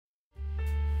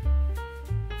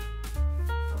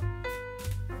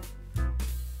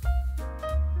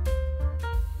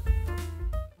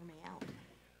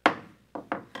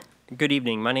Good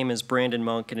evening. My name is Brandon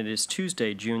Monk, and it is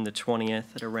Tuesday, June the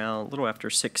 20th at around a little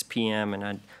after 6 p.m., and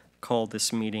I'd call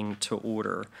this meeting to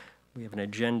order. We have an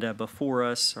agenda before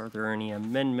us. Are there any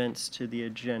amendments to the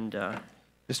agenda?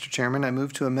 Mr. Chairman, I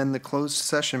move to amend the closed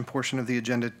session portion of the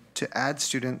agenda to add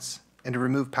students and to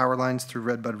remove power lines through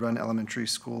Redbud Run Elementary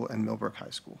School and Millbrook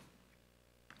High School.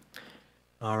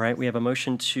 All right, we have a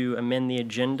motion to amend the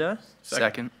agenda.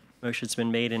 Second. Motion's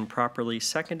been made and properly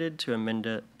seconded to amend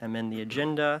the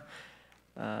agenda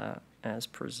as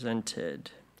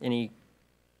presented. Any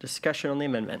discussion on the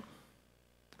amendment?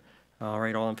 All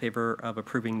right, all in favor of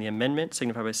approving the amendment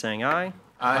signify by saying aye.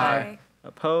 Aye.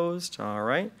 Opposed? All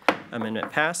right,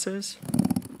 amendment passes.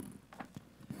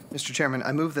 Mr. Chairman,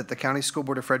 I move that the County School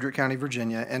Board of Frederick County,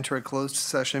 Virginia enter a closed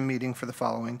session meeting for the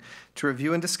following: to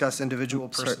review and discuss individual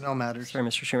personnel matters. Sorry,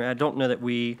 Mr. Chairman, I don't know that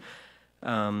we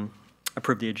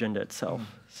approved the agenda itself.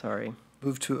 Sorry.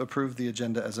 Move to approve the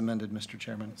agenda as amended, Mr.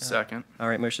 Chairman. Second. All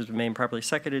right, motion's been made and properly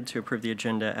seconded to approve the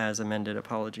agenda as amended.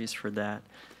 Apologies for that.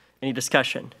 Any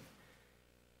discussion?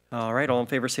 All right, all in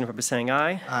favor signify by saying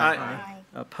aye. Aye.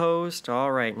 Opposed?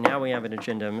 All right, now we have an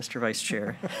agenda. Mr. Vice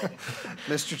Chair.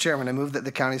 Mr. Chairman, I move that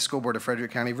the County School Board of Frederick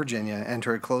County, Virginia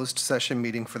enter a closed session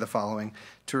meeting for the following: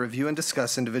 to review and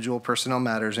discuss individual personnel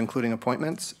matters, including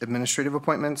appointments, administrative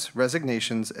appointments,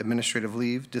 resignations, administrative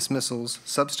leave, dismissals,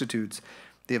 substitutes,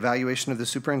 the evaluation of the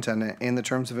superintendent, and the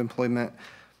terms of employment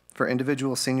for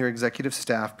individual senior executive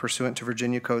staff pursuant to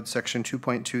Virginia Code Section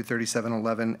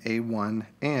 2.23711A1,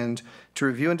 and to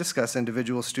review and discuss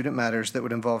individual student matters that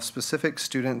would involve specific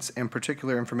students and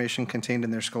particular information contained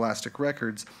in their scholastic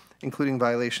records, including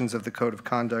violations of the Code of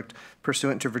Conduct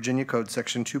pursuant to Virginia Code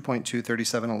Section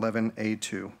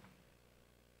 2.23711A2.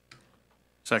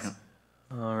 Second.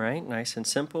 All right, nice and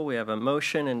simple. We have a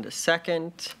motion and a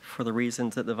second for the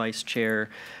reasons that the Vice Chair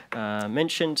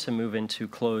mentioned to move into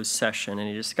closed session.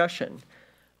 Any discussion?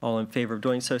 All in favor of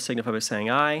doing so signify by saying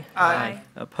aye. Aye.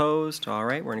 Opposed? All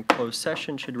right, we're in closed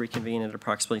session. Should reconvene at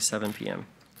approximately 7 p.m.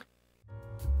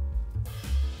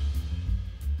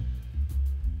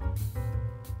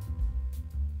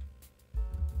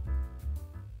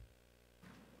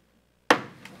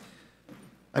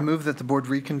 I move that the board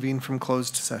reconvene from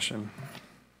closed session.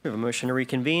 We have a motion to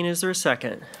reconvene. Is there a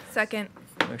second? Second.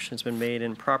 Motion's been made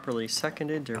and properly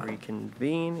seconded to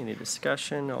reconvene. Any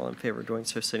discussion? All in favor of doing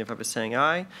so signify by saying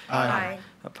aye. Aye.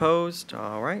 Opposed?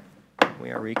 All right, we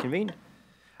are reconvened.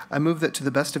 I move that to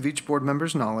the best of each board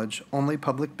member's knowledge, only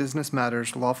public business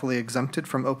matters lawfully exempted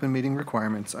from open meeting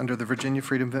requirements under the Virginia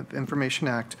Freedom of Information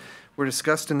Act were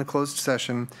discussed in the closed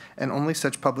session, and only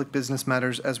such public business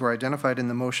matters as were identified in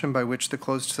the motion by which the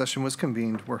closed session was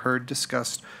convened were heard,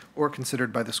 discussed, or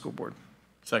considered by the school board.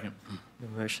 Second. The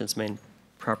motion's made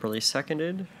properly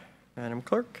seconded. Madam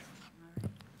Clerk?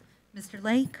 Mr.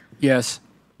 Lake? Yes.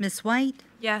 Ms. White?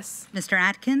 Yes. Mr.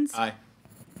 Atkins? Aye.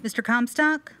 Mr.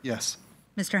 Comstock? Yes.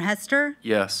 Mr. Hester?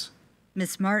 Yes.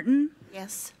 Ms. Martin?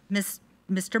 Yes.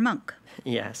 Mr. Monk?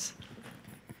 Yes.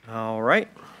 All right.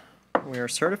 We are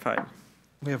certified.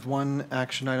 We have one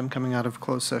action item coming out of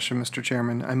closed session, Mr.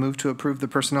 Chairman. I move to approve the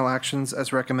personnel actions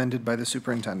as recommended by the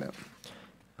superintendent.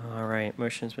 All right.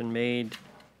 Motion's been made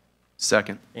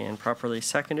Second. and properly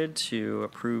seconded to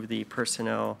approve the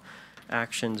personnel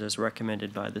actions as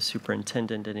recommended by the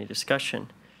superintendent. Any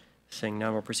discussion? Seeing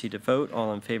none, we'll proceed to vote.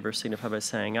 All in favor signify by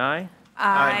saying aye.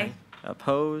 Aye.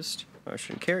 Opposed?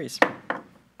 Motion carries.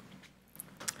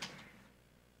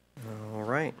 All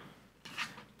right.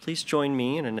 Please join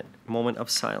me in a moment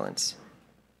of silence.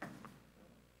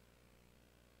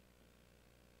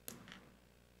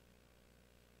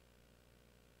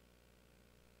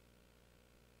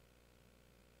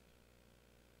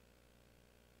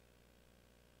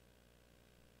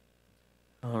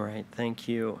 All right, thank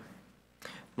you.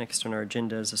 Next on our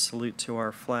agenda is a salute to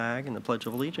our flag and the Pledge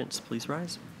of Allegiance. Please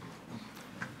rise.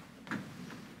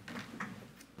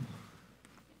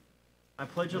 I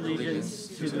pledge allegiance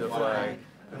to the flag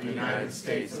of the United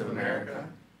States of America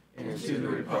and to the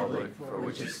republic for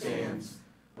which it stands,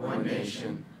 one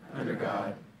nation, under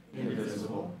God,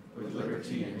 indivisible, with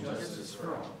liberty and justice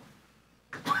for all.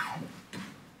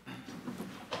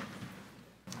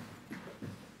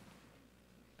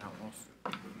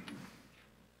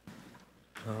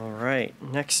 All right,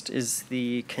 next is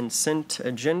the consent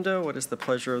agenda. What is the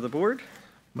pleasure of the board?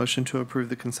 Motion to approve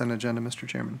the consent agenda, Mr.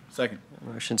 Chairman. Second.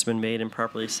 Motion's been made and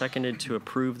properly seconded to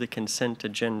approve the consent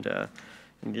agenda.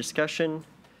 Any discussion?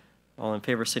 All in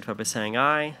favor signify by saying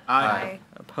aye. Aye.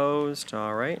 Opposed?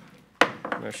 All right.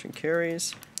 Motion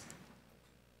carries.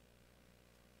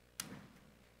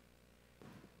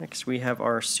 Next, we have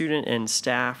our student and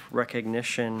staff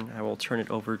recognition. I will turn it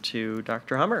over to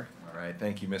Dr. Hummer. All right,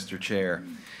 thank you, Mr. Chair.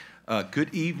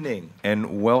 Good evening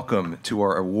and welcome to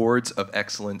our Awards of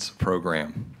Excellence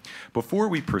program. Before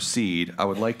we proceed, I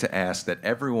would like to ask that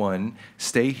everyone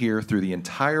stay here through the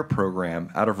entire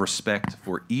program out of respect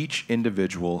for each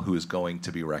individual who is going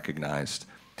to be recognized.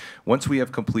 Once we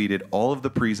have completed all of the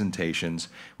presentations,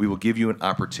 we will give you an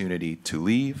opportunity to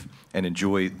leave and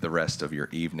enjoy the rest of your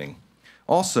evening.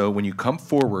 Also, when you come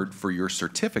forward for your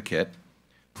certificate,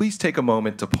 please take a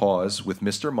moment to pause with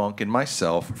Mr. Monk and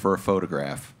myself for a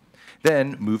photograph.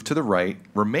 Then move to the right,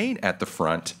 remain at the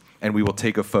front, and we will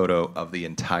take a photo of the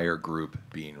entire group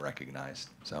being recognized.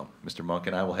 So Mr. Monk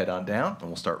and I will head on down, and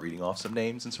we'll start reading off some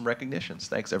names and some recognitions.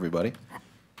 Thanks, everybody.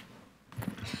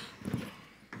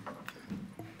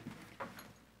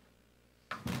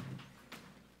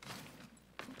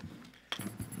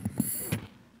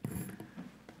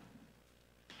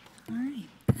 All right.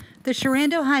 The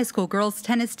Sharando High School girls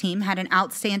tennis team had an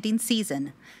outstanding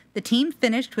season. The team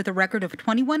finished with a record of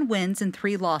 21 wins and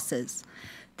 3 losses.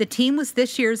 The team was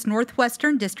this year's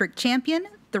Northwestern District champion,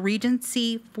 the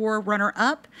Regency 4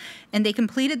 runner-up, and they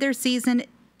completed their season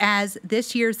as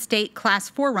this year's state Class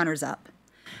 4 runners-up.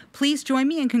 Please join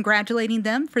me in congratulating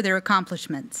them for their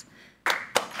accomplishments.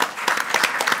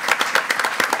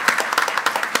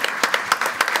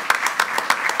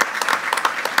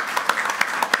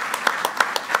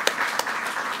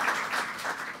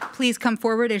 Please come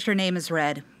forward as your name is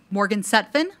read. Morgan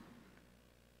Sutphin.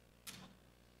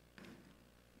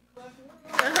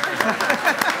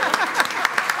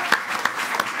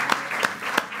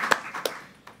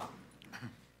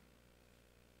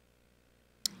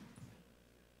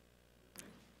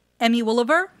 Emmy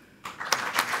Woolever.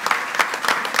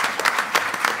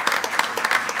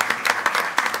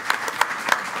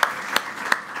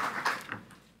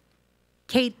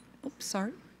 Katie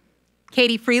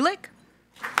Freelick.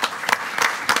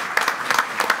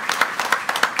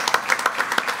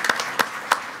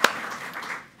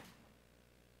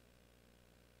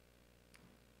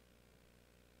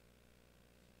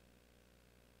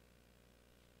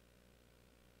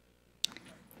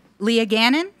 Leah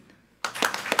Gannon.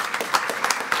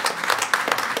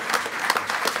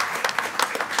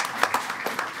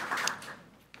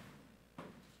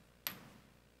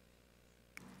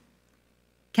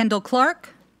 Kendall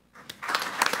Clark.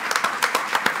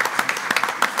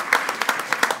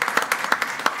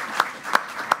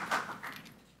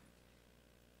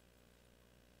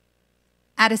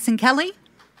 Addison Kelly.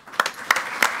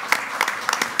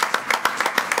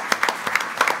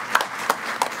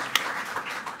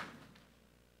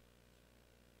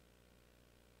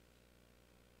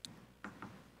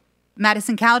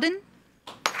 Madison Cowden.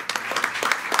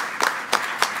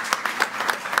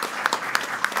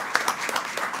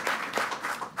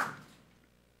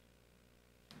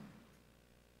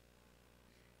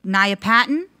 Nia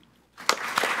Patton.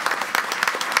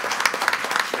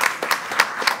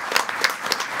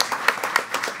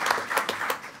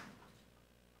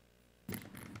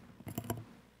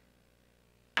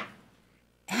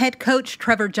 Head coach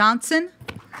Trevor Johnson.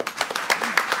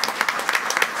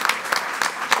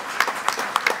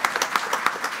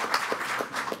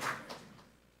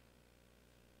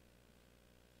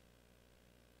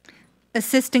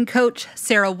 Assistant coach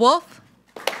Sarah Wolf.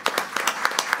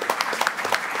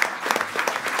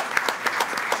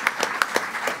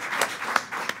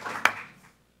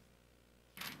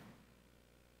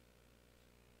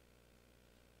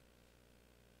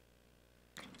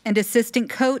 And assistant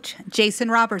coach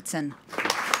Jason Robertson.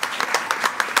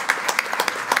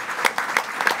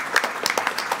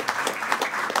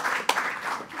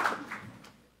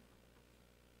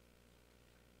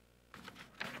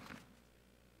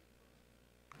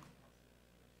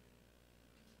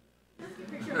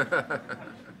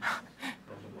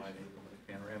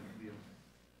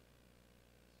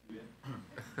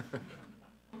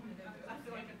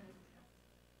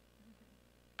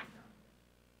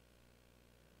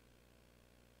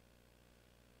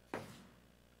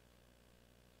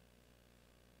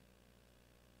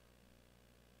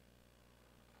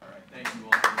 Thank you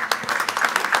all.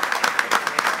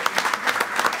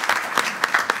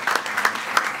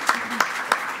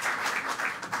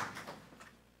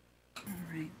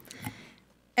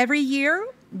 Every year,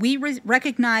 we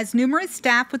recognize numerous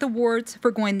staff with awards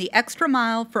for going the extra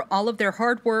mile for all of their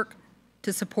hard work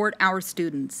to support our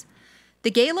students.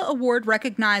 The Gala Award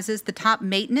recognizes the top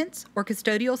maintenance or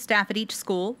custodial staff at each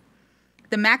school.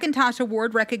 The McIntosh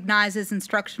Award recognizes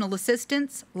instructional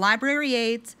assistants, library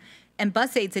aides, and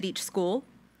bus aides at each school.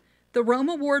 The Rome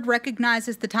Award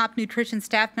recognizes the top nutrition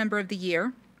staff member of the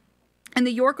year. And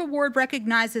the York Award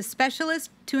recognizes specialists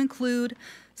to include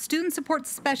student support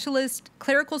specialist,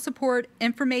 clerical support,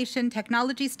 information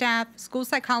technology staff, school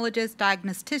psychologists,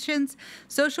 diagnosticians,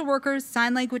 social workers,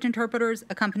 sign language interpreters,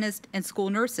 accompanists, and school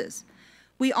nurses.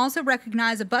 We also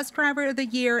recognize a bus driver of the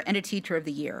year and a teacher of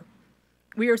the year.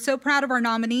 We are so proud of our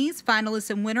nominees, finalists,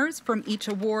 and winners from each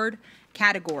award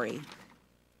category.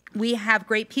 We have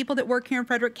great people that work here in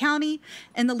Frederick County,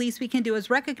 and the least we can do is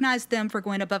recognize them for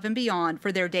going above and beyond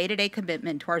for their day-to-day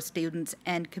commitment to our students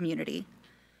and community.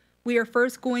 We are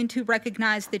first going to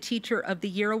recognize the Teacher of the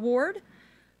Year Award.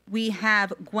 We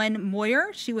have Gwen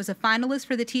Moyer. She was a finalist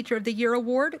for the Teacher of the Year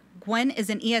Award. Gwen is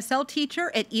an ESL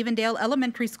teacher at Evendale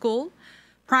Elementary School.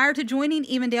 Prior to joining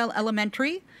Evendale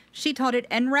Elementary, she taught at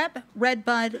NREP,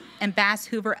 Redbud, and Bass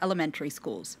Hoover Elementary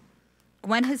Schools.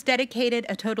 Gwen has dedicated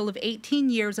a total of 18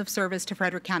 years of service to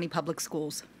Frederick County Public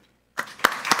Schools.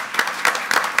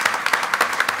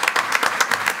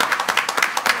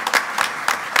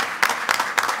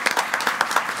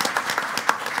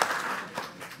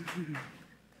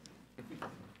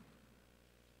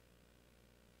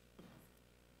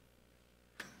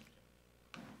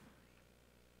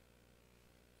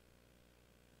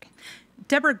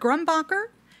 Deborah Grumbacher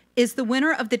is the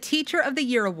winner of the Teacher of the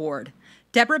Year Award.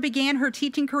 Deborah began her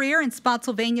teaching career in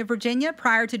Spotsylvania, Virginia,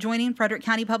 prior to joining Frederick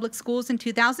County Public Schools in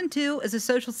 2002 as a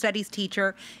social studies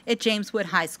teacher at James Wood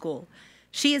High School.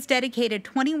 She has dedicated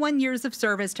 21 years of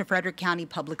service to Frederick County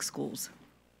Public Schools.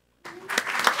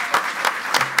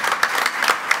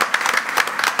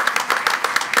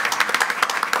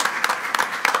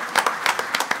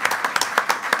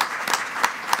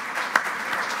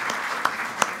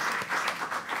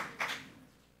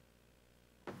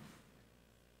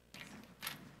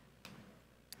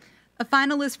 A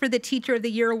finalist for the Teacher of the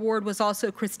Year Award was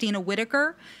also Christina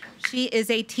Whitaker. She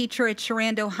is a teacher at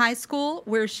Sharando High School,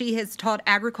 where she has taught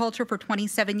agriculture for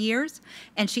 27 years,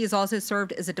 and she has also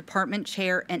served as a department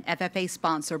chair and FFA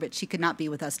sponsor, but she could not be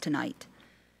with us tonight.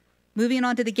 Moving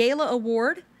on to the Gala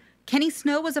Award, Kenny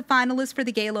Snow was a finalist for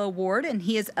the Gala Award, and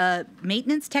he is a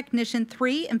Maintenance Technician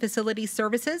 3 in Facility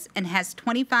Services and has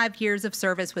 25 years of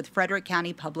service with Frederick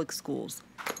County Public Schools.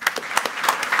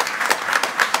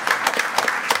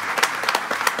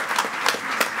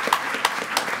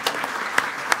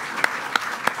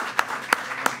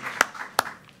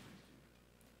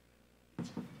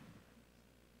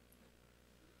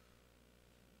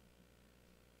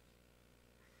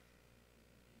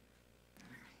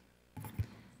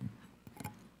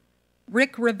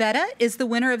 Rick Rivetta is the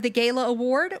winner of the Gala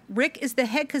Award. Rick is the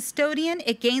head custodian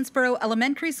at Gainsborough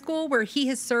Elementary School, where he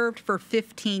has served for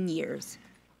 15 years.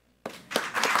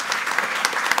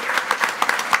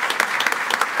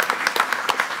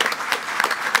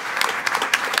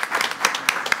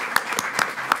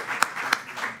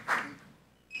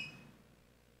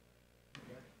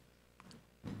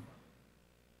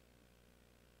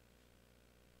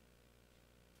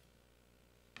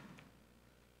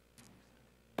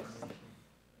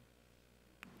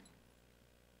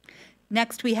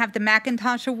 Next, we have the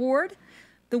McIntosh Award.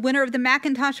 The winner of the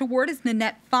McIntosh Award is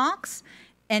Nanette Fox,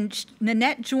 and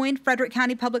Nanette joined Frederick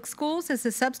County Public Schools as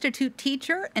a substitute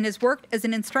teacher and has worked as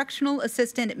an instructional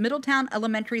assistant at Middletown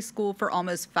Elementary School for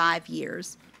almost 5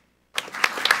 years.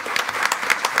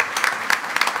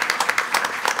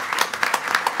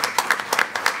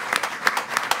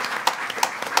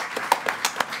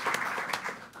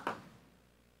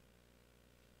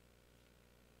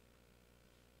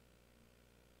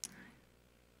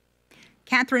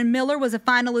 Catherine Miller was a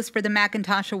finalist for the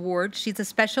McIntosh Award. She's a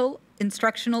special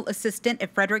instructional assistant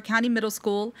at Frederick County Middle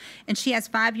School, and she has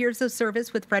 5 years of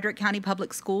service with Frederick County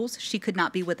Public Schools. She could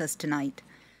not be with us tonight.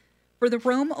 For the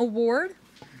Rome Award,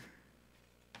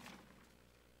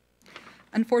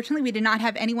 unfortunately, we did not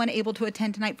have anyone able to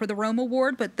attend tonight for the Rome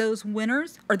Award, but those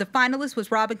winners, or the finalist, was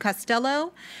Robin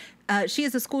Costello. She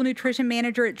is a school nutrition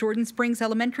manager at Jordan Springs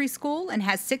Elementary School and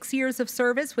has 6 years of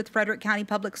service with Frederick County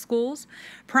Public Schools.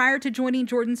 Prior to joining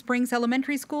Jordan Springs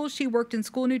Elementary School, she worked in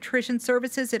school nutrition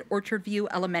services at Orchard View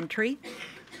Elementary.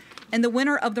 And the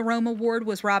winner of the Rome Award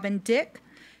was Robin Dick.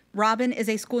 Robin is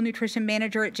a school nutrition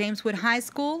manager at James Wood High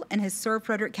School and has served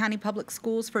Frederick County Public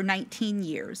Schools for 19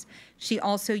 years. She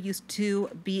also used to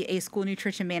be a school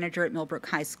nutrition manager at Millbrook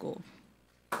High School.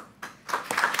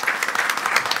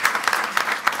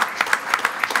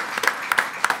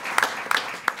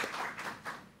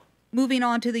 Moving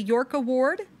on to the York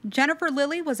Award, Jennifer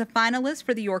Lilly was a finalist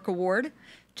for the York Award.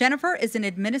 Jennifer is an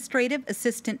Administrative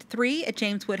Assistant 3 at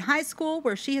James Wood High School,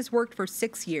 where she has worked for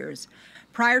 6 years.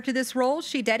 Prior to this role,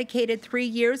 she dedicated 3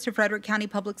 years to Frederick County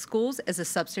Public Schools as a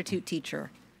substitute teacher.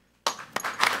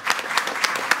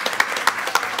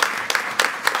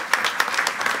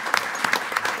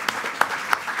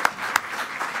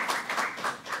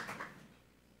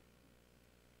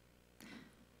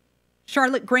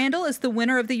 Charlotte Grandel is the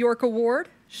winner of the York Award.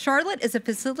 Charlotte is a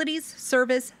facilities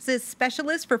services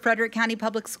specialist for Frederick County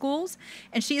Public Schools,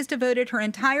 and she has devoted her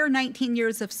entire 19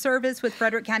 years of service with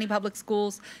Frederick County Public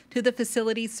Schools to the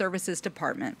Facilities Services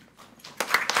Department.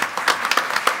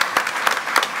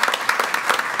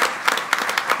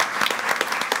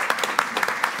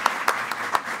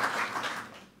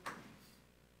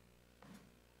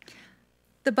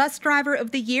 The bus driver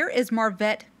of the year is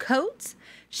Marvette Coates.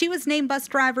 She was named Bus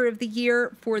Driver of the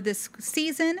Year for this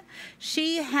season.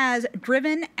 She has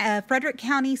driven a Frederick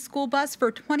County school bus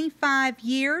for 25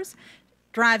 years,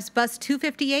 drives Bus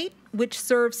 258, which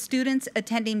serves students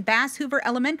attending Bass Hoover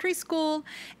Elementary School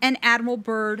and Admiral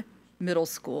Byrd Middle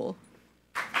School.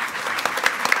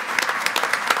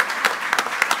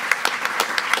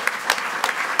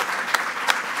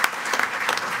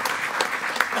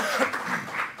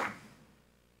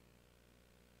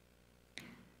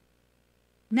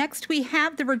 Next, we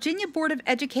have the Virginia Board of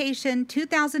Education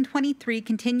 2023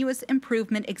 Continuous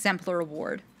Improvement Exemplar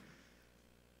Award.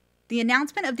 The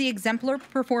announcement of the Exemplar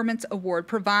Performance Award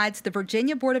provides the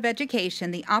Virginia Board of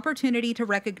Education the opportunity to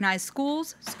recognize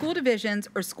schools, school divisions,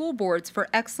 or school boards for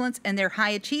excellence in their high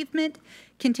achievement,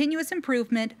 continuous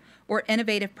improvement, or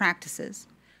innovative practices.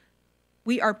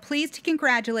 We are pleased to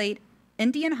congratulate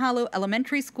Indian Hollow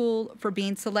Elementary School for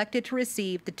being selected to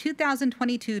receive the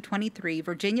 2022-23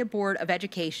 Virginia Board of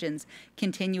Education's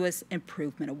Continuous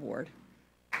Improvement Award.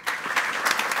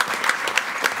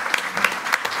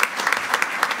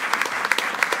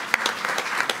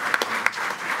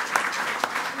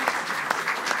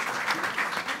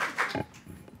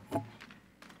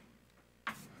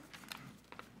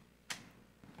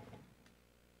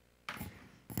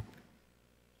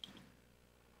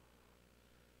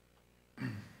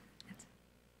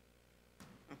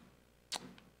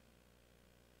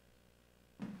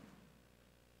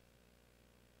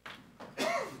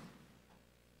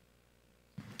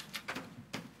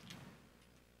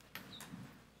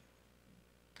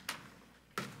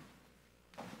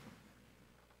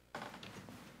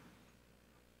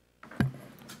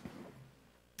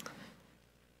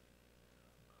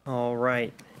 All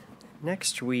right.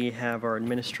 Next, we have our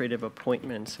administrative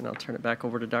appointments, and I'll turn it back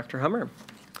over to Dr. Hummer.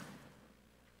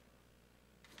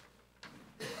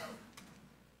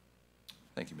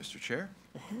 Thank you, Mr. Chair.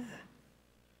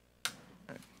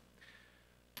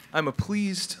 I'm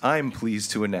pleased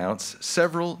to announce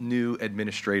several new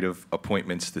administrative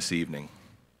appointments this evening.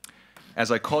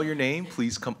 As I call your name,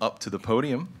 please come up to the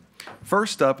podium.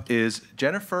 First up is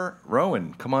Jennifer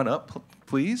Rowan. Come on up,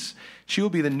 please. She will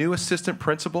be the new assistant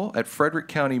principal at Frederick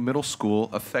County Middle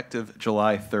School effective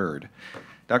July 3rd.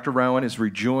 Dr. Rowan is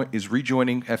rejoining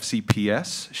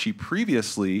FCPS. She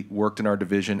previously worked in our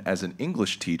division as an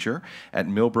English teacher at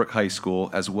Millbrook High School,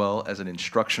 as well as an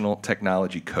instructional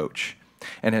technology coach,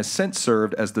 and has since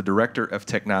served as the Director of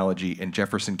Technology in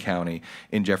Jefferson County,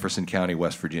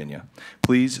 West Virginia.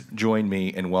 Please join me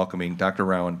in welcoming Dr.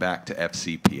 Rowan back to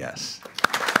FCPS.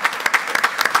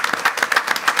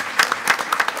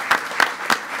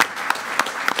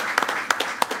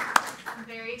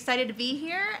 Excited to be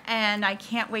here, and I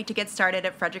can't wait to get started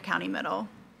at Frederick County Middle.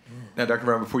 Now, Dr.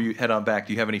 Brown, before you head on back,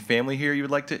 do you have any family here you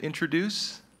would like to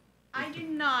introduce? I do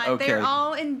not. Okay. They're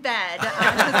all in bed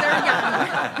because they're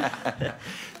young.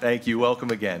 Thank you. Welcome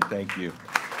again. Thank you.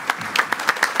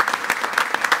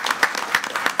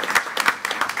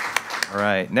 All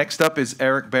right. Next up is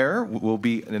Eric Bear, who will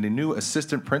be a new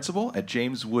assistant principal at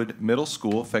James Wood Middle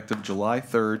School effective July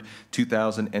 3rd,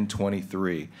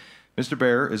 2023. Mr.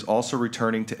 Bear is also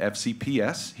returning to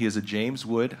FCPS. He is a James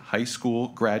Wood High School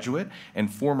graduate and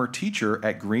former teacher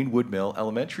at Greenwood Mill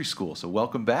Elementary School. So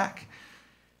welcome back.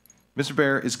 Mr.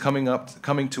 Bear is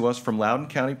coming to us from Loudoun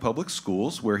County Public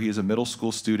Schools, where he is a middle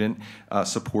school student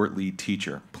support lead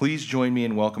teacher. Please join me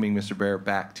in welcoming Mr. Bear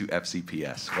back to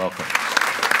FCPS. Welcome.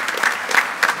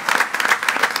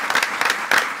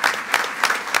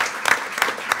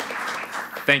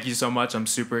 Thank you so much. I'm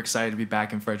super excited to be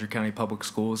back in Frederick County Public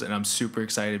Schools, and I'm super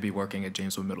excited to be working at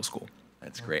James Wood Middle School.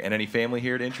 That's great. And any family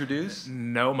here to introduce?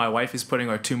 No, my wife is putting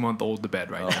our 2-month-old to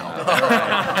bed right now. All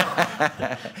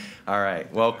right. All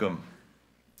right. Welcome.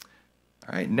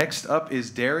 All right. Next up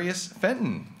is Darius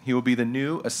Fenton. He will be the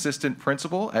new assistant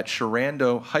principal at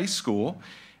Sharando High School,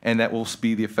 and that will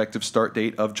be the effective start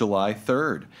date of July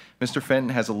 3rd. Mr. Fenton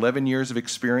has 11 years of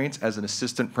experience as an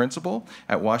assistant principal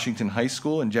at Washington High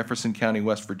School in Jefferson County,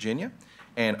 West Virginia,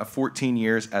 and 14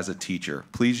 years as a teacher.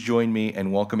 Please join me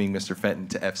in welcoming Mr. Fenton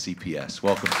to FCPS.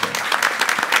 Welcome, sir.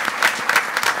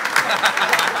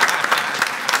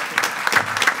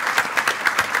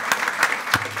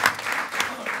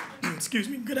 Excuse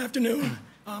me, good afternoon.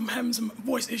 I'm having some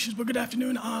voice issues, but good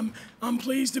afternoon. I'm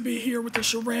pleased to be here with the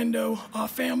Sharando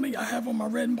family. I have on my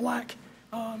red and black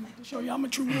to show you I'm a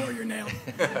true warrior now.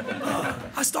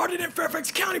 I started in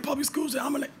Fairfax County Public Schools, and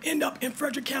I'm going to end up in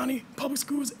Frederick County Public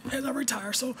Schools as I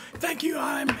retire. So thank you.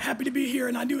 I'm happy to be here,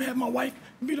 and I do have my wife,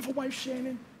 beautiful wife,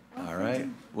 Shannon. All right.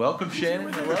 Welcome,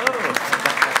 Shannon. Hello. Welcome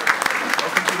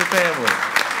to the family.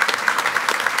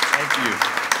 Thank you.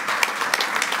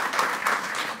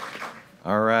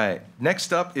 All right.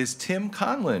 Next up is Tim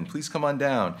Conlon. Please come on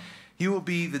down. He will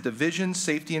be the Division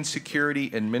Safety and Security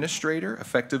Administrator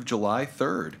effective July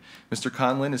 3rd. Mr.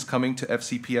 Conlon is coming to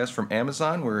FCPS from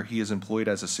Amazon, where he is employed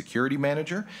as a security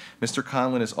manager. Mr.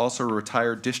 Conlon is also a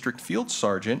retired district field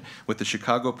sergeant with the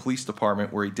Chicago Police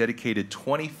Department, where he dedicated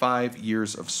 25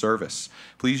 years of service.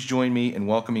 Please join me in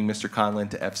welcoming Mr. Conlon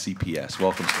to FCPS.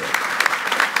 Welcome, sir.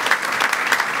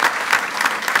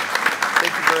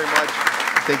 Thank you very much.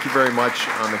 Thank you very much.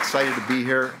 I'm excited to be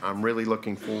here. I'm really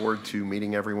looking forward to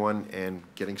meeting everyone and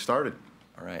getting started.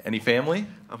 All right. Any family?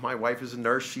 My wife is a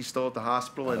nurse. She's still at the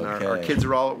hospital, and our Okay. kids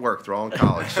are all at work. They're all in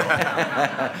college. So.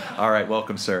 All right.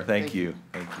 Welcome, sir. Thank you.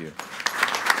 Thank you.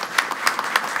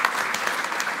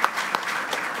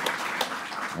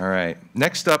 All right.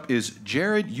 Next up is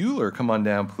Jared Euler. Come on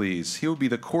down, please. He will be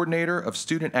the coordinator of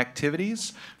student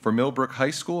activities for Millbrook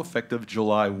High School effective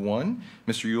July 1.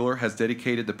 Mr. Euler has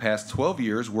dedicated the past 12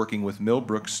 years working with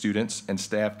Millbrook students and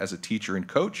staff as a teacher and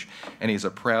coach, and he is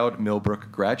a proud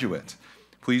Millbrook graduate.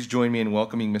 Please join me in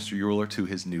welcoming Mr. Euler to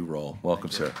his new role. Welcome,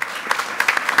 sir.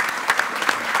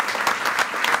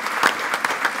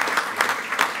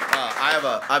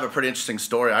 I have a pretty interesting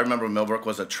story. I remember when Millbrook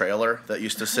was a trailer that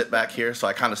used to sit back here, so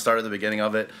I kind of started the beginning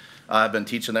of it. I've been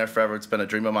teaching there forever. It's been a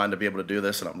dream of mine to be able to do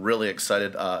this, and I'm really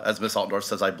excited. As Miss Altendorf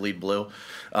says, I bleed blue,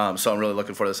 so I'm really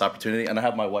looking for this opportunity. And I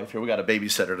have my wife here. We got a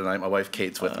babysitter tonight. My wife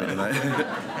Kate's with me tonight.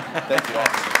 Thank you,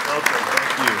 officer. Welcome.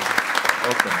 Thank you.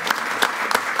 Welcome.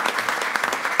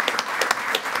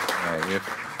 All right. We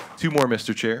have two more,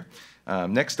 Mr. Chair.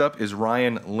 Next up is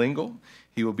Ryan Lingle.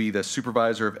 He will be the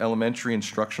Supervisor of Elementary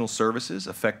Instructional Services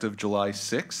effective July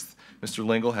 6th. Mr.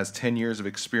 Lingle has 10 years of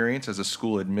experience as a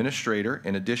school administrator,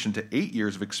 in addition to 8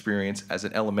 years of experience as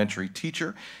an elementary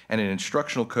teacher and an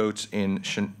instructional coach in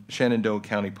Shenandoah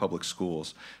County Public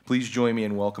Schools. Please join me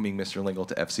in welcoming Mr. Lingle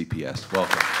to FCPS.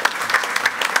 Welcome.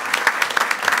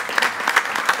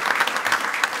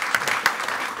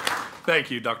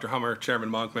 Thank you, Dr. Hummer, Chairman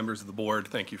Monk, members of the board.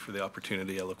 Thank you for the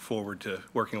opportunity. I look forward to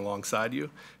working alongside you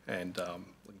and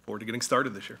looking forward to getting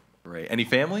started this year. Great. Any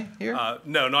family here?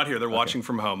 No, not here. They're watching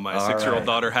from home. My All 6-year-old right.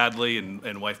 daughter, Hadley,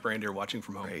 and wife, Brandy, are watching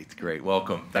from home. Great, great.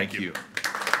 Welcome. Thank you.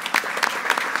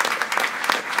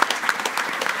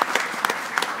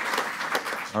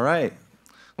 All right.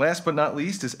 Last but not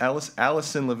least is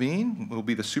Allison Levine, who will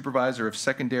be the Supervisor of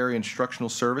Secondary Instructional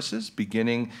Services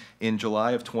beginning in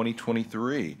July of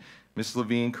 2023. Ms.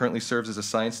 Levine currently serves as a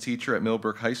science teacher at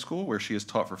Millbrook High School, where she has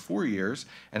taught for 4 years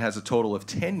and has a total of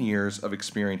 10 years of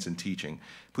experience in teaching.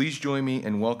 Please join me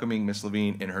in welcoming Ms.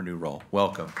 Levine in her new role.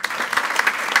 Welcome.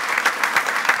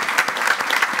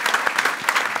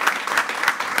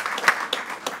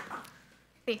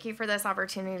 Thank you for this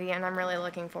opportunity, and I'm really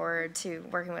looking forward to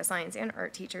working with science and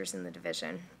art teachers in the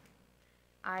division.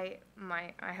 I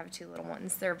have 2 little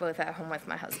ones. They're both at home with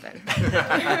my husband.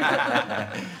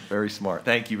 Very smart.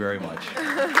 Thank you very much.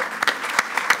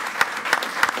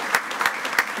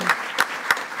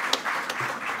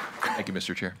 Thank you,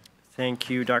 Mr. Chair. Thank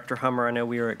you, Dr. Hummer. I know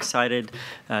we were excited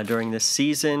during this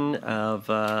season of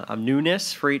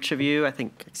newness for each of you. I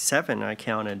think 7 I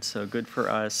counted, so good for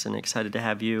us, and excited to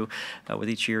have you with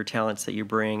each of your talents that you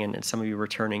bring, and some of you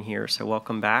returning here. So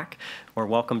welcome back, or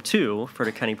welcome to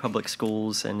Frederick County Public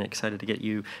Schools, and excited to get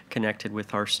you connected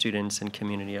with our students and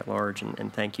community at large,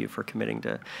 and thank you for committing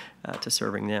to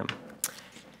serving them.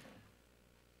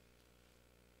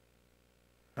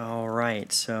 All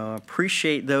right, so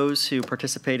appreciate those who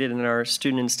participated in our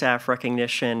student and staff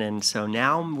recognition, and so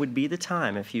now would be the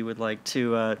time. If you would like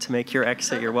to make your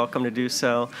exit, you're welcome to do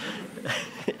so,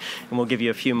 and we'll give you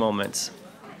a few moments.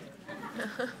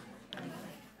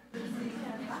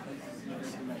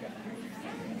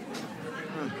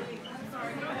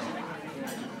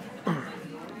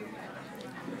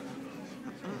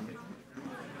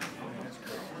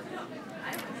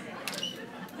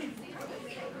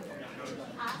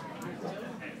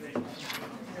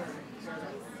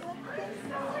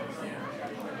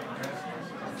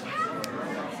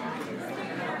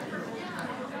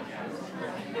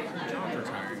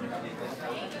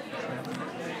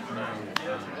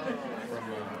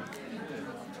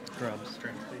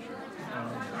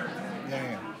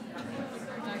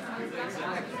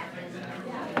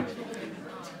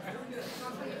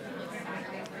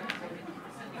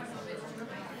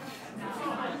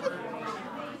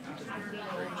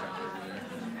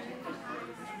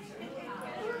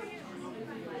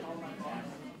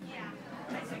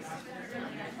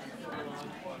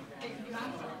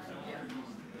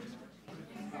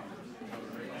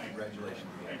 Congratulations.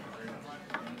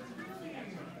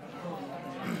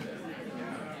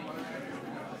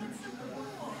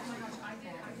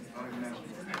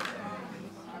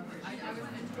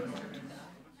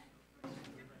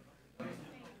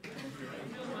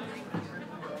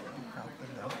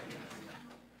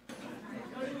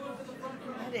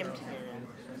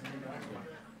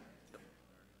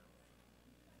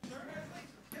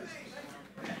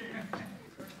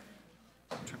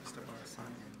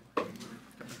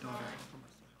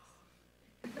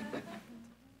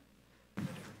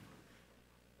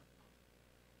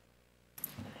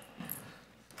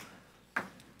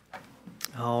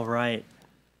 All right.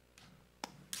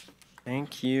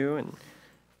 Thank you, and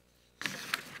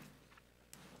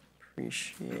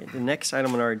appreciate it. The next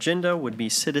item on our agenda would be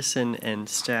citizen and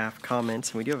staff comments,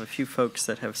 and we do have a few folks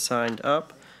that have signed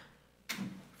up.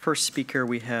 First speaker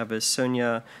we have is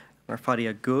Sonia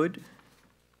Marfatia Good.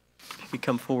 If you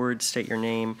come forward, state your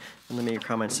name, and limit your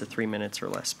comments to 3 minutes or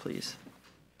less, please.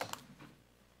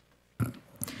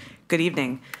 Good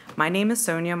evening. My name is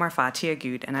Sonia Marfatia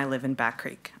Good, and I live in Back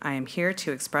Creek. I am here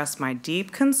to express my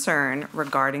deep concern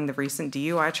regarding the recent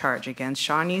DUI charge against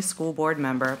Shawnee School Board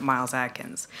member Miles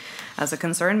Atkins. As a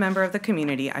concerned member of the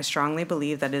community, I strongly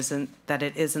believe that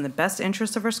it is in the best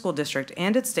interest of our school district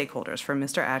and its stakeholders for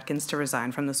Mr. Atkins to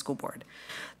resign from the school board.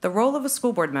 The role of a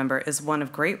school board member is one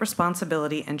of great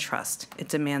responsibility and trust. It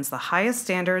demands the highest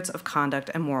standards of conduct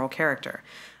and moral character.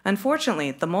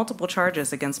 Unfortunately, the multiple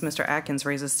charges against Mr. Atkins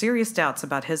raises serious doubts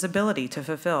about his ability to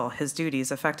fulfill his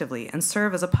duties effectively and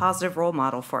serve as a positive role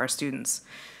model for our students.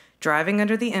 Driving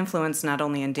under the influence not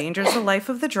only endangers the life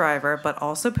of the driver, but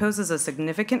also poses a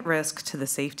significant risk to the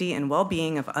safety and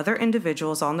well-being of other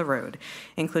individuals on the road,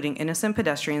 including innocent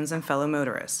pedestrians and fellow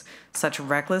motorists. Such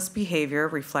reckless behavior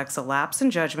reflects a lapse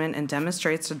in judgment and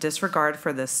demonstrates a disregard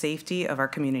for the safety of our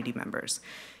community members.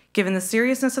 Given the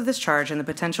seriousness of this charge and the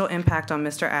potential impact on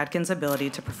Mr. Atkins' ability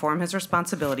to perform his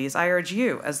responsibilities, I urge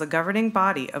you, as the governing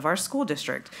body of our school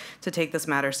district, to take this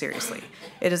matter seriously.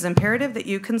 It is imperative that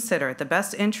you consider the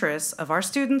best interests of our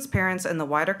students, parents, and the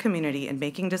wider community in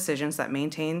making decisions that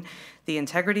maintain the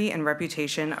integrity and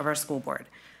reputation of our school board.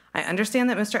 I understand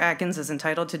that Mr. Atkins is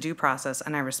entitled to due process,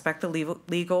 and I respect the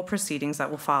legal proceedings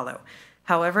that will follow.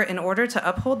 However, in order to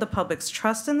uphold the public's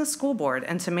trust in the school board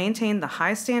and to maintain the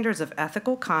high standards of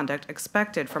ethical conduct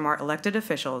expected from our elected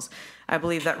officials, I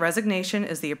believe that resignation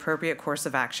is the appropriate course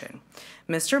of action.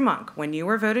 Mr. Monk, when you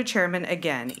were voted chairman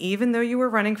again, even though you were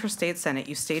running for state senate,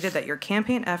 you stated that your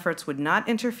campaign efforts would not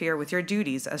interfere with your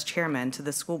duties as chairman to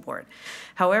the school board.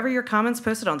 However, your comments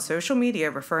posted on social media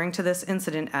referring to this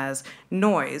incident as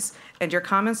noise, and your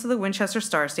comments to the Winchester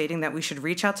Star stating that we should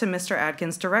reach out to Mr.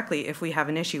 Atkins directly if we have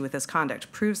an issue with his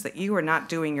conduct proves that you are not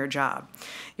doing your job.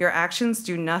 Your actions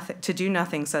do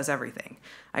nothing says everything.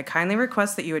 I kindly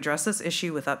request that you address this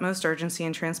issue with utmost urgency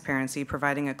and transparency,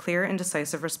 providing a clear and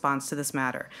decisive response to this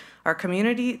matter. Our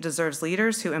community deserves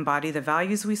leaders who embody the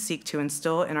values we seek to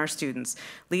instill in our students,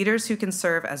 leaders who can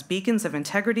serve as beacons of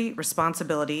integrity,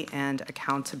 responsibility, and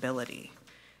accountability.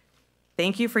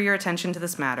 Thank you for your attention to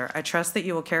this matter. I trust that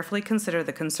you will carefully consider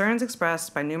the concerns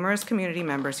expressed by numerous community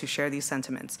members who share these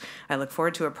sentiments. I look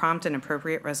forward to a prompt and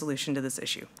appropriate resolution to this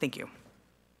issue. Thank you.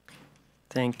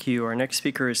 Thank you. Our next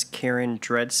speaker is Karen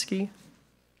Dredsky.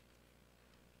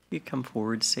 You come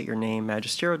forward, state your name,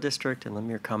 magisterial district, and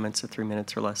limit your comments to 3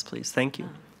 minutes or less, please. Thank you.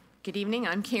 Good evening.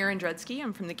 I'm Karen Dredsky.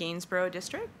 I'm from the Gainsborough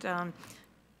district.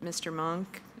 Mr.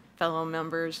 Monk, fellow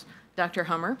members, Dr.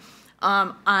 Hummer.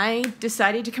 I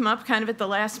decided to come up kind of at the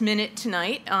last minute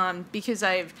tonight because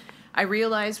I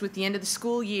realized with the end of the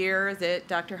school year that,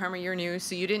 Dr. Hummer, you're new,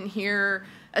 so you didn't hear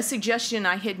a suggestion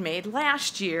I had made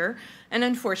last year, and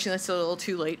unfortunately it's a little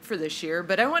too late for this year,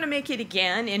 but I want to make it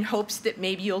again in hopes that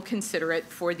maybe you'll consider it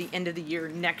for the end of the year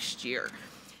next year.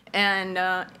 And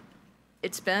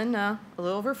it's been a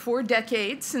little over 4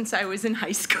 decades since I was in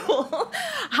high school.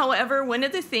 However, one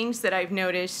of the things that I've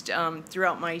noticed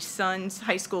throughout my son's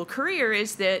high school career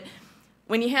is that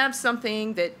when you have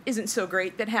something that isn't so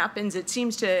great that happens, it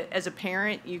seems to, as a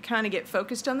parent, you kind of get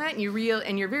focused on that, and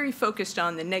you're very focused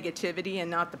on the negativity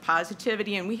and not the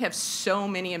positivity. And we have so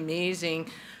many amazing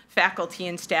faculty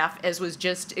and staff, as was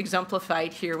just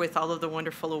exemplified here with all of the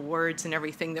wonderful awards and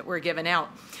everything that were given out.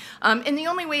 And the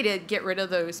only way to get rid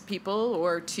of those people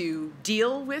or to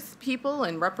deal with people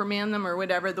and reprimand them or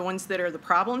whatever, the ones that are the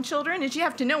problem children, is you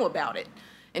have to know about it.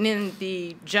 And in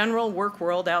the general work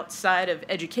world outside of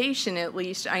education, at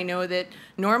least, I know that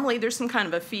normally there's some kind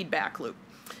of a feedback loop.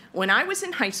 When I was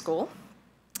in high school,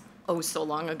 oh, so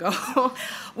long ago,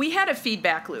 we had a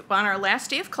feedback loop. On our last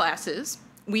day of classes,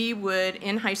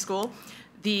 in high school,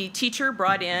 the teacher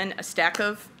brought in a stack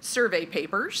of survey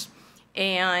papers,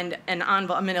 and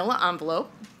a manila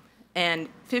envelope, and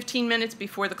 15 minutes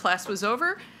before the class was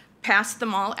over, passed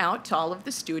them all out to all of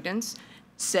the students,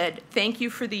 said thank you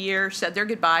for the year, said their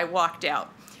goodbye, walked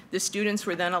out. The students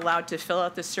were then allowed to fill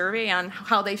out the survey on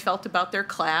how they felt about their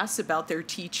class, about their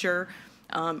teacher,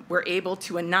 were able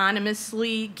to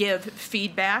anonymously give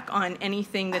feedback on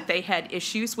anything that they had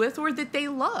issues with or that they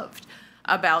loved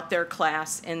about their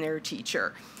class and their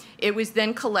teacher. It was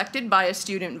then collected by a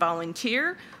student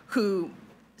volunteer who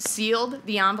sealed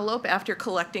the envelope after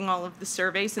collecting all of the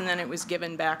surveys, and then it was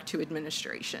given back to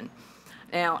administration.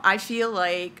 Now, I feel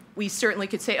like we certainly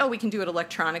could say, oh, we can do it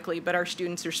electronically, but our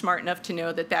students are smart enough to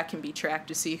know that that can be tracked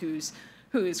to see whose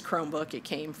Chromebook it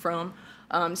came from.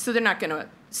 So they're not going to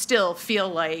still feel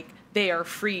like they are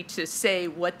free to say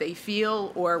what they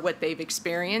feel or what they've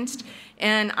experienced.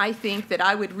 And I think that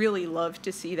I would really love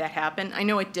to see that happen. I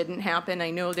know it didn't happen. I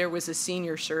know there was a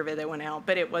senior survey that went out,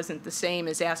 but it wasn't the same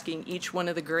as asking each one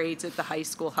of the grades at the high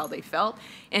school how they felt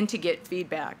and to get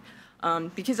feedback.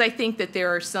 Because I think that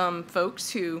there are some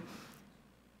folks who,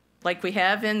 like we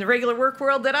have in the regular work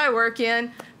world that I work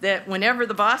in, that whenever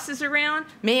the boss is around,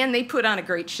 man, they put on a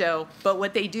great show. But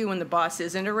what they do when the boss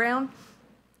isn't around,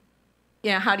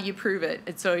 yeah, how do you prove it?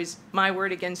 It's always my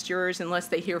word against yours unless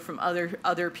they hear from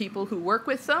other people who work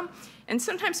with them. And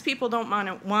sometimes people don't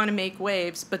want to make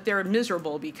waves, but they're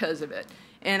miserable because of it.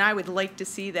 And I would like to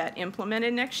see that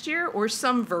implemented next year or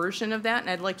some version of that, and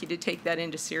I'd like you to take that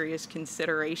into serious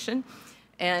consideration.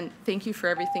 And thank you for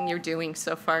everything you're doing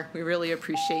so far. We really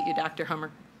appreciate you, Dr.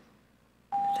 Hummer.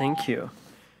 Thank you.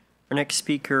 Our next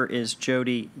speaker is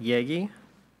Jody Yegi.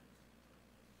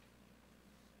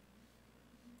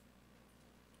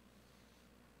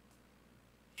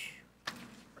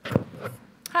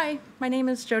 Hi, my name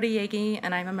is Jody Yegi,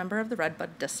 and I'm a member of the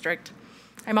Redbud District.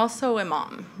 I'm also a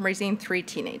mom, raising 3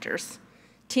 teenagers.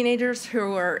 Teenagers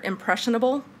who are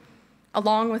impressionable,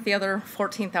 along with the other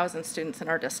 14,000 students in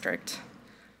our district.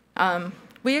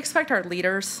 We expect our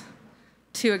leaders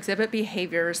to exhibit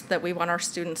behaviors that we want our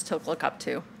students to look up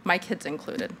to, my kids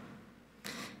included.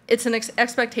 It's an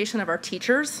expectation of our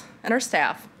teachers and our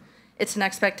staff. It's an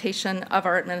expectation of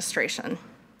our administration.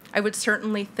 I would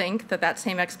certainly think that that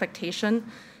same expectation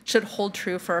should hold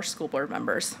true for our school board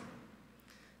members.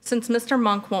 Since Mr.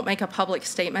 Monk won't make a public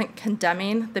statement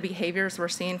condemning the behaviors we're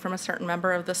seeing from a certain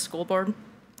member of the school board,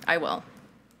 I will.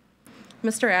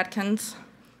 Mr. Adkins,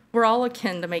 we're all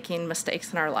akin to making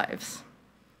mistakes in our lives.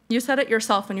 You said it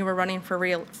yourself when you were running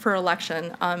for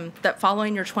election, that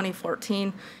following your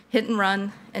 2014 hit and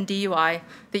run and DUI,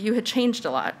 that you had changed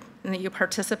a lot, and that you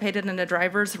participated in a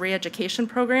driver's re-education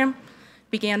program,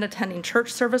 began attending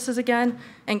church services again,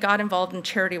 and got involved in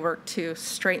charity work to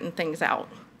straighten things out,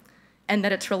 and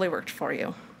that it's really worked for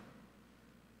you.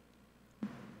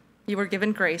 You were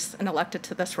given grace and elected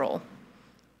to this role.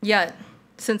 Yet,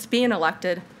 since being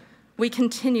elected, we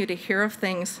continue to hear of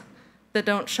things that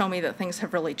don't show me that things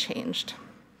have really changed.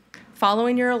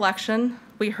 Following your election,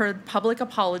 we heard public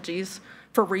apologies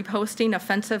for reposting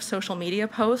offensive social media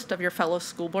posts of your fellow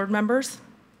school board members.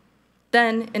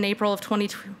 Then, in April of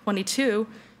 2022,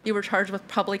 you were charged with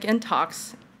public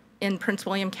intox in Prince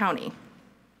William County.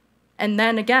 And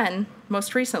then again,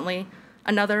 most recently,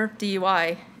 another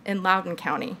DUI in Loudoun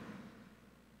County.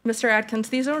 Mr. Adkins,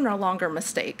 these are no longer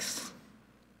mistakes.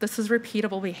 This is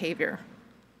repeatable behavior.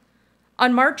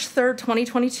 On March 3rd,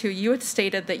 2022, you had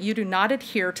stated that you do not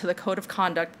adhere to the code of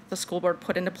conduct the school board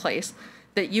put into place,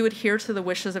 that you adhere to the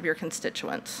wishes of your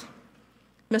constituents.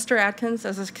 Mr. Adkins,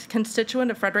 as a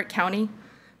constituent of Frederick County,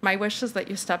 my wish is that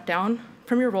you step down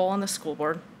from your role on the school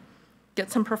board,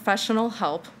 get some professional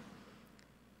help,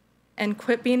 and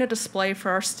quit being a display for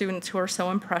our students who are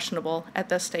so impressionable at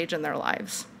this stage in their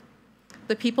lives.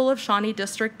 The people of Shawnee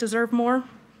District deserve more,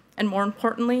 and more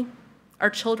importantly, our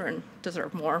children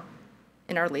deserve more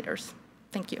in our leaders.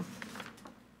 Thank you.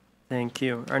 Thank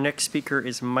you. Our next speaker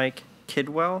is Mike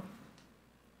Kidwell.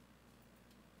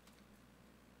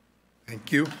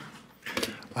 Thank you.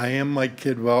 I am Mike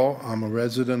Kidwell. I'm a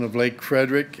resident of Lake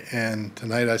Frederick, and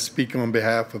tonight I speak on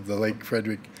behalf of the Lake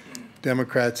Frederick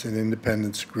Democrats and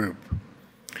Independents group.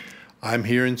 I'm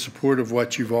here in support of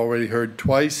what you've already heard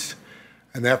twice,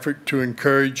 an effort to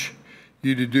encourage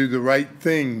you to do the right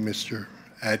thing, Mr.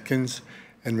 Atkins,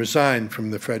 and resign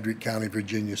from the Frederick County,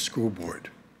 Virginia School Board.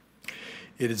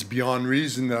 It is beyond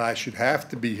reason that I should have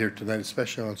to be here tonight,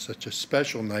 especially on such a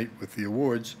special night with the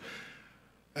awards,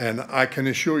 and I can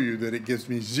assure you that it gives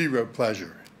me zero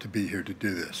pleasure to be here to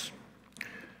do this.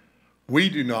 We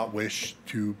do not wish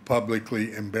to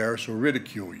publicly embarrass or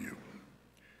ridicule you.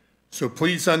 So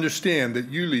please understand that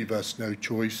you leave us no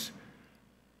choice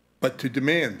but to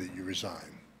demand that you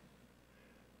resign.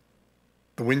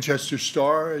 The Winchester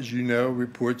Star, as you know,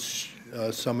 reports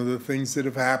some of the things that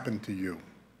have happened to you.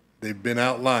 They've been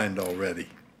outlined already.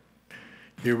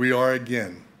 Here we are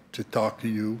again to talk to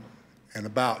you and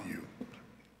about you.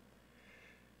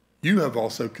 You have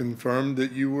also confirmed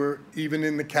that you were even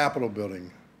in the Capitol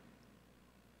building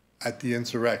at the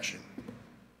insurrection.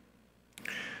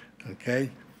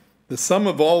 Okay? The sum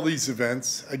of all these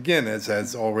events, again, as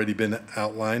has already been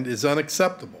outlined, is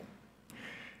unacceptable.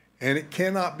 And it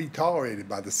cannot be tolerated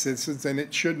by the citizens, and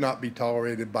it should not be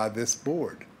tolerated by this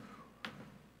board.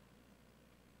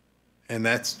 And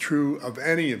that's true of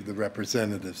any of the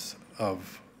representatives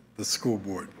of the school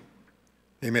board.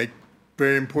 They make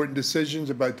very important decisions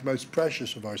about the most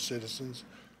precious of our citizens,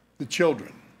 the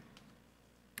children.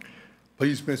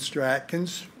 Please, Mr.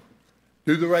 Atkins,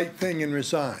 do the right thing and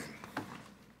resign.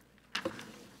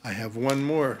 I have one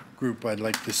more group I'd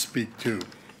like to speak to.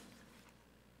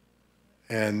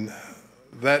 And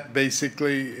that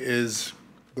basically is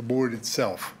the board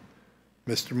itself.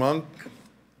 Mr. Monk,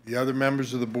 the other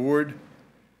members of the board,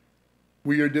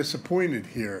 we are disappointed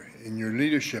here in your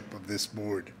leadership of this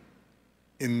board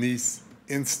in these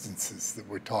instances that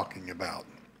we're talking about.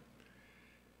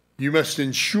 You must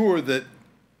ensure that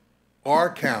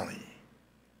our county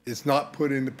is not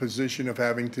put in the position of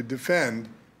having to defend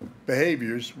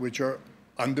behaviors which are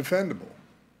undefendable.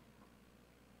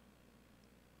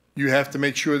 You have to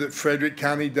make sure that Frederick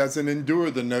County doesn't endure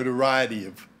the notoriety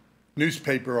of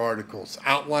newspaper articles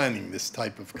outlining this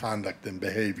type of conduct and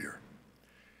behavior.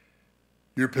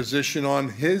 Your position on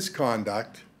his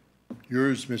conduct,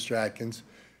 yours, Mr. Atkins,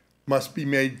 must be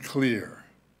made clear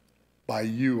by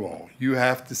you all. You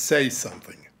have to say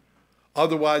something.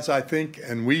 Otherwise, I think,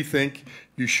 and we think,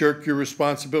 you shirk your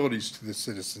responsibilities to the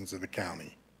citizens of the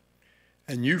county.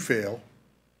 And you fail,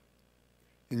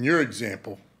 in your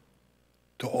example,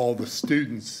 to all the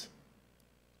students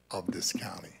of this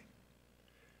county.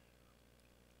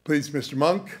 Please, Mr.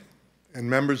 Monk and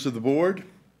members of the board,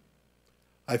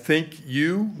 I think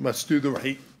you must do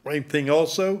the right thing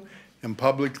also and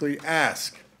publicly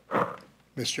ask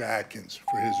Mr. Atkins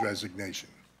for his resignation.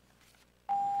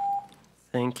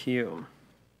 Thank you.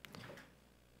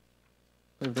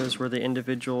 Those were the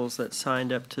individuals that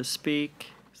signed up to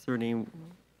speak. Is there any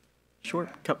short?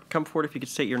 Come forward if you could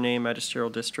state your name,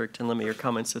 magisterial district, and limit your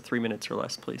comments to 3 minutes or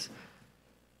less, please.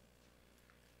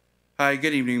 Hi,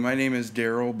 good evening. My name is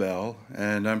Darrell Bell,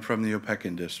 and I'm from the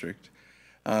Opequon district.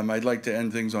 I'd like to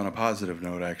end things on a positive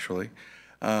note, actually.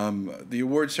 The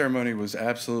award ceremony was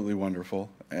absolutely wonderful,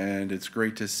 and it's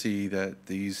great to see that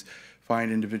these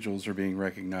fine individuals are being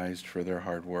recognized for their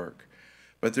hard work.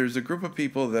 But there's a group of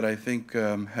people that I think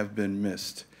have been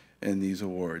missed in these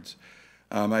awards.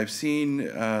 I've seen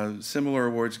similar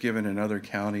awards given in other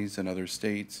counties and other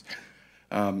states,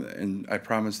 and I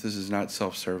promise this is not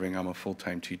self-serving. I'm a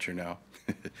full-time teacher now.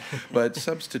 But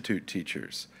substitute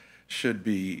teachers should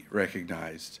be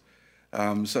recognized.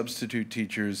 Substitute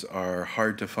teachers are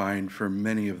hard to find for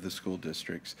many of the school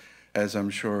districts, as I'm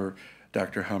sure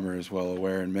Dr. Hummer is well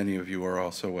aware, and many of you are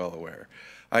also well aware.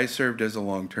 I served as a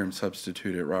long-term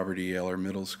substitute at Robert E. Ayler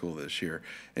Middle School this year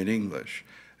in English,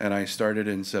 and I started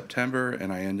in September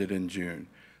and I ended in June.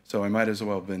 So I might as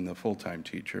well have been the full-time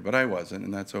teacher, but I wasn't,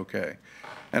 and that's okay.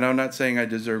 And I'm not saying I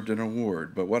deserved an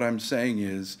award, but what I'm saying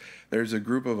is there's a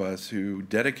group of us who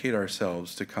dedicate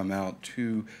ourselves to come out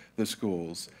to the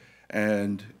schools,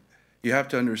 and you have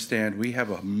to understand we have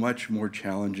a much more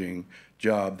challenging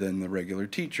job than the regular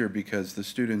teacher because the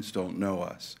students don't know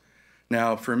us.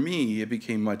 Now, for me, it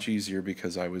became much easier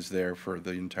because I was there for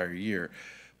the entire year.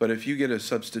 But if you get a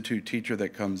substitute teacher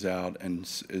that comes out and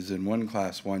is in one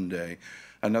class one day,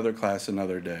 another class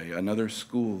another day, another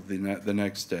school the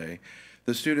next day,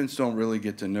 the students don't really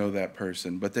get to know that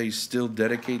person, but they still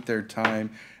dedicate their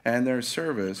time and their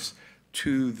service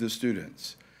to the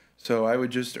students. So I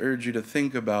would just urge you to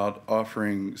think about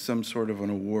offering some sort of an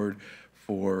award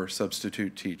for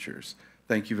substitute teachers.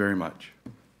 Thank you very much.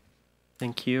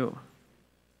 Thank you.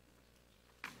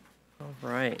 All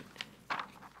right.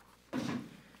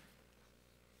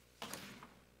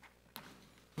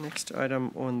 Next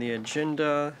item on the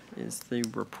agenda is the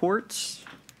reports.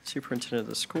 Superintendent of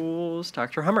the schools,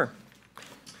 Dr. Hummer.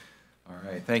 All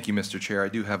right, thank you, Mr. Chair. I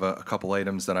do have a couple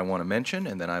items that I want to mention,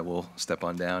 and then I will step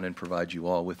on down and provide you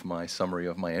all with my summary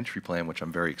of my entry plan, which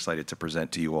I'm very excited to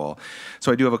present to you all.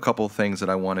 So I do have a couple of things that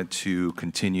I wanted to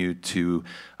continue to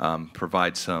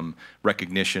provide some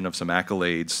recognition of some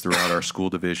accolades throughout our school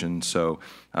division. So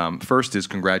first is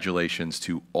congratulations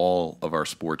to all of our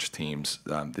sports teams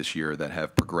this year that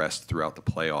have progressed throughout the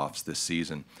playoffs this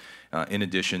season. in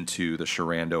addition to the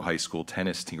Sharando High School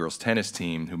girls tennis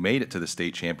team, who made it to the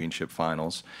state championship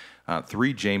finals.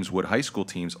 3 James Wood High School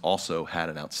teams also had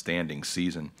an outstanding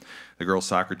season. The girls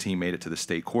soccer team made it to the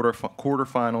state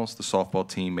quarterfinals, the softball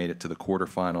team made it to the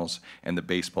quarterfinals, and the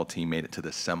baseball team made it to the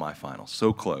semifinals.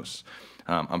 So close.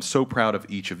 I'm so proud of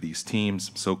each of these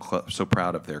teams, so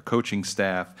proud of their coaching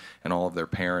staff and all of their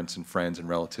parents and friends and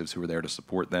relatives who were there to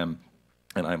support them.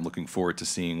 And I'm looking forward to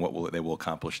seeing what they will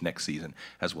accomplish next season,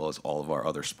 as well as all of our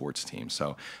other sports teams.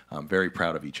 So I'm very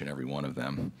proud of each and every one of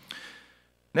them.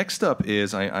 Next up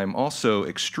is I'm also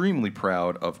extremely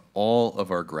proud of all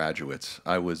of our graduates.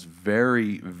 I was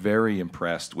very, very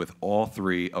impressed with all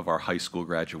 3 of our high school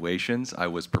graduations. I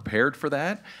was prepared for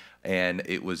that, and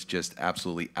it was just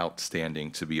absolutely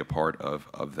outstanding to be a part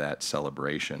of that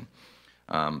celebration.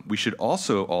 We should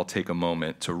also all take a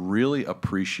moment to really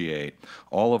appreciate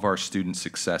all of our student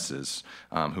successes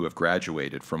who have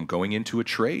graduated from going into a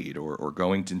trade or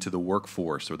going into the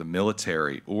workforce or the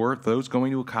military, or those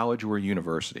going to a college or a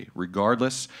university.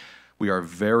 Regardless, we are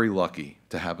very lucky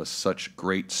to have such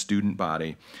great student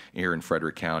body here in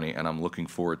Frederick County, and I'm looking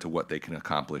forward to what they can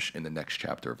accomplish in the next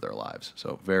chapter of their lives.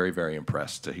 So very, very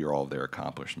impressed to hear all of their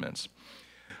accomplishments.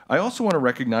 I also want to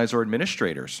recognize our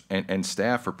administrators and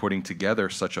staff for putting together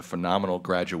such a phenomenal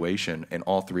graduation in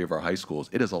all 3 of our high schools.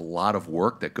 It is a lot of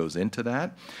work that goes into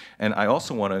that. And I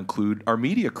also want to include our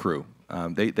media crew.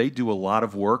 They do a lot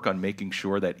of work on making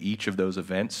sure that each of those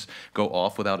events go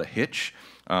off without a hitch.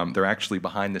 They're actually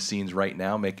behind the scenes right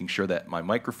now making sure that my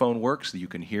microphone works, that you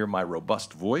can hear my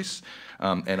robust voice.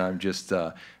 And I'm just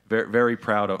very, very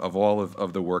proud of all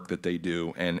of the work that they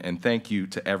do. And thank you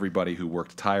to everybody who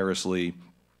worked tirelessly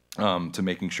to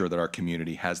making sure that our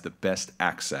community has the best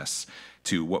access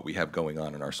to what we have going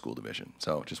on in our school division.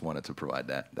 So just wanted to provide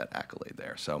that accolade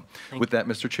there. So with that,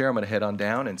 Mr. Chair, I'm going to head on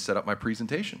down and set up my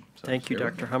presentation. So Thank you,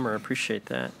 Dr. Hummer. I appreciate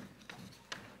that.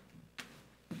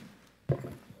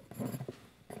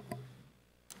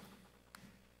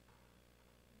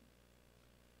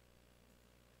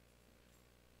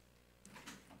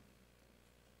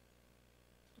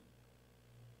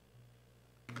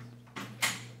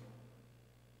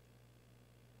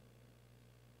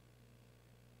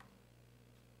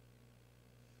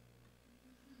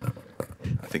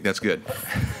 I think that's good.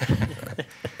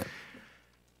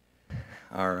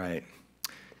 All right.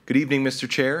 Good evening, Mr.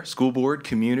 Chair, school board,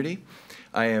 community.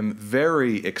 I am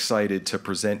very excited to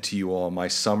present to you all my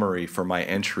summary for my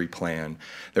entry plan.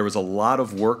 There was a lot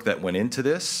of work that went into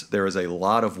this. There is a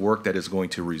lot of work that is going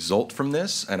to result from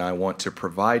this, and I want to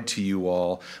provide to you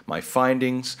all my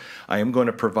findings. I am going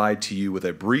to provide to you with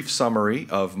a brief summary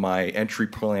of my entry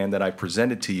plan that I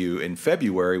presented to you in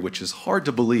February, which is hard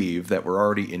to believe that we're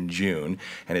already in June,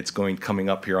 and it's coming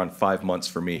up here on 5 months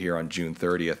for me here on June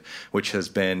 30th, which has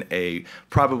been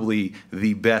probably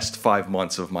the best 5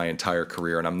 months of my entire career.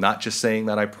 And I'm not just saying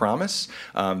that, I promise.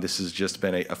 This has just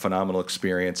been a phenomenal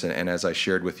experience, and as I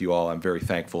shared with you all, I'm very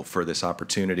thankful for this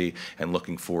opportunity and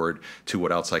looking forward to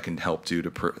what else I can help do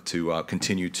to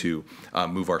continue to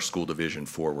move our school division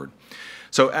forward.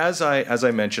 So as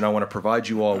I mentioned, I want to provide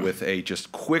you all with a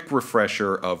just quick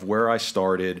refresher of where I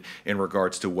started in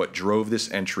regards to what drove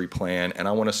this entry plan, and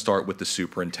I want to start with the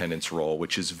superintendent's role,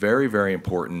 which is very, very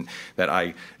important, that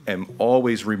I am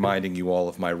always reminding you all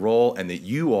of my role and that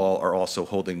you all are also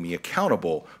holding me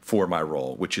accountable for my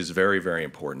role, which is very, very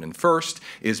important. And first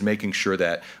is making sure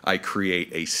that I create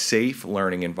a safe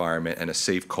learning environment and a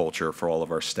safe culture for all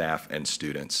of our staff and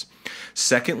students.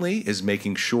 Secondly is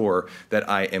making sure that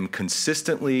I am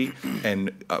consistently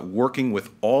and working with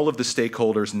all of the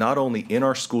stakeholders, not only in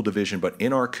our school division, but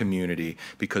in our community,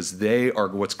 because they are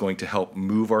what's going to help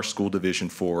move our school division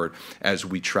forward as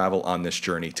we travel on this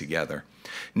journey together.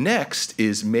 Next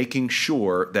is making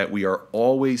sure that we are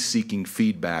always seeking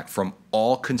feedback from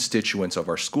all constituents of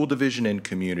our school division and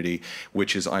community,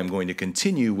 which is I'm going to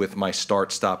continue with my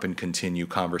start, stop, and continue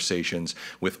conversations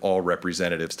with all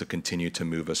representatives to continue to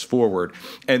move us forward.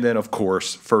 And then, of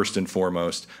course, first and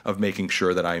foremost, of making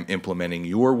sure that I'm implementing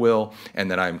your will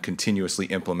and that I'm continuously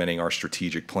implementing our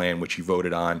strategic plan, which you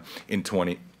voted on in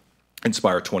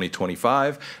Inspire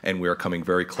 2025, and we are coming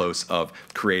very close of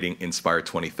creating Inspire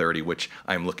 2030, which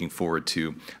I'm looking forward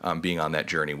to being on that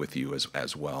journey with you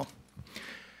as well.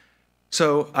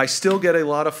 So I still get a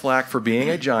lot of flack for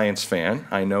being a Giants fan.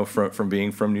 I know from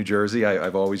being from New Jersey,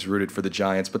 I've always rooted for the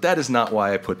Giants, but that is not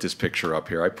why I put this picture up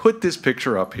here. I put this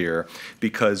picture up here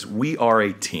because we are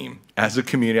a team. As a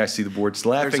community, I see the board's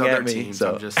laughing at me. Teams.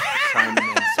 So I'm just chiming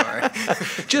in, sorry.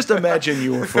 just imagine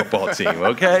your football team,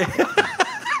 okay?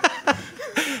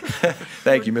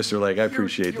 Thank you, Mr. Legg. I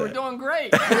appreciate You were that. doing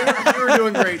great. You were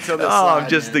doing great till this Oh, slide, I'm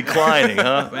just man. declining,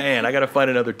 huh? Man, I got to find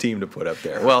another team to put up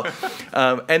there. Well,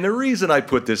 and the reason I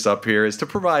put this up here is to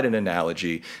provide an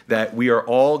analogy that we are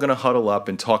all going to huddle up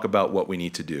and talk about what we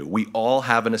need to do. We all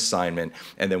have an assignment,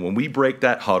 and then when we break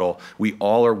that huddle, we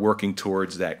all are working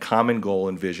towards that common goal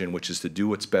and vision, which is to do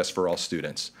what's best for all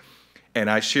students. And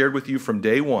I shared with you from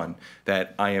day one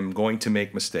that I am going to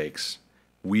make mistakes.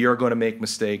 We are going to make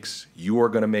mistakes. You are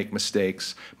going to make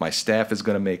mistakes. My staff is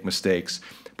going to make mistakes.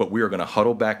 But we are going to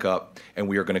huddle back up, and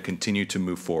we are going to continue to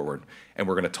move forward. And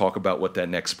we're going to talk about what that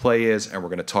next play is, and we're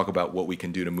going to talk about what we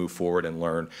can do to move forward and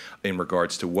learn in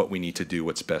regards to what we need to do,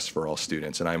 what's best for all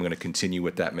students. And I'm going to continue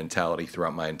with that mentality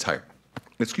throughout my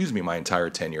entire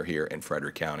tenure here in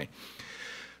Frederick County.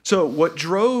 So what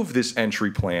drove this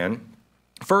entry plan?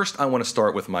 First, I want to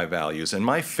start with my values, and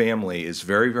my family is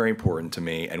very, very important to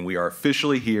me, and we are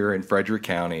officially here in Frederick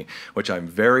County, which I'm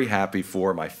very happy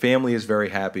for. My family is very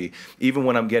happy. Even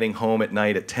when I'm getting home at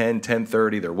night at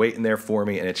 10:30, they're waiting there for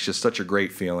me, and it's just such a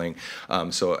great feeling.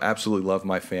 So I absolutely love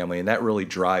my family, and that really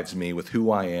drives me with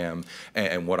who I am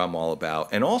and what I'm all about.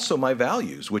 And also my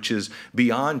values, which is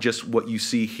beyond just what you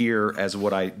see here as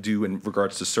what I do in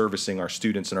regards to servicing our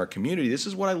students in our community. This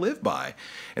is what I live by,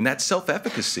 and that's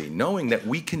self-efficacy, knowing that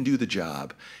we can do the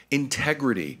job.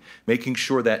 Integrity, making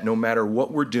sure that no matter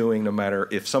what we're doing, no matter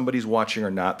if somebody's watching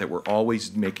or not, that we're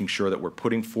always making sure that we're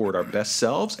putting forward our best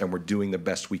selves and we're doing the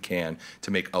best we can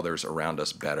to make others around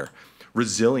us better.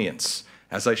 Resilience.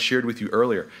 As I shared with you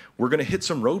earlier, we're going to hit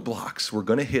some roadblocks. We're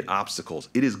going to hit obstacles.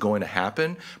 It is going to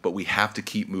happen, but we have to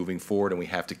keep moving forward and we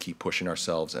have to keep pushing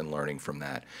ourselves and learning from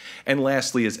that. And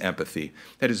lastly is empathy.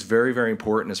 That is very, very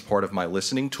important as part of my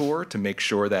listening tour to make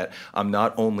sure that I'm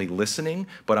not only listening,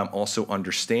 but I'm also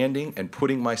understanding and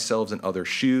putting myself in other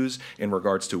shoes in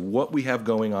regards to what we have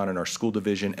going on in our school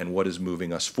division and what is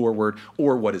moving us forward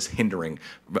or what is hindering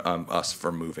us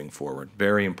from moving forward.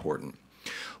 Very important.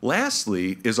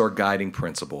 Lastly is our guiding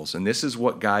principles, and this is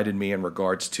what guided me in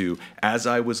regards to as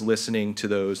I was listening to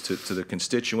those, to the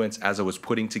constituents, as I was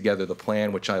putting together the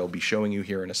plan, which I will be showing you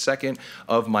here in a second,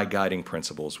 of my guiding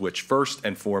principles, which first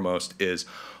and foremost is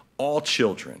all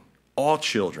children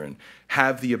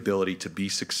have the ability to be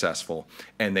successful,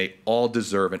 and they all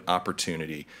deserve an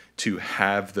opportunity to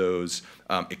have those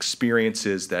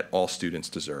experiences that all students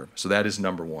deserve. So that is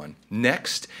number one.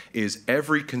 Next is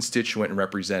every constituent and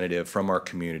representative from our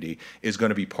community is going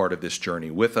to be part of this journey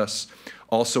with us.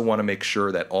 Also want to make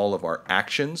sure that all of our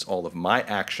actions, all of my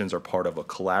actions are part of a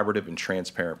collaborative and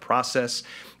transparent process.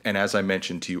 And as I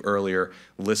mentioned to you earlier,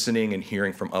 listening and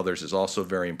hearing from others is also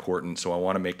very important. So I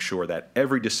want to make sure that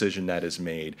every decision that is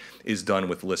made is done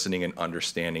with listening and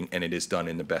understanding, and it is done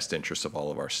in the best interest of all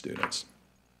of our students.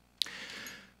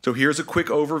 So here's a quick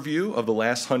overview of the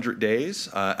last 100 days.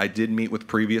 I did meet with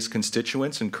previous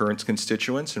constituents and current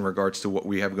constituents in regards to what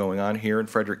we have going on here in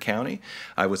Frederick County.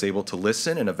 I was able to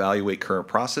listen and evaluate current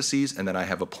processes, and then I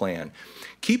have a plan.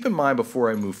 Keep in mind before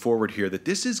I move forward here that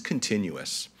this is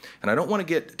continuous. And I don't want to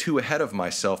get too ahead of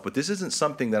myself, but this isn't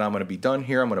something that I'm going to be done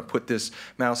here. I'm going to put this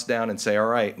mouse down and say, all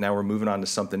right, now we're moving on to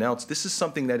something else. This is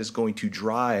something that is going to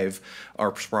drive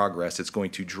our progress. It's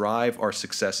going to drive our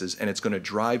successes, and it's going to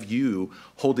drive you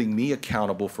holding me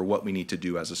accountable for what we need to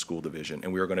do as a school division.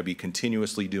 And we are going to be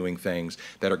continuously doing things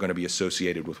that are going to be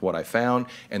associated with what I found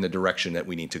and the direction that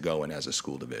we need to go in as a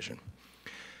school division.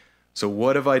 So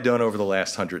what have I done over the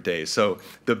last 100 days? So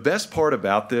the best part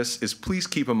about this is, please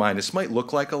keep in mind, this might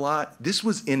look like a lot. This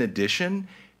was in addition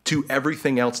to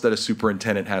everything else that a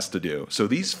superintendent has to do. So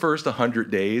these first 100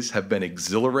 days have been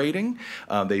exhilarating.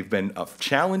 They've been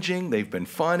challenging. They've been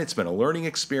fun. It's been a learning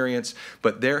experience.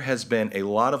 But there has been a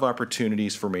lot of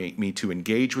opportunities for me to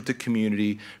engage with the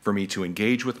community, for me to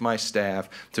engage with my staff,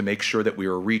 to make sure that we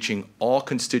are reaching all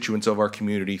constituents of our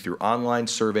community through online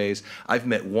surveys. I've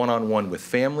met one-on-one with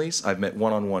families. I've met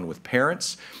one-on-one with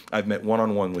parents. I've met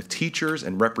one-on-one with teachers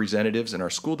and representatives in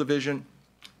our school division.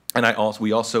 And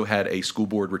we also had a school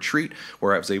board retreat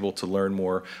where I was able to learn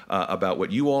more about what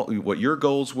your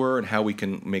goals were and how we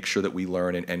can make sure that we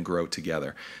learn and grow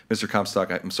together. Mr.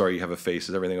 Comstock, I'm sorry, you have a face.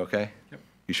 Is everything okay? Yep.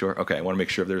 You sure? Okay. I want to make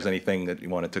sure if there's anything that you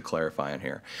wanted to clarify in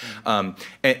here.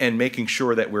 And making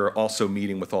sure that we're also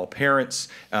meeting with all parents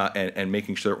and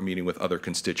making sure that we're meeting with other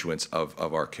constituents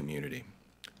of our community.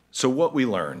 So what we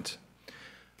learned.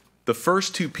 The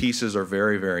first two pieces are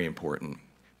very, very important.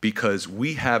 because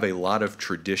we have a lot of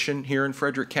tradition here in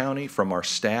Frederick County, from our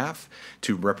staff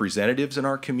to representatives in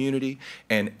our community,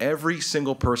 and every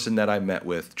single person that I met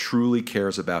with truly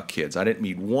cares about kids. I didn't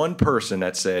meet one person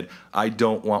that said, I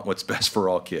don't want what's best for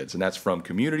all kids, and that's from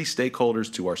community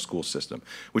stakeholders to our school system,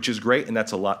 which is great, and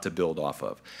that's a lot to build off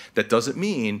of. That doesn't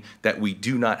mean that we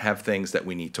do not have things that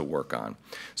we need to work on.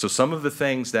 So some of the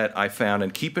things that I found,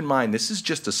 and keep in mind, this is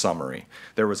just a summary.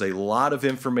 There was a lot of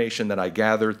information that I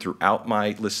gathered throughout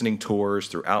my listening tours,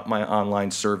 throughout my online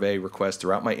survey requests,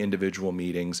 throughout my individual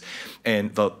meetings.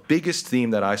 And the biggest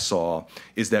theme that I saw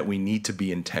is that we need to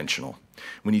be intentional.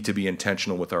 We need to be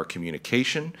intentional with our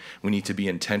communication. We need to be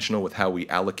intentional with how we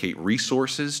allocate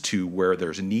resources to where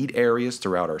there's need areas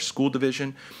throughout our school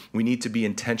division. We need to be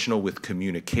intentional with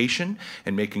communication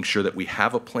and making sure that we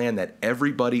have a plan that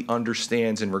everybody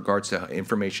understands in regards to how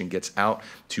information gets out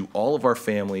to all of our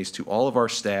families, to all of our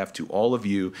staff, to all of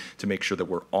you, to make sure that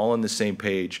we're all on the same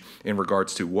page in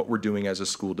regards to what we're doing as a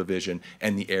school division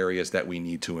and the areas that we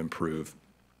need to improve.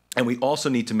 And we also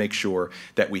need to make sure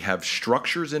that we have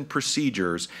structures and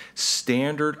procedures,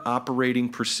 standard operating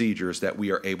procedures that we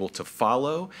are able to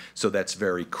follow, so that's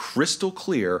very crystal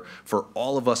clear for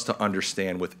all of us to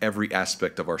understand with every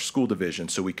aspect of our school division,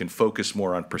 so we can focus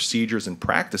more on procedures and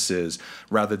practices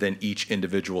rather than each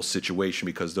individual situation,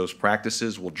 because those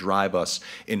practices will drive us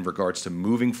in regards to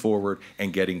moving forward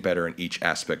and getting better in each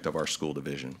aspect of our school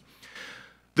division.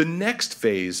 The next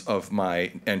phase of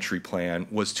my entry plan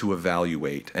was to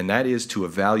evaluate, and that is to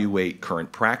evaluate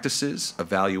current practices,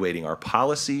 evaluating our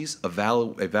policies,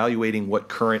 evaluating what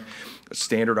current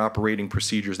standard operating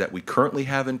procedures that we currently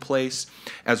have in place,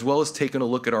 as well as taking a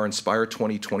look at our Inspire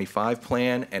 2025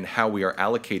 plan and how we are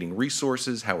allocating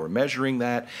resources, how we're measuring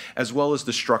that, as well as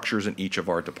the structures in each of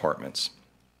our departments.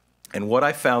 And what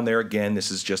I found there, again,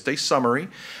 this is just a summary,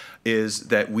 is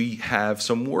that we have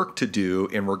some work to do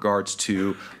in regards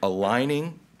to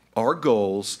aligning our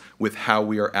goals with how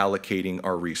we are allocating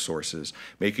our resources,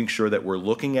 making sure that we're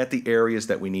looking at the areas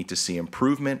that we need to see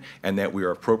improvement and that we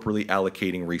are appropriately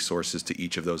allocating resources to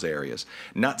each of those areas.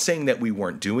 Not saying that we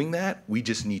weren't doing that, we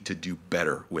just need to do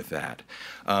better with that.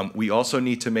 We also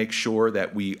need to make sure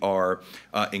that we are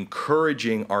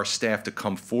encouraging our staff to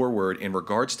come forward in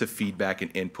regards to feedback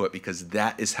and input, because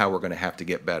that is how we're going to have to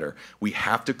get better. We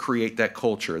have to create that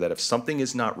culture that if something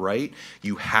is not right,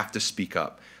 you have to speak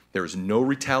up. There is no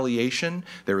retaliation.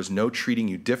 There is no treating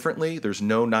you differently. There's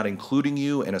no not including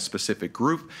you in a specific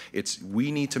group. We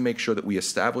need to make sure that we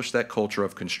establish that culture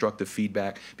of constructive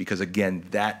feedback, because again,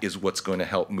 that is what's going to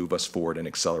help move us forward and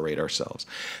accelerate ourselves.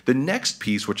 The next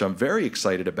piece, which I'm very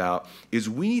excited about, is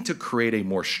we need to create a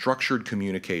more structured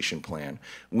communication plan.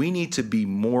 We need to be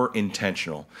more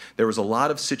intentional. There was a lot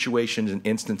of situations and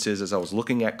instances as I was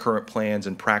looking at current plans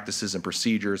and practices and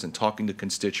procedures and talking to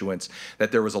constituents,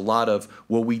 that there was a lot of,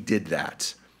 well, we did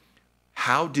that.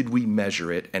 How did we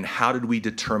measure it, and how did we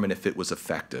determine if it was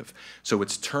effective? So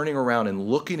it's turning around and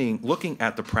looking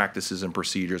at the practices and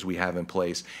procedures we have in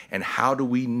place, and how do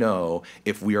we know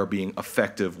if we are being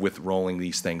effective with rolling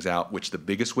these things out, which the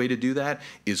biggest way to do that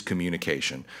is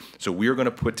communication. So we are going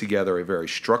to put together a very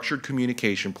structured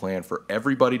communication plan for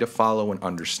everybody to follow and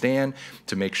understand,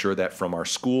 to make sure that from our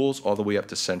schools all the way up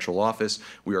to central office,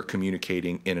 we are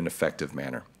communicating in an effective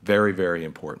manner. Very, very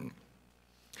important.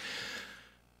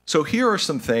 So here are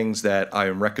some things that I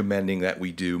am recommending that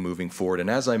we do moving forward. And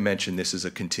as I mentioned, this is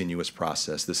a continuous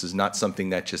process. This is not something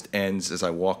that just ends as I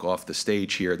walk off the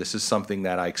stage here. This is something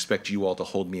that I expect you all to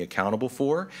hold me accountable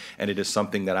for. And it is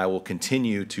something that I will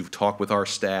continue to talk with our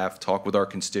staff, talk with our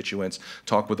constituents,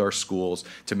 talk with our schools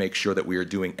to make sure that we are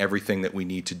doing everything that we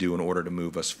need to do in order to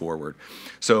move us forward.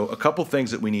 So a couple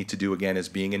things that we need to do, again, is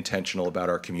being intentional about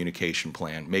our communication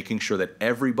plan, making sure that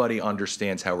everybody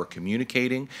understands how we're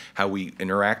communicating, how we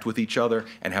interact with each other,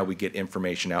 and how we get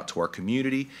information out to our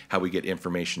community, how we get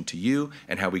information to you,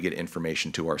 and how we get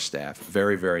information to our staff.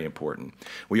 Very, very important.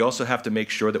 We also have to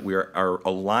make sure that we are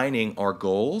aligning our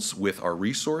goals with our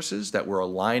resources, that we're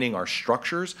aligning our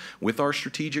structures with our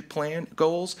strategic plan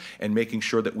goals, and making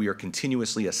sure that we are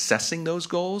continuously assessing those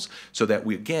goals so that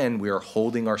we are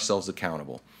holding ourselves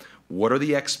accountable. What are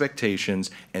the expectations?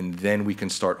 And then we can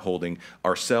start holding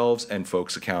ourselves and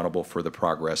folks accountable for the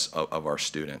progress of our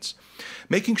students.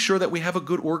 Making sure that we have a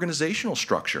good organizational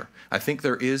structure. I think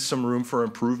there is some room for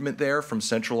improvement there from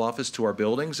central office to our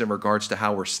buildings in regards to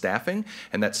how we're staffing,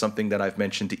 and that's something that I've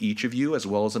mentioned to each of you as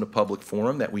well as in a public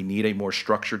forum, that we need a more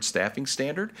structured staffing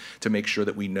standard to make sure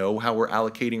that we know how we're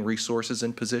allocating resources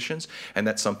and positions, and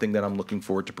that's something that I'm looking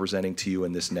forward to presenting to you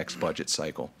in this next budget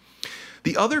cycle.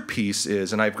 The other piece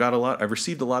is, and I've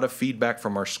received a lot of feedback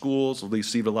from our schools,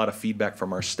 received a lot of feedback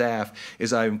from our staff,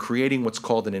 is I'm creating what's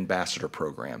called an ambassador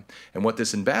program. And what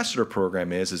this ambassador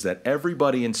program is that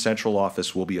everybody in central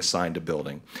office will be assigned a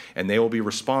building, and they will be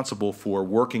responsible for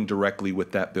working directly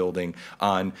with that building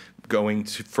on going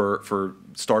to, for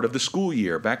start of the school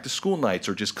year, back to school nights,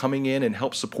 or just coming in and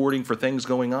help supporting for things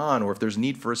going on, or if there's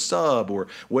need for a sub or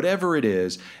whatever it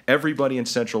is, everybody in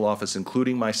central office,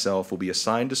 including myself, will be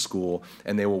assigned to school,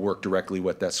 and they will work directly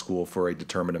with that school for a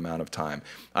determined amount of time.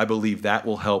 I believe that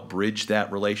will help bridge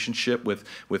that relationship with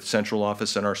central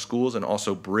office and our schools, and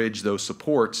also bridge those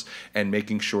supports and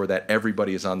making sure that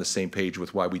everybody is on the same page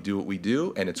with why we do what we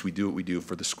do, and it's we do what we do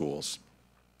for the schools.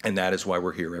 And that is why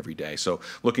we're here every day. So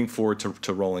looking forward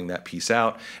to rolling that piece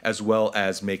out, as well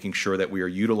as making sure that we are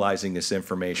utilizing this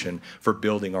information for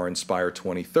building our Inspire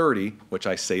 2030, which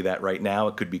I say that right now.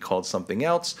 It could be called something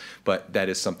else, but that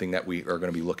is something that we are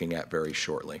going to be looking at very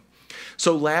shortly.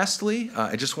 So lastly,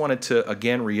 I just wanted to,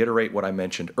 again, reiterate what I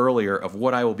mentioned earlier of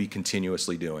what I will be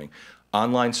continuously doing.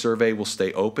 Online survey will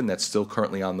stay open. That's still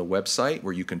currently on the website,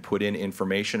 where you can put in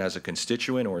information as a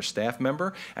constituent or a staff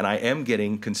member. And I am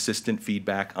getting consistent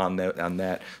feedback on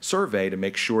that survey to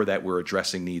make sure that we're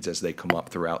addressing needs as they come up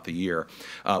throughout the year.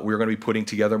 We're going to be putting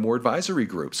together more advisory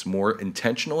groups, more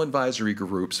intentional advisory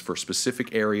groups for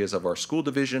specific areas of our school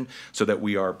division, so that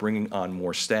we are bringing on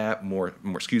more staff, more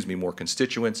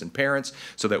constituents and parents,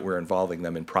 so that we're involving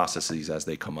them in processes as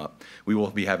they come up. We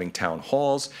will be having town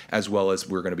halls, as well as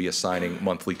we're going to be assigning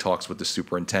monthly talks with the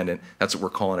superintendent. That's what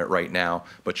we're calling it right now,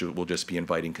 but we'll just be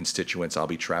inviting constituents. I'll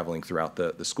be traveling throughout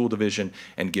the school division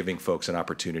and giving folks an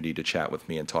opportunity to chat with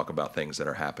me and talk about things that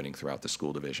are happening throughout the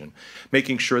school division.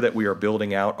 Making sure that we are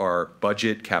building out our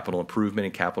budget, capital improvement,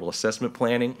 and capital assessment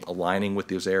planning, aligning with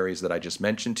those areas that I just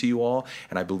mentioned to you all,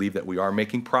 and I believe that we are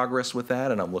making progress with that,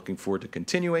 and I'm looking forward to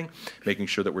continuing, making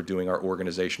sure that we're doing our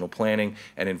organizational planning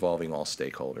and involving all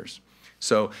stakeholders.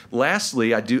 So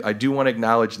lastly, I do want to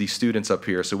acknowledge these students up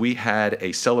here. So we had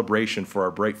a celebration for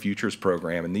our Bright Futures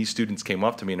program, and these students came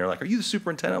up to me and they're like, "Are you the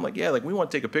superintendent?" I'm like, "Yeah, like we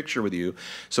want to take a picture with you."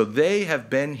 So they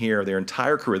have been here their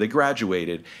entire career. They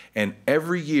graduated, and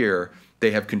every year they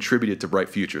have contributed to Bright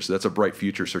Future. So that's a Bright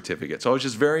Future certificate. So I was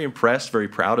just very impressed, very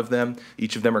proud of them.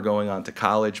 Each of them are going on to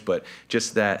college, but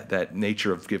just that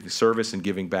nature of giving service and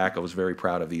giving back, I was very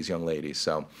proud of these young ladies.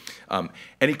 So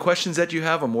any questions that you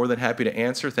have, I'm more than happy to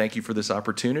answer. Thank you for this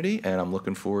opportunity, and I'm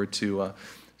looking forward to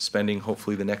spending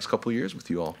hopefully the next couple of years with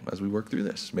you all as we work through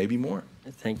this, maybe more.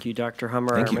 Thank you, Dr.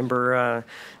 Hummer. Thank I you. remember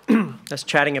us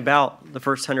chatting about the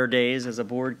first 100 days as a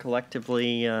board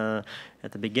collectively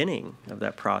at the beginning of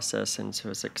that process, and so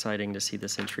it's exciting to see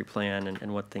this entry plan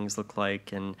and what things look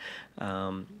like, and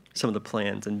some of the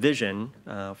plans and vision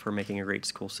for making a great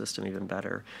school system even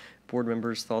better. Board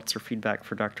members' thoughts or feedback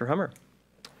for Dr. Hummer?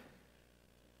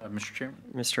 Mr. Chairman?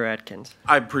 Mr. Atkins.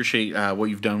 I appreciate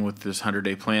what you've done with this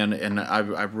 100-day plan, and I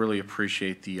really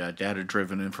appreciate the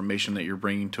data-driven information that you're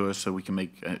bringing to us so we can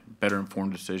make better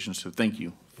informed decisions. So thank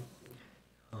you.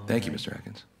 Thank you, Mr.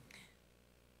 Atkins.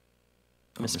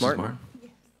 Ms. Mrs. Martin.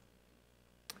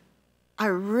 I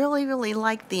really, really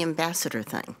like the ambassador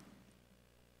thing.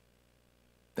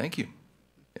 Thank you.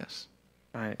 Yes.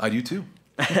 I do too.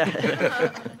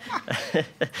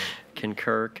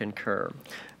 Concur.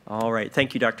 All right.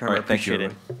 Thank you, Dr. Hummer. All right, thank you,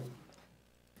 Appreciate it.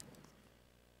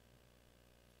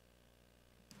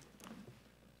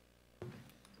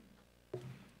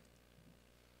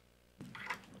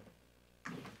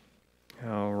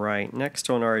 All right, next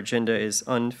on our agenda is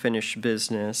unfinished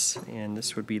business, and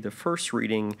this would be the first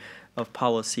reading of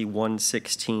Policy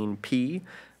 116P,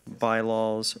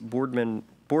 bylaws, board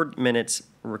minutes,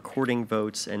 recording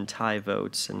votes, and tie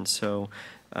votes. And so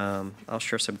I'll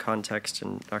share some context,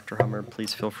 and Dr. Hummer,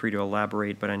 please feel free to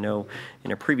elaborate, but I know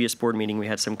in a previous board meeting we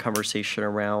had some conversation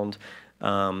around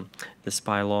this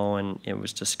bylaw, and it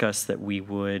was discussed that we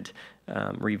would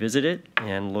revisit it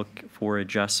and look for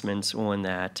adjustments on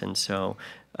that. And so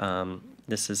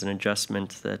this is an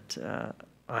adjustment that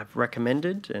I've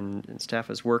recommended and staff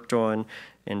has worked on,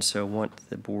 and so want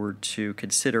the board to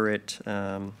consider it.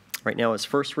 Right now it's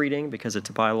first reading because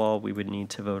it's a bylaw. We would need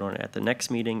to vote on it at the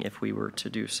next meeting if we were to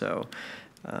do so.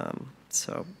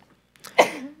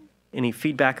 Any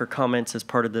feedback or comments as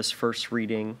part of this first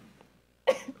reading?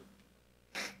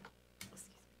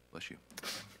 Bless you.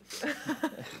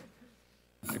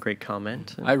 A great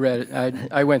comment. I read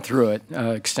it. I went through it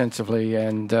extensively,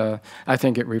 and I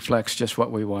think it reflects just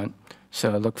what we want.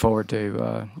 So I look forward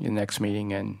to your next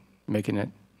meeting and making it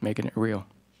real.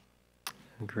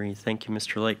 Agree. Thank you,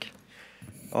 Mr. Lake.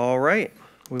 All right,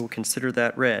 we will consider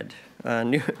that read.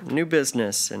 New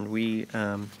business, and we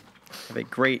have a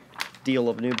great deal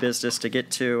of new business to get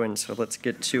to, and so let's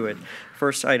get to it.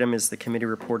 First item is the committee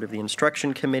report of the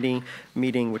Instruction Committee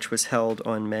meeting, which was held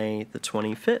on May the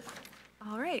 25th.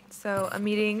 All right, so a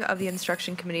meeting of the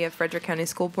Instruction Committee of Frederick County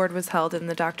School Board was held in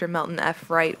the Dr. Melton F.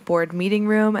 Wright Board Meeting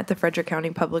Room at the Frederick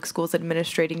County Public Schools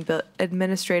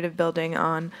Administrative Building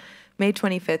on May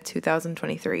 25th,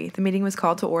 2023. The meeting was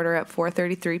called to order at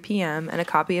 4:33 p.m., and a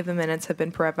copy of the minutes have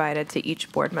been provided to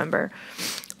each board member.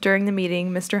 During the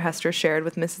meeting, Mr. Hester shared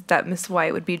with that Ms.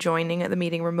 White would be joining the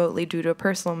meeting remotely due to a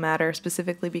personal matter,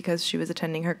 specifically because she was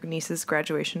attending her niece's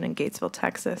graduation in Gatesville,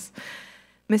 Texas.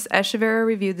 Ms. Echeverria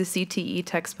reviewed the CTE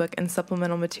textbook and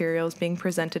supplemental materials being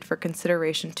presented for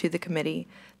consideration to the committee.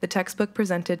 The textbook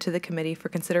presented to the committee for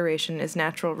consideration is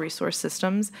Natural Resource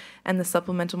Systems, and the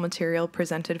supplemental material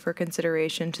presented for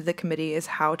consideration to the committee is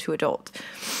How to Adult.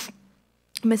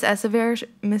 Ms.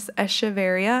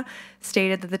 Echeverria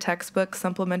stated that the textbook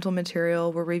supplemental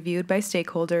material were reviewed by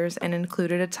stakeholders and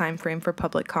included a time frame for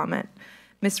public comment.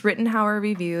 Ms. Rittenhauer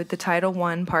reviewed the Title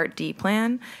I Part D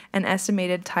plan and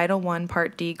estimated Title I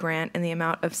Part D grant in the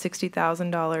amount of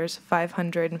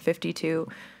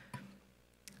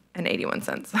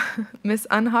 $60,552.81. Ms.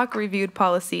 Unhock reviewed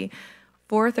policy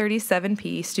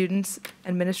 437P, Students'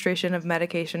 Administration of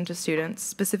Medication to Students,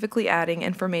 specifically adding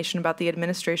information about the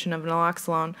administration of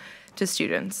naloxone to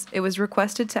students. It was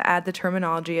requested to add the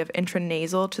terminology of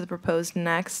intranasal to the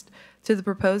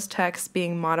proposed text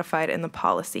being modified in the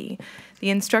policy. The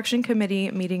Instruction Committee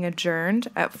meeting adjourned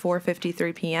at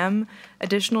 4:53 p.m.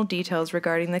 Additional details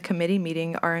regarding the committee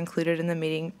meeting are included in the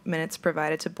meeting minutes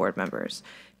provided to board members.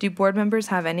 Do board members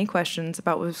have any questions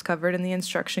about what was covered in the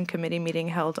Instruction Committee meeting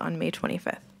held on May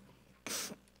 25th?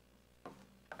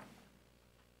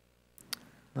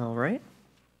 All right.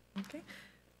 Okay.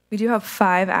 We do have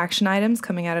 5 action items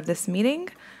coming out of this meeting.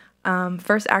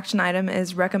 First action item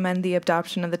is recommend the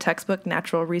adoption of the textbook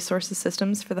Natural Resources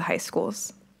Systems for the high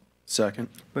schools. Second.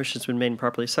 Motion's been made and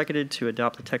properly seconded to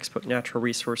adopt the textbook Natural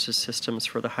Resources Systems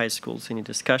for the high schools. Any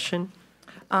discussion?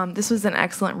 This was an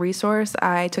excellent resource.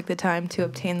 I took the time to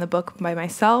obtain the book by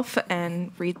myself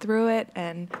and read through it,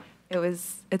 and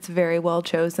it's very well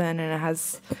chosen, and it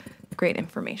has great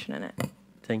information in it.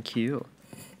 Thank you.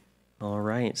 All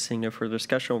right, seeing no further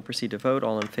discussion, we'll proceed to vote.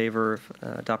 All in favor of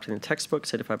adopting the textbook,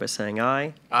 signify by saying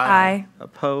aye. Aye.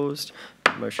 Opposed?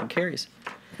 Motion carries.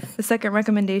 The second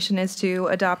recommendation is to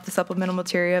adopt the supplemental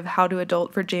material of How to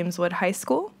Adult for James Wood High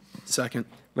School. Second.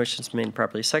 Motion's made and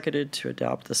properly seconded to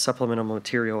adopt the supplemental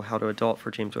material How to Adult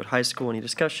for James Wood High School. Any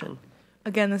discussion?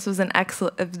 Again,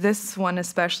 this one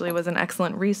especially was an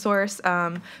excellent resource.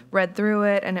 Read through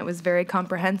it, and it was very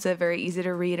comprehensive, very easy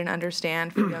to read and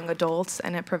understand for young adults,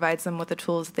 and it provides them with the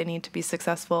tools that they need to be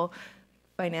successful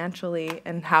financially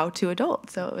and how to adult.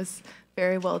 So it was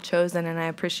very well chosen, and I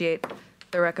appreciate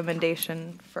the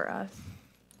recommendation for us.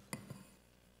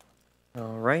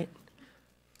 All right.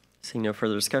 Seeing no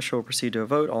further discussion, we'll proceed to a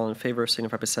vote. All in favor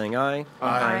signify by saying aye.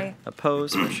 Aye.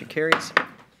 Opposed? Motion carries.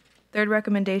 Third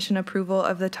recommendation, approval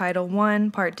of the Title I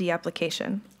Part D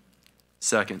application.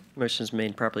 Second. Motion is made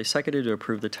and properly seconded to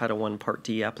approve the Title I Part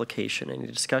D application. Any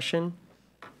discussion?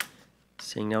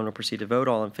 Seeing none, we'll proceed to vote.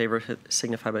 All in favor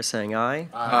signify by saying aye.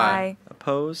 Aye.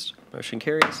 Opposed? Motion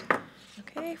carries.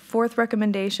 Okay. Fourth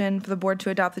recommendation for the board to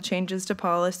adopt the changes to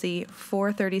policy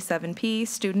 437P,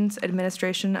 Students'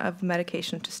 Administration of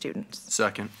Medication to Students.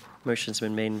 Second. Motion's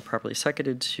been made and properly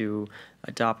seconded to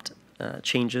adopt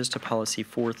changes to policy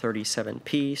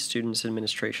 437P, Students'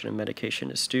 Administration of Medication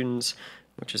to Students,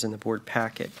 which is in the board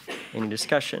packet. Any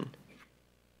discussion?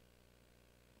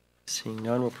 Seeing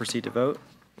none, we'll proceed to vote.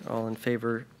 All in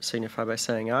favor signify by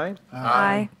saying aye.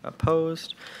 Aye.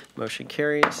 Opposed? Motion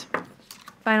carries.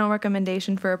 Final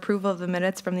recommendation for approval of the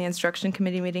minutes from the Instruction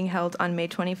Committee meeting held on May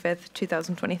 25th,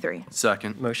 2023.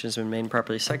 Second. Motion's been made and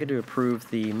properly seconded to approve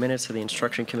the minutes of the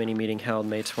Instruction Committee meeting held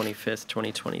May 25th,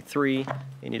 2023.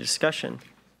 Any discussion?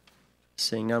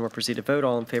 Seeing none, we'll proceed to vote.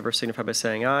 All in favor signify by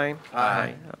saying aye.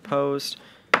 Aye. Opposed?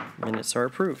 Minutes are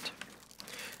approved.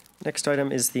 Next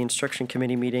item is the Instruction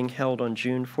Committee meeting held on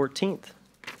June 14th.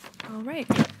 All right.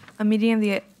 A meeting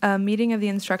of the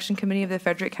Instruction Committee of the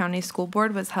Frederick County School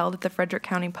Board was held at the Frederick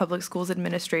County Public Schools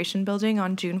Administration Building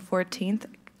on June 14th,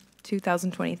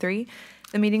 2023.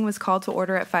 The meeting was called to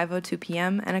order at 5:02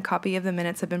 p.m., and a copy of the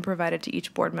minutes have been provided to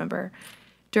each board member.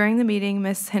 During the meeting,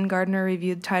 Ms. Hingardner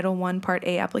reviewed Title I Part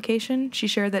A application. She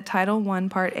shared that Title I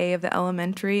Part A of the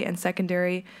Elementary and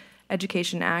Secondary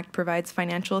Education Act provides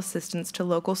financial assistance to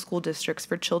local school districts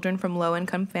for children from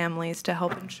low-income families to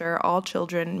help ensure all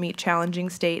children meet challenging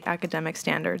state academic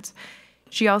standards.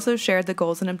 She also shared the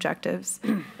goals and objectives.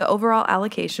 The overall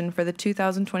allocation for the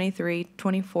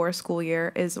 2023-24 school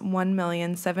year is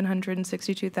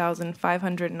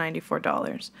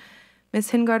 $1,762,594.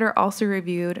 Ms. Hingarter also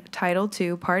reviewed Title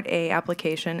II Part A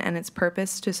application and its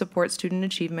purpose to support student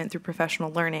achievement through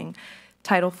professional learning.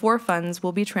 Title IV funds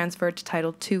will be transferred to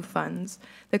Title II funds.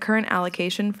 The current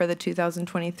allocation for the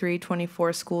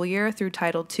 2023-24 school year through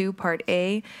Title II Part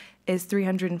A is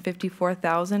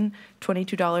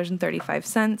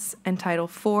 $354,022.35, and Title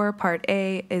IV Part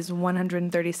A is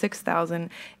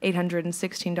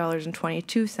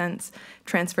 $136,816.22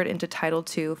 transferred into Title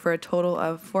II for a total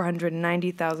of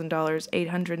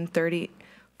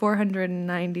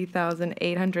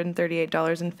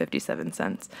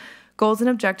 $490,838.57. Goals and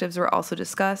objectives were also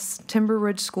discussed. Timber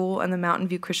Ridge School and the Mountain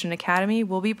View Christian Academy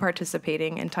will be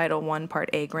participating in Title I Part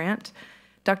A grant.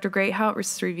 Dr.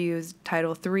 Greathouse reviews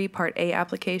Title III Part A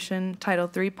application. Title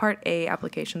III Part A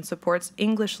application supports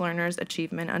English learners'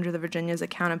 achievement under the Virginia's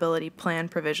Accountability Plan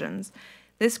provisions.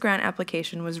 This grant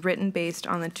application was written based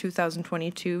on the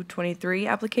 2022-23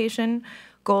 application.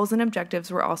 Goals and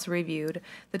objectives were also reviewed.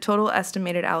 The total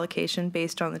estimated allocation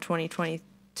based on the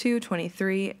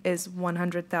 2022-23 is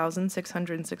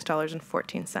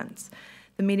 $100,606.14.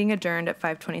 The meeting adjourned at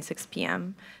 5:26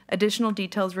 p.m. Additional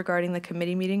details regarding the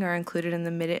committee meeting are included in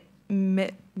the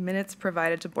minutes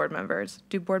provided to board members.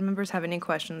 Do board members have any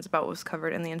questions about what was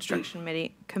covered in the instruction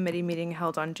committee meeting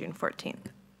held on June 14th?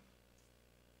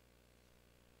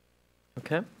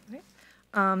 Okay.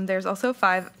 There's also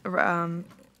 5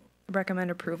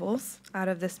 recommend approvals out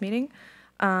of this meeting.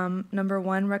 Number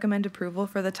 1, recommend approval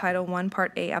for the Title I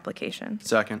Part A application.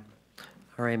 Second.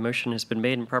 All right, motion has been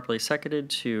made and properly seconded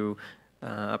to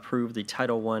approve the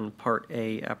Title I Part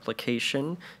A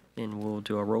application, and we'll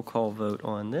do a roll call vote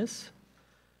on this.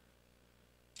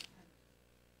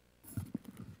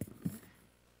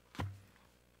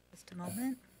 Just a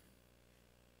moment.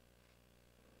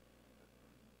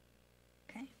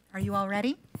 Okay, are you all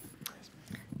ready?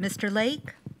 Mr.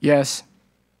 Lake? Yes.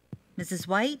 Mrs.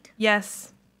 White?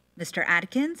 Yes. Mr.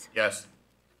 Atkins? Yes.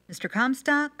 Mr.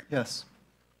 Comstock? Yes.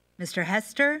 Mr.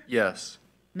 Hester? Yes.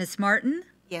 Ms. Martin?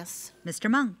 Yes. Mr.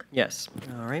 Monk? Yes.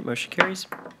 All right, motion carries.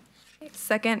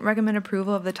 Second, recommend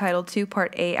approval of the Title II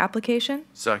Part A application.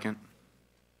 Second.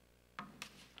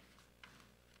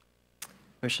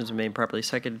 Motion's been made and properly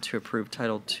seconded to approve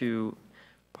Title II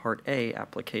Part A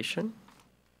application.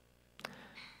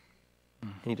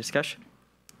 Any discussion?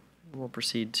 We'll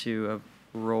proceed to a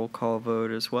roll call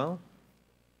vote as well.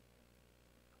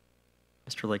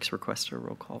 Mr. Lake's requested a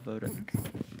roll call vote.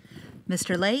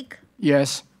 Mr. Lake?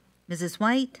 Yes. Mrs.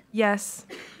 White? Yes.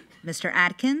 Mr.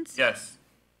 Atkins? Yes.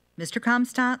 Mr.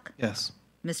 Comstock? Yes.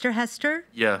 Mr. Hester?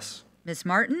 Yes. Ms.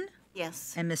 Martin?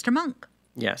 Yes. And Mr. Monk?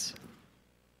 Yes.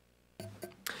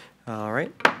 All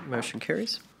right, motion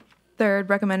carries. Third,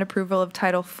 recommend approval of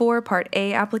Title IV Part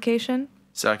A application.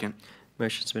 Second.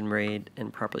 Motion's been made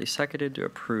and properly seconded to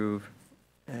approve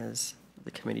as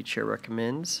the committee chair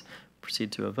recommends.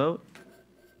 Proceed to a vote.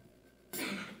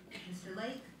 Mr.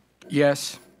 Lake?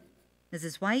 Yes.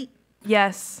 Mrs. White?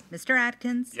 Yes. Mr.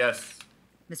 Atkins? Yes.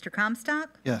 Mr.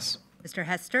 Comstock? Yes. Mr.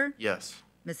 Hester? Yes.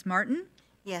 Ms. Martin?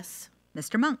 Yes.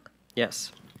 Mr. Monk?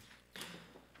 Yes.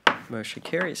 Motion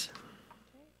carries.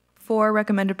 4,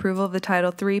 recommend approval of the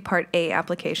Title III Part A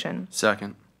application.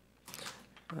 Second.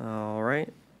 All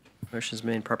right. Motion's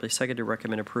made and properly seconded to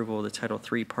recommend approval of the Title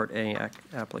III Part A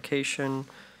application.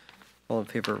 All in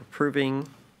favor of approving?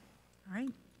 All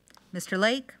right. Mr.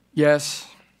 Lake? Yes.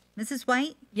 Mrs.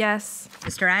 White? Yes.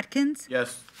 Mr. Atkins?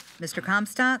 Yes. Mr.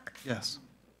 Comstock? Yes.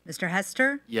 Mr.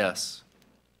 Hester? Yes.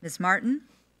 Ms. Martin?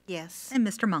 Yes. And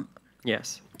Mr. Monk?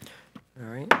 Yes. All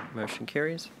right. Motion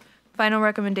carries. Final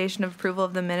recommendation of approval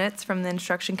of the minutes from the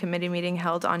Instruction Committee meeting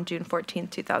held on June 14,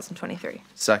 2023.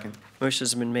 Second. Motion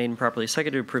has been made and properly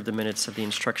seconded to approve the minutes of the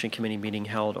Instruction Committee meeting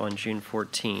held on June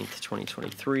 14th,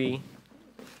 2023.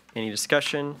 Any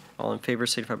discussion? All in favor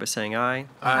signify by saying aye.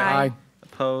 Aye. Aye.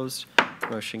 Opposed?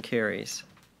 Motion carries.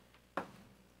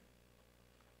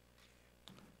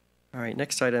 All right,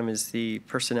 next item is the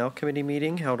Personnel Committee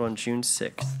meeting held on June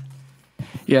 6th.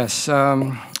 Yes.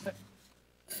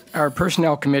 Our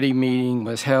Personnel Committee meeting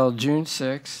was held June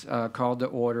 6th, called to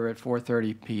order at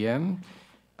 4:30 p.m.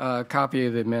 A copy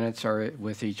of the minutes are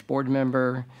with each board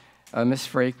member. Ms.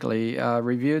 Frakely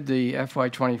reviewed the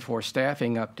FY24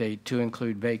 staffing update to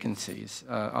include vacancies.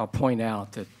 I'll point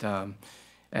out that,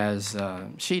 as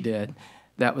she did,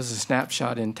 that was a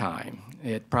snapshot in time.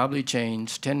 It probably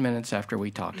changed 10 minutes after we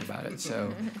talked about it.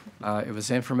 So it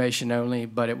was information only,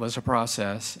 but it was a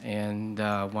process. And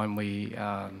when we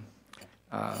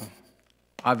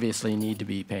obviously need to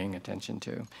be paying attention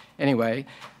to. Anyway,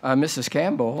 Mrs.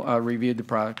 Campbell reviewed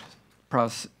the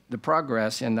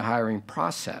progress in the hiring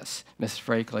process. Mrs.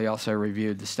 Frakely also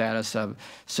reviewed the status of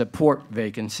support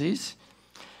vacancies.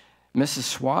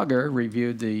 Mrs. Swager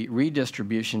reviewed the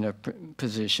redistribution of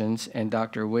positions, and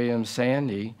Dr. William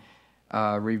Sandy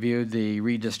reviewed the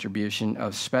redistribution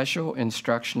of special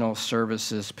instructional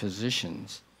services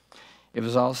positions. It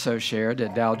was also shared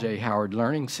that Dow J. Howard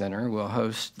Learning Center will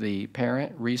host the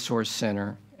Parent Resource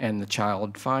Center and the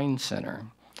Child Find Center.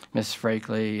 Ms.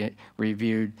 Frakely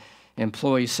reviewed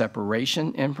employee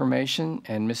separation information,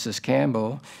 and Mrs.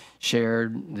 Campbell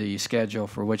shared the schedule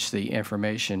for which the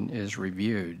information is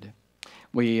reviewed.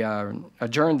 We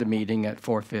adjourned the meeting at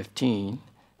 4:15.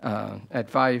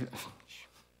 At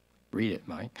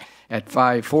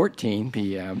 5:14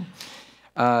 p.m.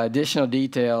 Additional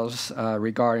details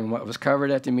regarding what was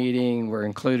covered at the meeting were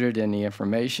included in the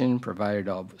information provided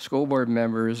to all school board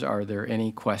members. Are there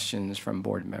any questions from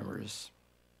board members?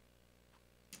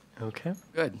 Okay.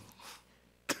 Good.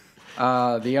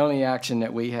 The only action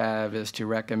that we have is to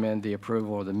recommend the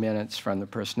approval of the minutes from the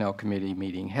Personnel Committee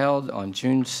meeting held on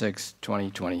June 6,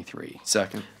 2023.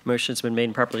 Second. Motion's been made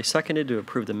and properly seconded to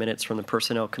approve the minutes from the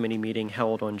Personnel Committee meeting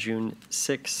held on June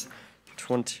 6,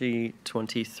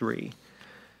 2023.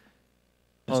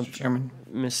 Mr. Chairman.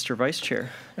 Mr. Vice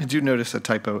Chair. I do notice a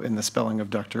typo in the spelling of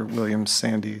Dr. William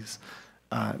Sandy's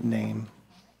name.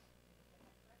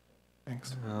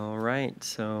 Thanks. All right,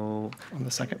 so. On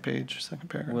the second page, second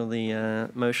paragraph. Will the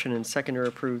motion and seconder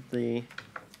approve the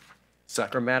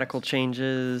grammatical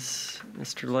changes?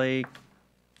 Mr. Lake,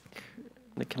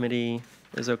 the committee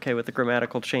is okay with the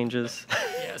grammatical changes?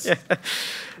 Yes. Yeah.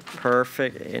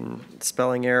 Perfect. And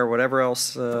spelling error, whatever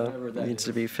else needs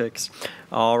to be fixed.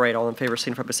 All right, all in favor,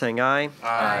 signify by saying aye.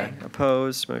 Aye.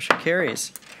 Opposed, motion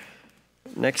carries.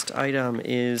 Next item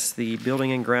is the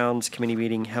Building and Grounds Committee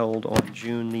meeting held on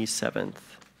June the 7th.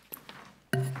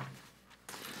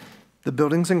 The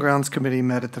Buildings and Grounds Committee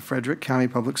met at the Frederick County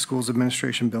Public Schools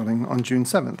Administration Building on June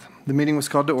 7th. The meeting was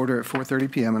called to order at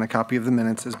 4:30 p.m. and a copy of the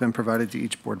minutes has been provided to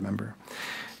each board member.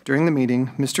 During the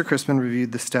meeting, Mr. Crispin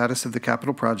reviewed the status of the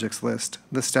capital projects list,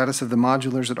 the status of the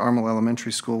modulars at Armel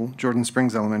Elementary School, Jordan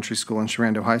Springs Elementary School, and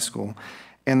Sharando High School,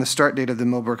 and the start date of the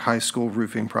Millbrook High School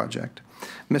roofing project.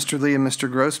 Mr. Lee and Mr.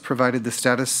 Gross provided the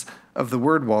status of the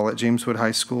word wall at Jameswood High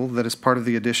School that is part of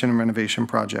the addition and renovation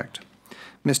project.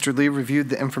 Mr. Lee reviewed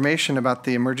the information about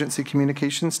the emergency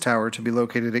communications tower to be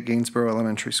located at Gainsborough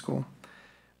Elementary School.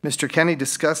 Mr. Kenny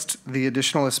discussed the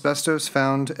additional asbestos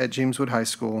found at Jameswood High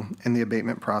School and the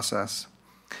abatement process.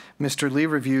 Mr. Lee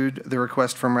reviewed the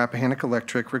request from Rappahannock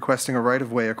Electric requesting a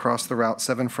right-of-way across the Route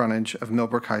 7 frontage of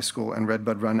Millbrook High School and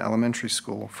Redbud Run Elementary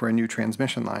School for a new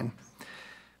transmission line.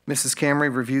 Mrs.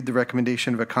 Camry reviewed the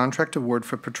recommendation of a contract award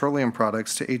for petroleum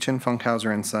products to H.N.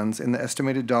 Funkhauser & Sons in the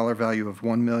estimated dollar value of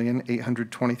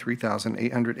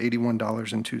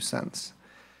 $1,823,881.02.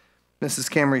 Mrs.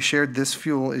 Camry shared this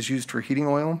fuel is used for heating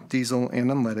oil, diesel,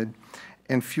 and unleaded,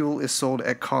 and fuel is sold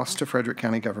at cost to Frederick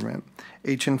County government.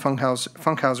 H.N.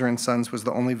 Funkhauser & Sons was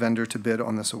the only vendor to bid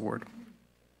on this award.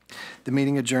 The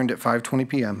meeting adjourned at 5:20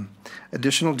 p.m.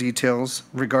 Additional details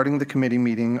regarding the committee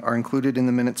meeting are included in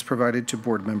the minutes provided to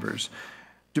board members.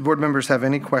 Do board members have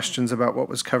any questions about what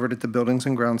was covered at the Buildings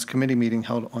and Grounds Committee meeting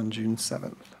held on June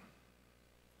 7th?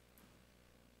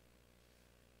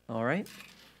 All right.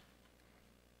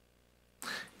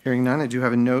 Hearing none, I do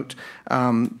have a note.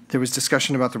 There was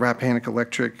discussion about the Rappahannock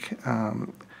Electric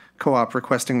Co-op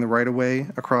requesting the right-of-way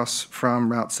across from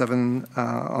Route 7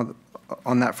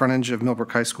 on that frontage of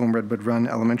Millbrook High School and Redwood Run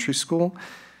Elementary School,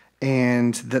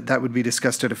 and that would be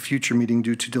discussed at a future meeting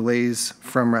due to delays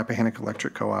from Rappahannock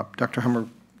Electric Co-op. Dr. Hummer,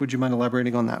 would you mind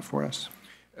elaborating on that for us?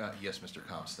 Yes, Mr.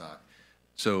 Comstock.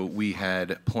 So we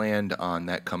had planned on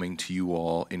that coming to you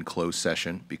all in closed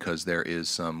session because there is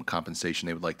some compensation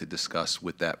they would like to discuss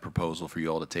with that proposal for you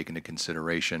all to take into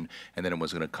consideration, and then it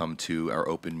was going to come to our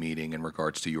open meeting in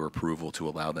regards to your approval to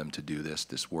allow them to do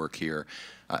this work here.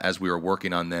 As we were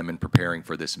working on them and preparing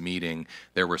for this meeting,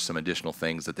 there were some additional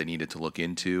things that they needed to look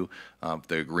into.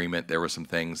 The agreement, there were some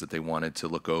things that they wanted to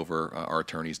look over. Our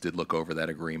attorneys did look over that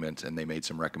agreement, and they made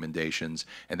some recommendations.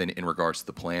 And then in regards to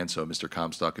the plan, so Mr.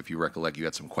 Comstock, if you recollect, you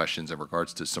had some questions in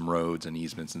regards to some roads and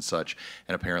easements and such,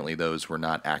 and apparently those were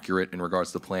not accurate in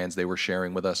regards to the plans they were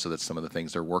sharing with us, so that's some of the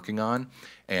things they're working on,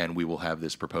 and we will have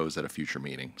this proposed at a future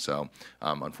meeting. So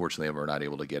unfortunately, we're not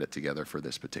able to get it together for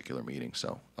this particular meeting,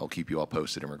 so I'll keep you all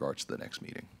posted in regards to the next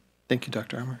meeting. Thank you,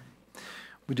 Dr. Hummer.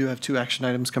 We do have 2 action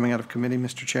items coming out of committee,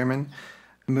 Mr. Chairman.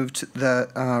 I move that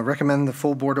recommend the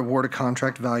full board award a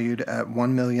contract valued at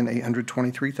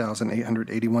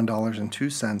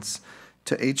 $1,823,881.02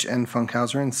 to H.N.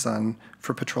 Funkhauser and Son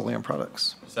for petroleum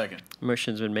products. Second.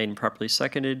 Motion's been made and properly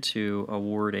seconded to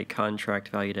award a contract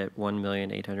valued at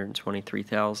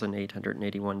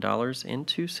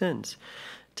 $1,823,881.02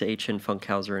 to H.N.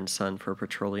 Funkhauser and Son for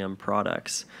petroleum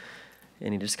products.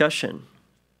 Any discussion?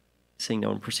 Seeing no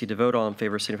one, proceed to vote. All in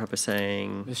favor signify by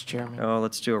saying... Mr. Chairman. Oh,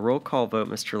 let's do a roll call vote,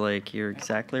 Mr. Lake. You're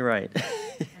exactly right.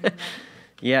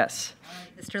 Yes.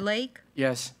 Mr. Lake?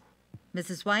 Yes.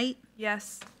 Mrs. White?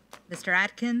 Yes. Mr.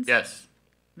 Atkins? Yes.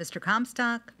 Mr.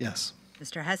 Comstock? Yes.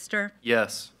 Mr. Hester?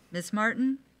 Yes. Ms.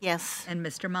 Martin? Yes. And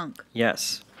Mr. Monk?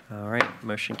 Yes. All right.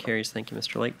 Motion carries. Thank you,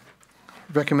 Mr. Lake.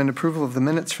 Recommend approval of the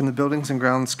minutes from the Buildings and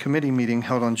Grounds Committee meeting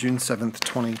held on June 7th,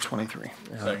 2023.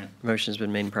 Second. Motion's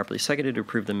been made and properly seconded to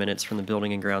approve the minutes from the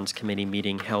Building and Grounds Committee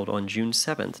meeting held on June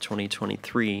 7th,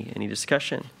 2023. Any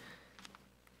discussion?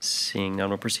 Seeing none,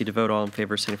 we'll proceed to vote. All in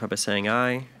favor signify by saying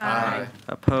aye. Aye.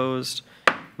 Opposed?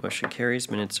 Motion carries.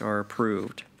 Minutes are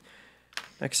approved.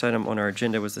 Next item on our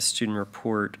agenda was the student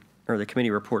report, or the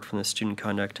committee report from the Student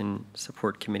Conduct and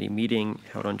Support Committee meeting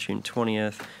held on June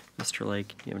 20th. Mr. Lake,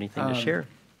 do you have anything to share?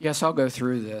 Yes, I'll go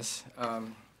through this.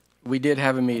 We did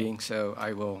have a meeting, so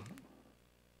I will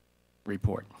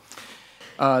report.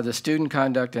 The Student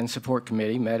Conduct and Support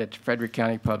Committee met at Frederick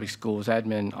County Public Schools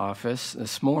Admin Office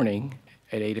this morning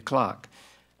at 8 o'clock.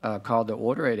 Called to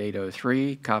order at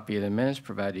 8:03. Copy of the minutes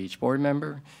provided to each board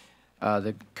member.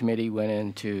 The committee went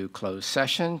into closed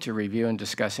session to review and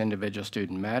discuss individual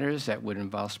student matters that would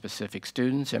involve specific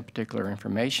students and particular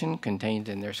information contained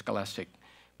in their scholastic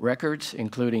records,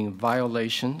 including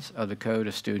violations of the Code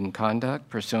of Student Conduct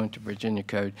pursuant to Virginia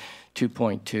Code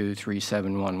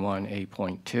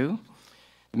 2.23711A.2.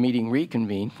 The meeting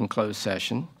reconvened from closed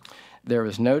session. There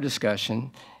was no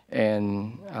discussion,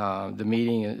 and the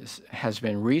meeting has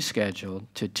been rescheduled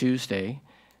to Tuesday,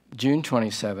 June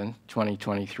 27,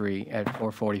 2023 at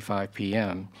 4:45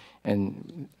 p.m.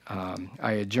 And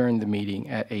I adjourned the meeting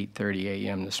at 8:30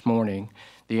 a.m. this morning.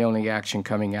 The only action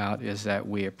coming out is that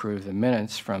we approve the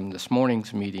minutes from this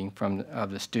morning's meeting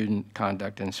of the Student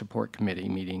Conduct and Support Committee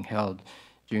meeting held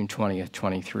June 20th,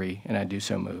 23, and I do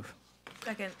so move.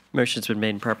 Second. Motion's been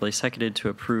made and properly seconded to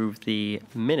approve the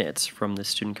minutes from the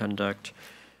Student Conduct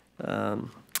and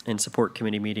Support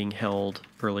Committee meeting held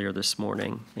earlier this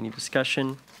morning. Any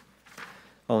discussion?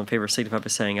 All in favor signify by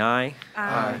saying aye.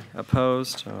 Aye.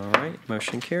 Opposed? All right,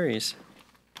 motion carries.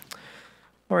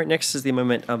 All right, next is the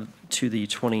amendment to the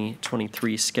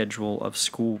 2023 schedule of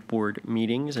school board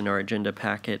meetings. In our agenda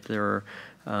packet, there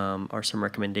are some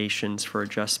recommendations for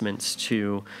adjustments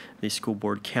to the school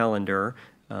board calendar.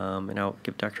 And I'll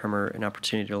give Dr. Hummer an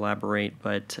opportunity to elaborate,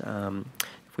 but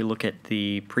if we look at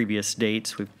the previous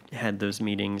dates, we've had those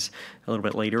meetings a little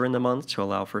bit later in the month to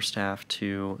allow for staff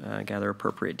to gather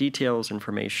appropriate details,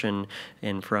 information,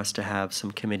 and for us to have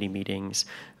some committee meetings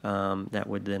that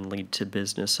would then lead to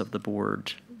business of the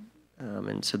board.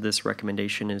 And so this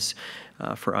recommendation is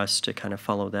for us to kind of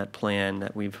follow that plan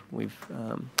that we've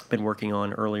been working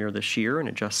on earlier this year and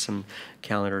adjust some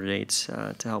calendar dates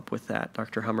to help with that.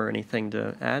 Dr. Hummer, anything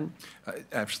to add?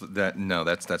 Absolutely.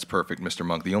 That's perfect, Mr.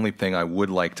 Monk. The only thing I would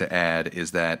like to add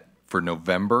is that for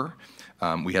November,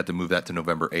 we had to move that to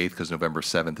November 8th because November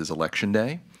 7th is Election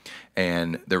Day.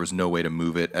 And there was no way to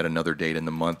move it at another date in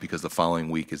the month because the following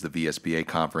week is the VSBA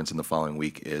conference and the following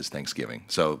week is Thanksgiving.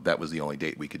 So that was the only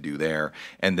date we could do there.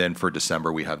 And then for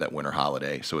December, we have that winter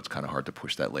holiday, so it's kind of hard to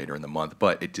push that later in the month.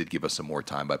 But it did give us some more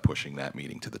time by pushing that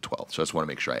meeting to the 12th. So I just want to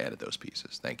make sure I added those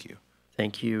pieces. Thank you.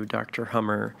 Thank you, Dr.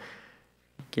 Hummer.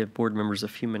 Give board members a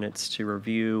few minutes to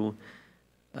review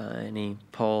any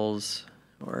polls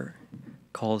or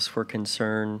calls for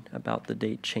concern about the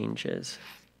date changes.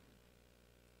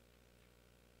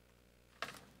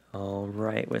 All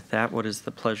right, with that, what is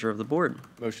the pleasure of the board?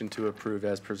 Motion to approve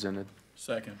as presented.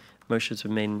 Second. Motion's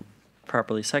been made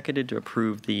properly seconded to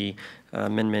approve the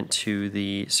amendment to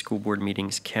the school board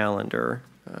meetings calendar.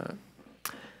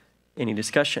 Any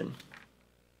discussion?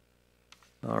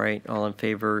 All right, all in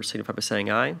favor signify by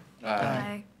saying aye.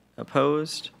 Aye.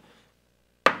 Opposed?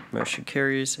 Motion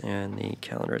carries and the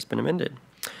calendar has been amended.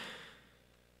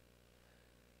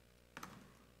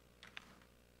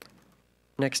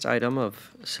 Next item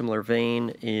of similar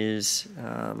vein is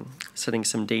setting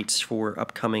some dates for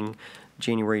upcoming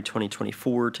January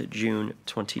 2024 to June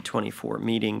 2024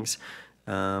 meetings.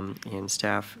 And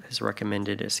staff has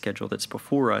recommended a schedule that's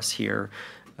before us here.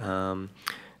 Dr.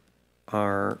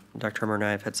 Hummer and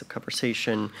I have had some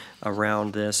conversation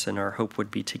around this, and our hope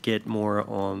would be to get more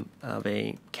of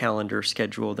a calendar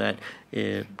schedule that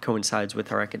coincides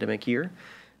with our academic year.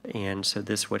 And so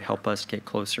this would help us get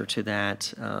closer to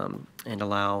that and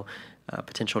allow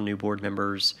potential new board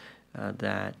members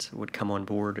that would come on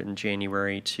board in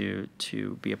January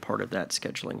to be a part of that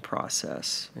scheduling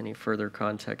process. Any further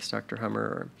context, Dr. Hummer?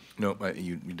 Or? No,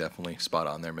 you definitely spot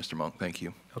on there, Mr. Monk. Thank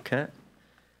you. Okay.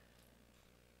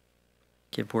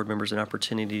 Give board members an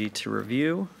opportunity to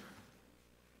review.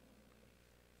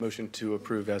 Motion to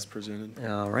approve as presented.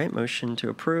 All right, motion to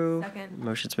approve. Second.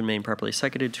 Motion's been made and properly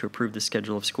seconded to approve the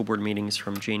schedule of school board meetings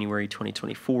from January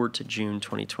 2024 to June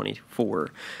 2024.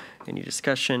 Any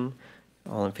discussion?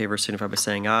 All in favor signify by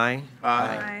saying aye.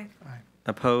 Aye.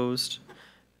 Opposed?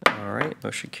 All right,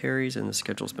 motion carries and the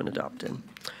schedule's been adopted.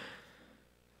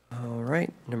 All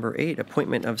right, number 8,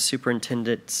 appointment of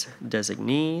superintendent's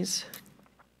designees.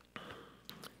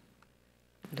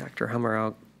 Dr. Hummer,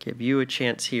 I'll give you a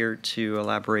chance here to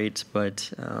elaborate,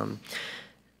 but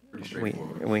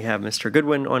we have Mr.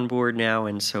 Goodwin on board now,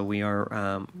 and so we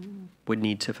are would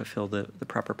need to fulfill the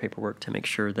proper paperwork to make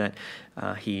sure that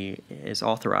he is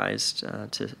authorized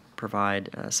to provide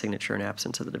a signature in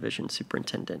absence of the division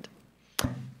superintendent.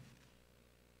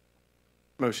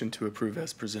 Motion to approve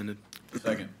as presented.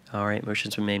 Second. All right,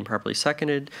 motion's been made and properly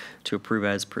seconded to approve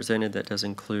as presented. That does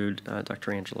include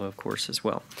Dr. Angelo, of course, as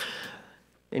well.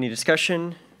 Any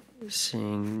discussion?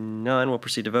 Seeing none, we'll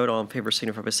proceed to vote. All in favor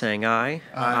signify by saying aye.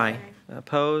 Aye.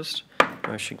 Opposed?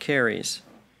 Motion carries.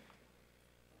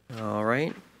 All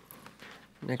right.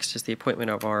 Next is the appointment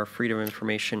of our Freedom of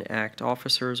Information Act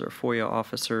officers or FOIA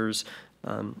officers.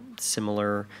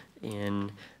 Similar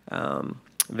in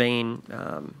vein,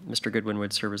 Mr. Goodwin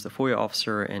would serve as the FOIA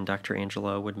officer and Dr.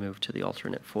 Angelo would move to the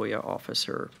alternate FOIA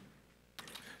officer.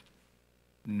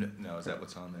 No, is that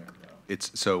what's on there? No.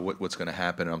 It's so what's going to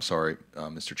happen. I'm sorry,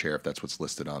 Mr. Chair, if that's what's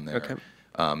listed on there. Okay.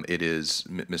 It is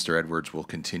Mr. Edwards will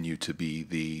continue to be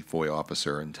the FOIA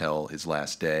officer until his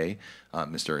last day.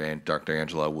 Dr.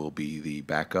 Angelo will be the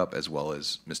backup, as well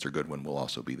as Mr. Goodwin will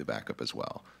also be the backup as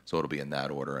well. So it'll be in that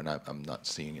order, and I'm not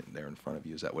seeing it there in front of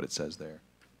you. Is that what it says there?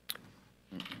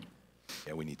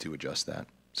 Yeah, we need to adjust that.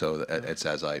 So it's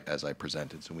as I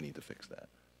presented. So we need to fix that.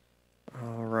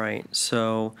 All right.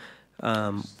 So.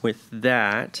 With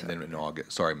that. And then in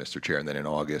August, sorry, Mr. Chair, and then in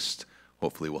August,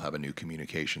 hopefully we'll have a new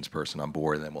communications person on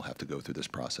board, and then we'll have to go through this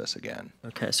process again.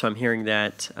 Okay, so I'm hearing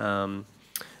that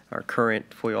our current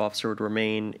FOIA officer would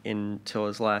remain until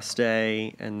his last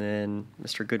day, and then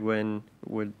Mr. Goodwin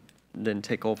would then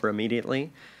take over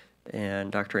immediately,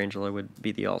 and Dr. Angelo would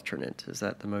be the alternate. Is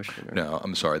that the motion? Or? No,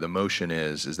 I'm sorry. The motion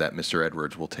is that Mr.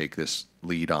 Edwards will take this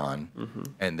lead on,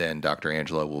 and then Dr.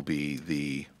 Angelo will be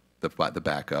the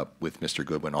backup, with Mr.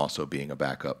 Goodwin also being a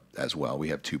backup as well. We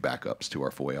have 2 backups to our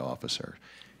FOIA officer.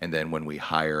 And then when we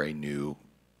hire a new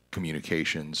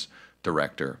communications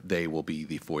director, they will be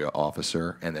the FOIA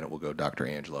officer, and then it will go Dr.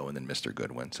 Angelo and then Mr.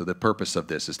 Goodwin. So the purpose of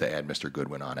this is to add Mr.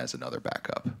 Goodwin on as another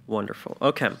backup. Wonderful.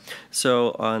 Okay.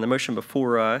 So the motion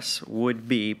before us would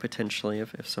be potentially,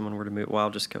 if someone were to move, well, I'll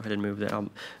just go ahead and move that.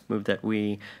 I'll move that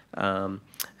we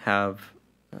have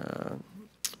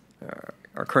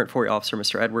our current FOIA officer,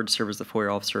 Mr. Edwards, serve as the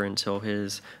FOIA officer until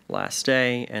his last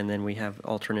day, and then we have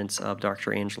alternates of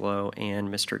Dr. Angelo and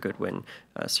Mr. Goodwin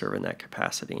serve in that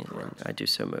capacity, and I do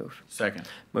so move. Second.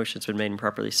 Motion's been made and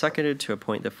properly seconded to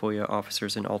appoint the FOIA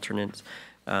officers and alternates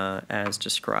as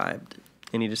described.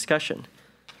 Any discussion?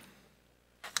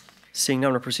 Seeing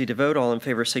none, we'll proceed to vote. All in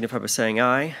favor signify by saying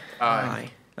aye.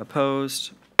 Aye.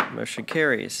 Opposed? Motion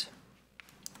carries.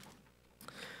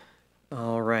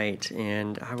 All right,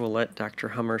 and I will let Dr.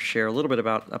 Hummer share a little bit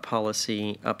about a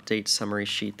policy update summary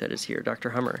sheet that is here.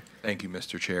 Dr. Hummer. Thank you,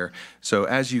 Mr. Chair. So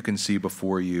as you can see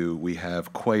before you, we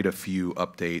have quite a few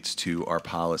updates to our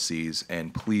policies,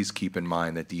 and please keep in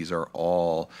mind that these are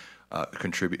all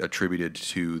attributed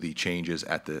to the changes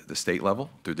at the state level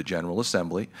through the General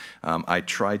Assembly. I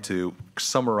tried to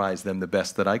summarize them the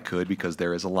best that I could because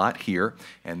there is a lot here,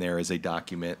 and there is a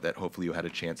document that hopefully you had a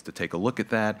chance to take a look at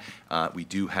that. We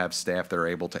do have staff that are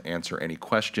able to answer any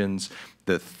questions.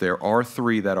 There are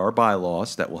 3 that are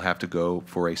bylaws that will have to go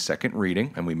for a second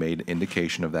reading, and we made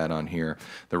indication of that on here.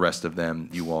 The rest of them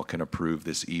you all can approve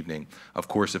this evening. Of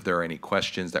course, if there are any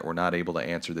questions that we're not able to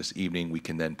answer this evening, we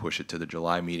can then push it to the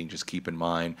July meeting. Just keep in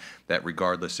mind that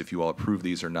regardless if you all approve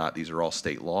these or not, these are all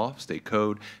state law, state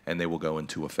code, and they will go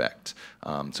into effect.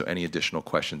 So any additional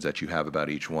questions that you have about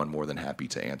each one, more than happy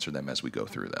to answer them as we go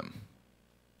through them.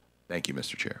 Thank you,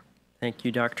 Mr. Chair. Thank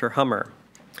you, Dr. Hummer.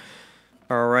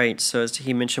 All right, so as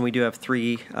he mentioned, we do have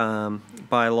 3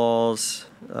 bylaws,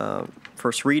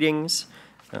 first readings.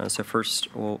 So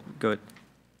first, we'll go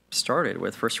started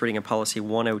with first reading of policy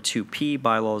 102P,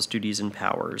 bylaws, duties, and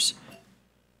powers.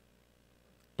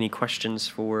 Any questions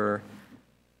for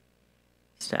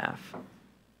staff?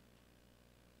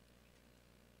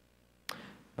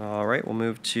 All right, we'll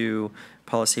move to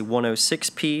policy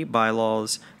 106P,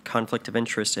 bylaws, conflict of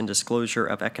interest and disclosure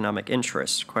of economic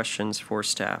interest. Questions for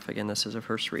staff? Again, this is a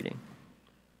first reading.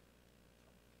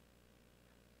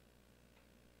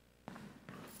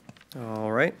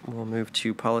 All right, we'll move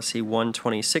to policy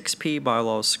 126P,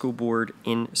 bylaws, school board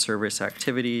in-service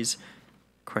activities.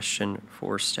 Question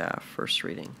for staff, first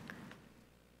reading.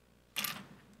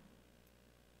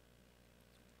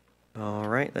 All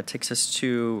right, that takes us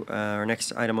to our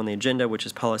next item on the agenda, which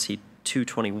is policy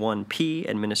 221P,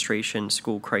 administration,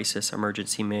 school crisis,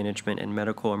 emergency management, and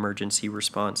medical emergency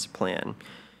response plan.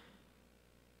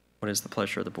 What is the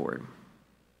pleasure of the board?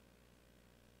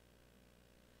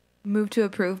 Move to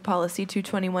approve policy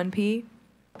 221P.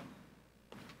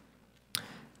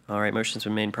 All right, motion's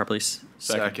been made and properly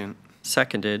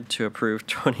seconded to approve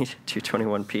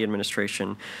 221P,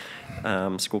 administration,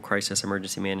 school crisis,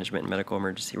 emergency management, and medical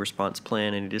emergency response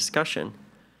plan. Any discussion?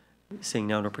 Seeing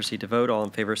none, we'll proceed to vote. All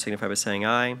in favor signify by saying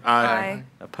aye. Aye.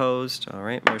 Opposed? All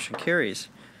right, motion carries.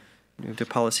 Move to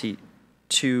policy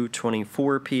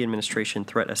 224P, administration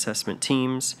threat assessment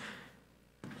teams.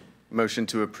 Motion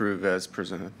to approve as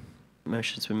presented.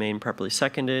 Motion's been made and properly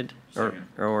seconded,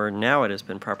 or now it has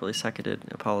been properly seconded.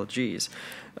 Apologies.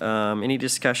 Any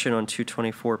discussion on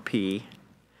 224P?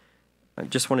 I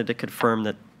just wanted to confirm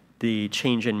that the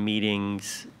change in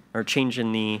meetings, or change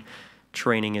in the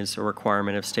training is a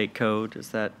requirement of state code.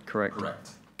 Is that correct? Correct.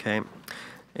 Okay.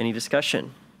 Any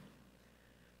discussion?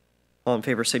 All in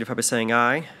favor signify by saying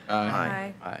aye.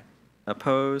 Aye. Aye.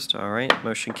 Opposed? All right,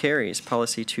 motion carries.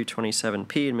 Policy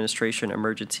 227P, administration,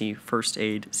 emergency, first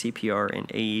aid, CPR, and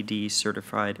AED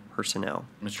certified personnel.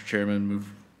 Mr. Chairman,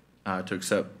 move to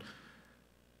accept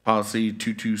policy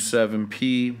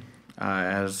 227P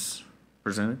as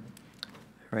presented.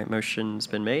 All right, motion's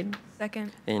been made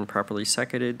Second. and properly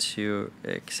seconded to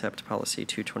accept policy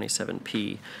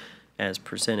 227P as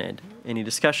presented. Any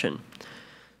discussion?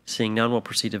 Seeing none, we'll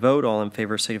proceed to vote. All in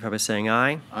favor signify by saying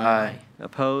aye. Aye.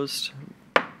 Opposed?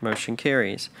 Motion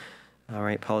carries. All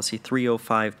right, policy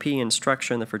 305P,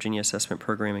 instruction, the Virginia Assessment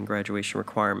Program and graduation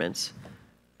requirements.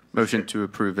 Motion to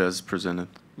approve as presented.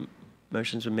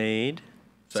 Motion's been made.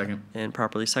 Second. And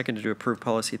properly seconded to approve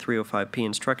policy 305P,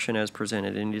 instruction as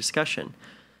presented. Any discussion?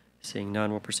 Seeing none,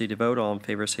 we'll proceed to vote. All in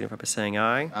favor signify by saying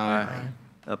aye. Aye.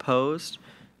 Opposed?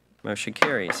 Motion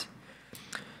carries.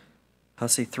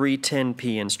 Policy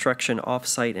 310P, instruction,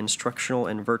 off-site instructional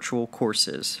and virtual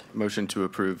courses. Motion to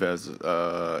approve as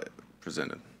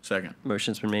presented. Second.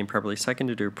 Motion's been made and properly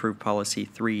seconded to approve policy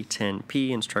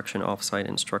 310P, instruction, off-site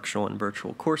instructional and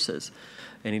virtual courses.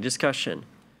 Any discussion?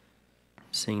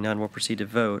 Seeing none, we'll proceed to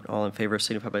vote. All in favor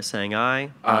signify by saying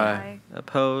aye. Aye.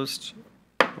 Opposed?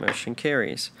 Motion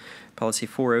carries. Policy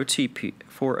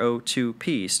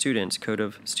 402P, students, code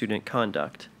of student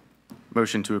conduct.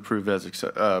 Motion to approve as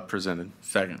presented.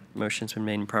 Second. Motion's been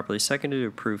made and properly seconded to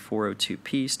approve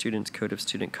 402P, students, code of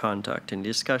student conduct. Any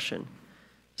discussion?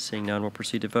 Seeing none, we'll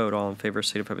proceed to vote. All in favor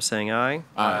signify by saying aye.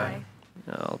 Aye.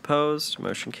 All opposed?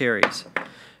 Motion carries.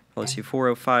 Policy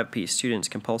 405P, students,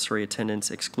 compulsory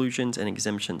attendance, exclusions, and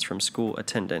exemptions from school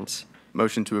attendance.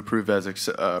 Motion to approve as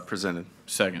presented.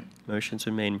 Second. Motion's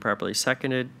been made and properly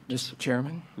seconded. Mr.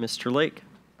 Chairman, Mr. Lake?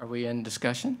 are we in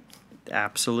discussion?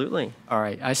 Absolutely. All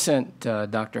right, I sent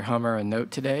Dr. Hummer a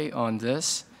note today on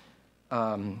this.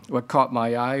 What caught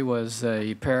my eye was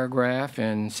a paragraph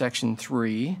in Section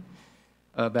 3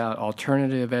 about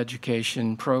alternative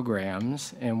education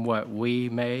programs and what we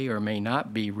may or may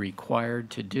not be required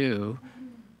to do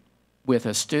with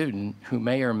a student who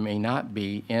may or may not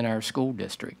be in our school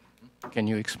district. Can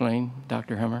you explain,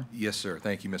 Dr. Hummer? Yes, sir.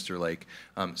 Thank you, Mr. Lake.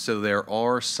 So there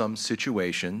are some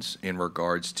situations in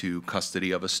regards to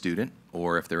custody of a student,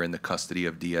 or if they're in the custody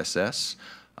of DSS,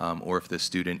 or if the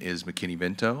student is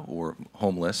McKinney-Vento or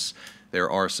homeless. There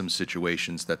are some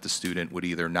situations that the student would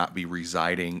either not be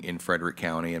residing in Frederick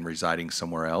County and residing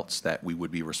somewhere else, that we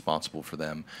would be responsible for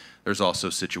them. There's also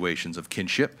situations of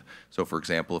kinship. So, for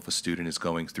example, if a student is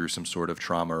going through some sort of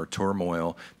trauma or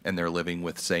turmoil and they're living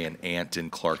with, say, an aunt in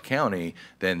Clark County,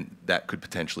 then that could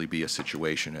potentially be a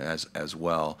situation as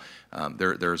well.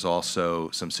 There's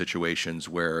also some situations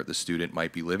where the student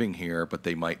might be living here, but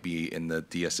they might be in the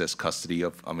DSS custody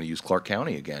of, I'm going to use Clark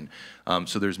County again.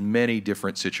 So there's many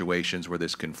different situations where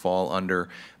this can fall under.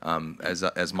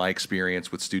 As my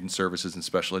experience with student services and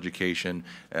special education,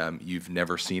 you've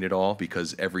never seen it all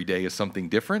because every day is something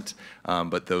different,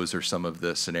 but those are some of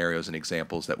the scenarios and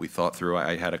examples that we thought through.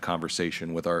 I had a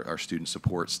conversation with our student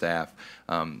support staff,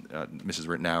 Mrs.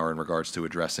 Rittenauer, in regards to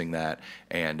addressing that,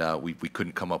 and we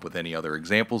couldn't come up with any other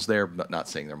examples there, but not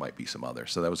saying there might be some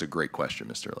others. So that was a great question,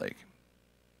 Mr. Lake.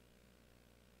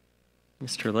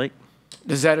 Mr. Lake?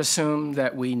 Does that assume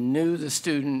that we knew the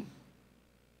student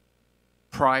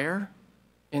prior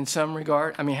in some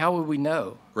regard? I mean, how would we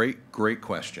know? Great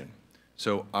question.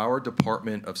 So our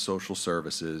Department of Social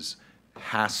Services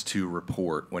has to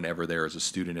report whenever there is a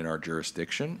student in our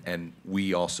jurisdiction, and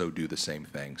we also do the same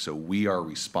thing. So we are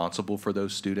responsible for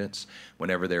those students.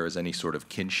 Whenever there is any sort of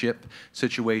kinship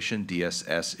situation,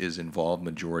 DSS is involved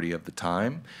majority of the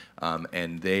time,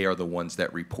 and they are the ones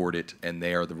that report it, and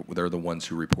they're the ones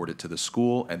who report it to the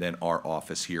school, and then our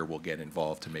office here will get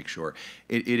involved to make sure.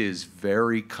 It is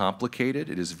very complicated.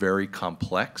 It is very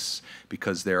complex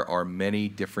because there are many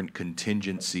different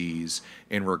contingencies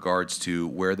in regards to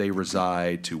where they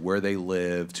reside, to where they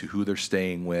live, to who they're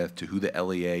staying with, to who the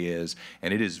LEA is,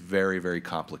 and it is very, very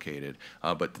complicated.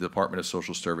 But the Department of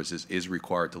Social Services is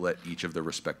required to let each of the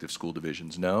respective school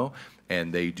divisions know,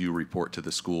 and they do report to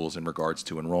the schools in regards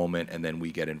to enrollment, and then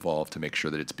we get involved to make sure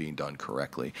that it's being done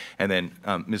correctly. And then,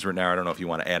 Ms. Renner, I don't know if you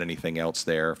want to add anything else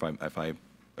there, if I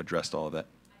addressed all of that.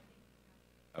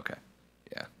 Okay,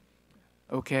 yeah.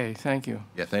 Okay, thank you.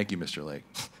 Yeah, thank you, Mr. Lake.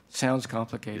 Sounds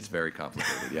complicated. It's very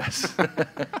complicated, yes.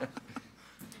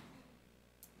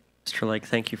 Mr. Lake,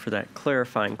 thank you for that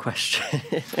clarifying question.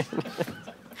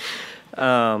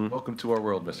 Welcome to our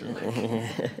world, Mr.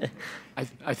 Lake.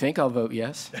 I think I'll vote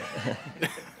yes.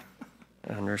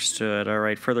 Understood. All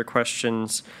right, further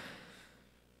questions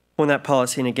on that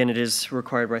policy? And again, it is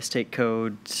required by state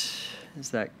code.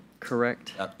 Is that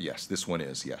correct? Yes, this one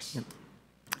is, yes. Yep.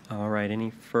 All right,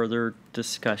 any further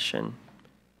discussion?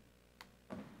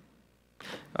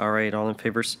 All right, all in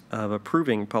favor of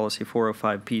approving policy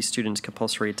 405P, students'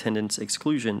 compulsory attendance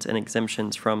exclusions and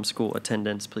exemptions from school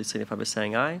attendance, please signify by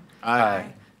saying aye.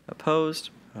 Aye. Opposed?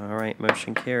 All right,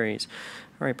 motion carries.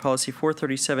 All right, policy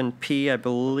 437P, I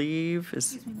believe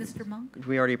is. Excuse me, Mr. Monk?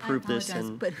 We already approved this.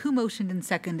 But who motioned and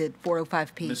seconded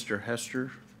 405P? Mr.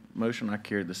 Hester, motion, I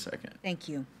carried the second. Thank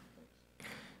you.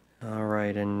 All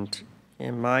right, and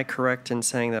am I correct in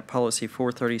saying that policy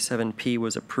 437P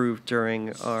was approved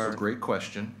during our? Great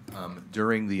question.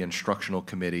 During the instructional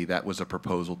committee, that was a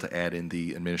proposal to add in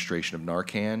the administration of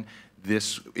Narcan.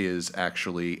 This is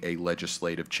actually a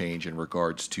legislative change in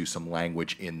regards to some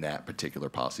language in that particular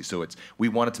policy. So we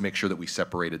wanted to make sure that we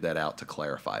separated that out to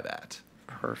clarify that.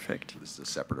 Perfect. This is a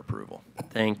separate approval.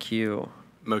 Thank you.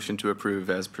 Motion to approve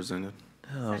as presented.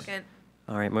 Second.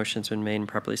 All right, motion's been made and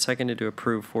properly seconded to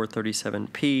approve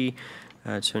 437P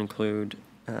to include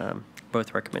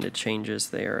both recommended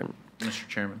changes there. And Mr.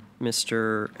 Chairman.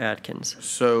 Mr. Atkins.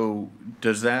 So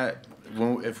does that,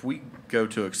 if we go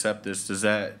to accept this, does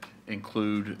that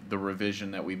include the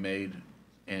revision that we made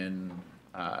in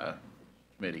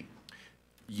committee?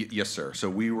 Yes, sir. So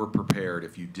we were prepared,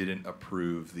 if you didn't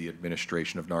approve the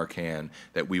administration of Narcan,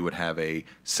 that we would have a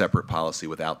separate policy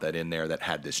without that in there that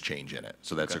had this change in it.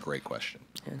 So that's a great question.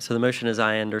 Yeah, so the motion, as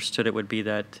I understood it, would be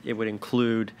that it would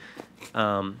include,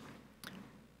 and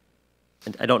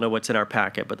I don't know what's in our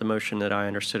packet, but the motion that I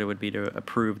understood it would be to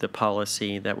approve the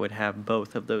policy that would have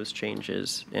both of those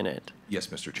changes in it. Yes,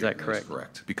 Mr. Chairman. Is that correct? That's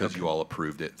correct. Because you all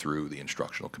approved it through the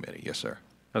instructional committee. Yes, sir.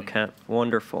 Okay,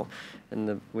 wonderful.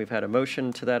 And we've had a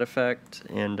motion to that effect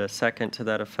and a second to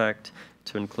that effect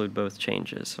to include both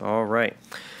changes. All right.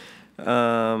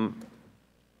 Any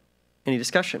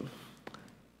discussion?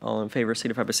 All in favor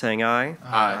signify by saying aye.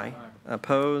 Aye.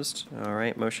 Opposed? All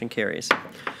right, motion carries.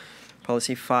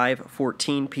 Policy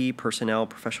 514P, Personnel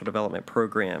Professional Development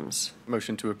Programs.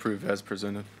 Motion to approve as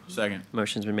presented. Second.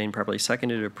 Motion's been made and properly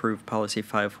seconded to approve Policy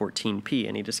 514P.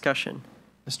 Any discussion?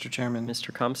 Mr. Chairman.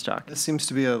 Mr. Comstock. This seems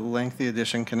to be a lengthy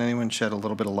addition. Can anyone shed a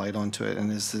little bit of light onto it?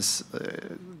 And is this,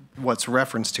 what's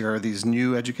referenced here, are these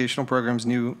new educational programs,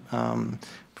 new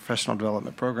professional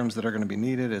development programs that are going to be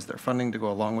needed? Is there funding to go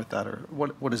along with that? Or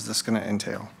what is this going to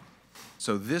entail?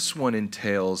 So this one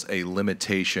entails a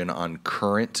limitation on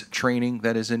current training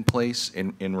that is in place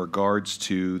in regards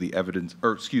to the evidence,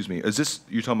 or excuse me, is this,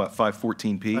 you're talking about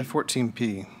 514P?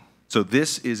 514P. So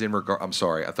this is in regard, I'm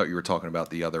sorry, I thought you were talking about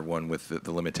the other one with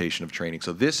the limitation of training.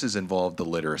 So this is involved the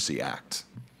Literacy Act.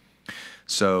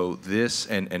 So this,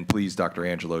 and please, Dr.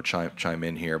 Angelo, chime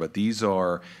in here, but these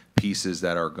are pieces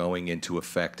that are going into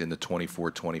effect in the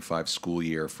 24-25 school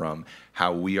year, from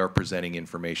how we are presenting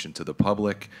information to the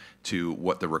public to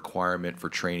what the requirement for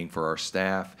training for our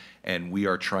staff. And we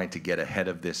are trying to get ahead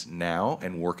of this now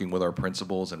and working with our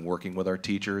principals and working with our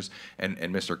teachers. And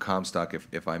Mr. Comstock,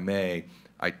 if I may,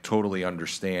 I totally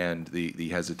understand the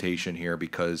hesitation here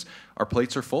because our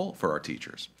plates are full for our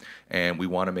teachers. And we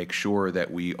want to make sure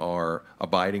that we are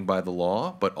abiding by the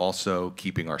law, but also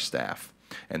keeping our staff.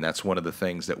 And that's one of the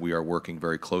things that we are working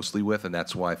very closely with, and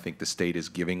that's why I think the state is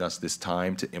giving us this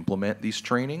time to implement these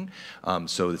training.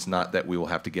 So it's not that we will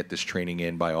have to get this training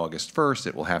in by August 1st.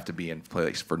 It will have to be in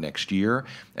place for next year,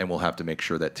 and we'll have to make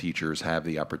sure that teachers have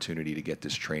the opportunity to get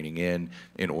this training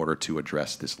in order to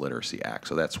address this Literacy Act.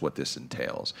 So that's what this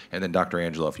entails. And then Dr.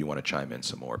 Angelo, if you want to chime in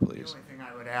some more, please. The only thing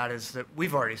I would add is that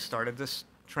we've already started this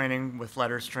training with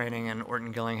letters training and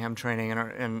Orton Gillingham training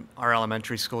in our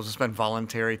elementary schools. It's been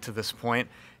voluntary to this point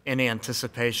in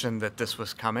anticipation that this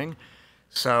was coming.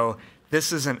 So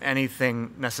this isn't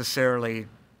anything necessarily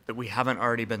that we haven't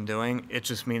already been doing. It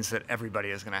just means that everybody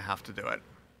is going to have to do it.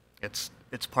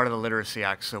 It's part of the Literacy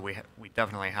Act, so we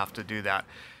definitely have to do that.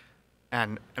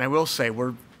 And I will say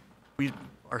we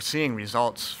are seeing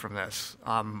results from this.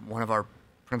 One of our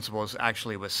principals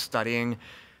actually was studying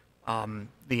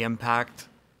the impact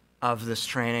of this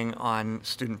training on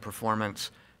student performance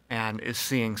and is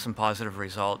seeing some positive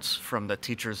results from the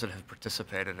teachers that have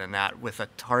participated in that with a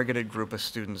targeted group of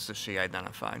students that she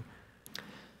identified.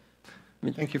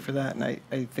 Thank you for that. And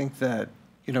I think that,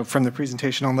 from the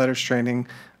presentation on letters training,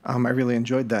 I really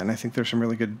enjoyed that. And I think there's some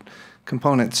really good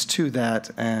components to that.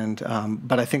 And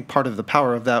but I think part of the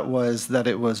power of that was that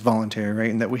it was voluntary,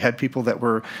 right? And that we had people that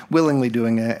were willingly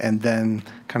doing it and then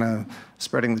kind of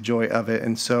spreading the joy of it.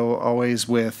 And so always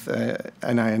with,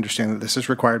 and I understand that this is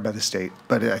required by the state,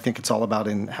 but I think it's all about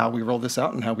in how we roll this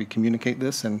out and how we communicate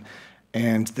this and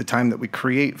the time that we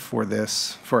create for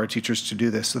this, for our teachers to do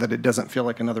this, so that it doesn't feel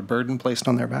like another burden placed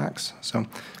on their backs. So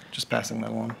just passing that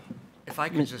along. If I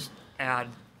could just add,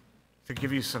 to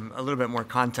give you a little bit more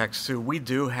context too, we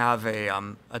do have a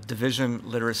division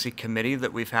literacy committee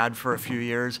that we've had for a few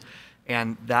years,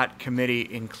 and that committee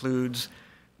includes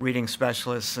reading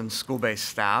specialists and school-based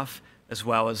staff, as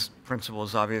well as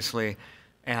principals, obviously.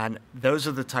 And those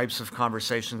are the types of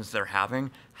conversations they're having.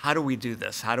 How do we do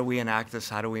this? How do we enact this?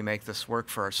 How do we make this work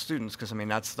for our students? Because, I mean,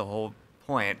 that's the whole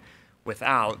point.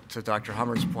 Without, to Dr.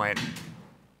 Hummer's point,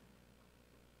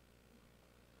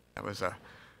 that was a,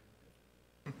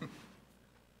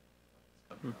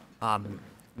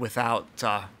 without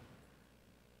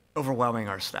overwhelming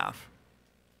our staff.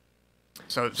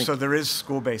 So there is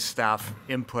school-based staff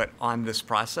input on this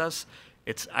process.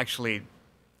 It's actually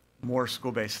more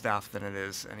school-based staff than it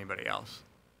is anybody else.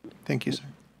 Thank you, sir.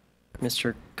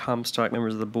 Mr. Comstock,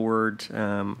 members of the board,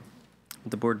 would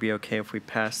the board be okay if we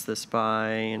pass this by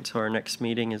until our next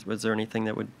meeting? Was there anything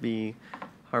that would be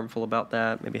harmful about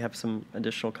that? Maybe have some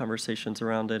additional conversations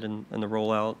around it and the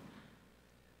rollout?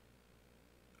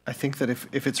 I think that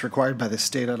if it's required by the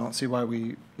state, I don't see why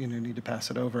we need to pass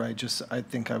it over. I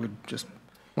think I would just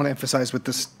want to emphasize with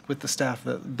the staff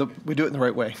that we do it in the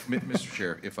right way. Mr.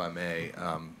 Chair, if I may,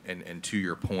 and to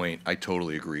your point, I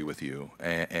totally agree with you.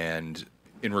 And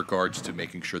in regards to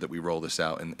making sure that we roll this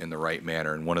out in the right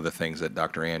manner, and one of the things that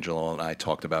Dr. Angelo and I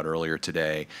talked about earlier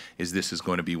today is this is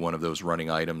going to be one of those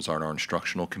running items on our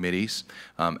instructional committees.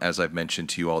 As I've mentioned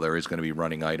to you all, there is going to be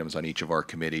running items on each of our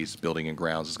committees. Building and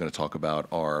Grounds is going to talk about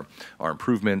our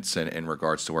improvements and in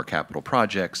regards to our capital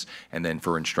projects, and then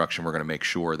for instruction, we're going to make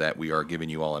sure that we are giving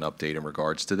you all an update in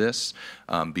regards to this,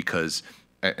 because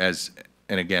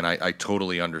and again, I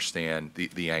totally understand the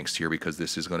angst here, because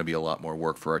this is going to be a lot more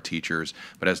work for our teachers.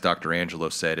 But as Dr. Angelo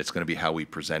said, it's going to be how we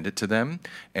present it to them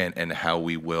and how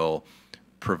we will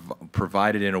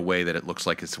provide it in a way that it looks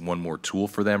like it's one more tool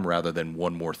for them rather than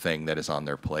one more thing that is on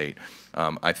their plate.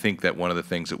 I think that one of the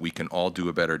things that we can all do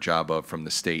a better job of from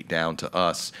the state down to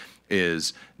us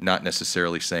is not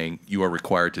necessarily saying you are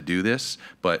required to do this,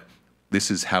 but this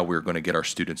is how we're going to get our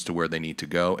students to where they need to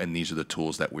go, and these are the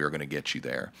tools that we are going to get you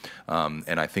there.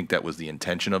 And I think that was the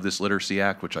intention of this Literacy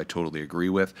Act, which I totally agree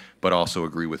with, but also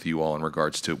agree with you all in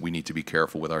regards to we need to be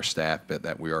careful with our staff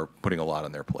that we are putting a lot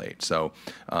on their plate. So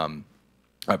I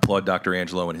applaud Dr.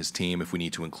 Angelo and his team. If we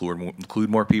need to include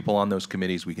more people on those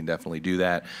committees, we can definitely do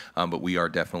that. But we are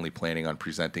definitely planning on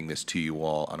presenting this to you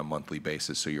all on a monthly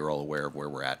basis so you're all aware of where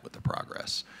we're at with the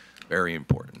progress. Very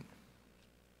important.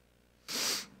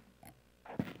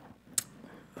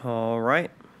 All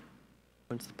right.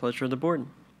 What's the pleasure of the board?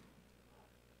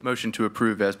 Motion to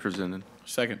approve as presented.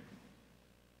 Second.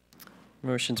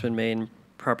 Motion's been made and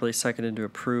properly seconded to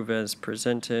approve as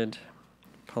presented.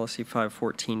 Policy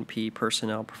 514P,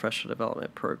 Personnel Professional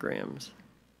Development Programs.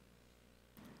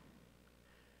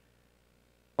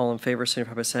 All in favor,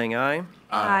 signify by saying aye.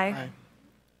 Aye.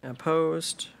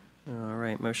 Opposed? All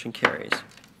right, motion carries.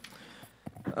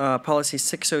 Policy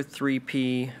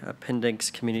 603P,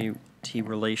 Appendix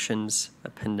Relations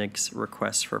Appendix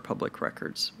Request for Public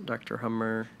Records. Dr.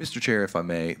 Hummer. Mr. Chair, if I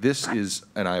may, this is,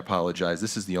 and I apologize,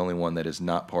 this is the only one that is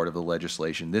not part of the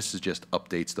legislation. This is just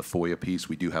updates the FOIA piece.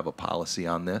 We do have a policy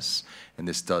on this, and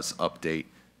this does update.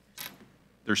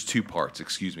 There's two parts,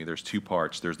 excuse me. There's two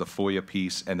parts. There's the FOIA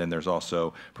piece, and then there's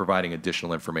also providing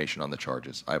additional information on the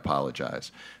charges. I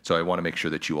apologize. So I want to make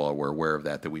sure that you all were aware of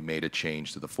that we made a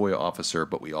change to the FOIA officer,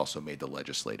 but we also made the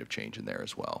legislative change in there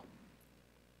as well.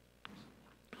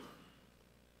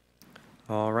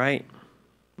 All right.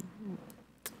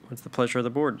 What's the pleasure of the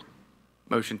board?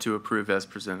 Motion to approve as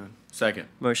presented. Second.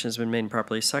 Motion has been made and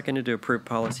properly seconded to approve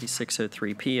Policy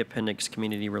 603P, Appendix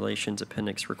Community Relations,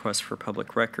 Appendix Request for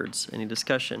Public Records. Any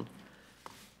discussion?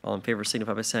 All in favor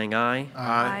signify by saying aye.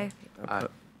 Aye. Aye.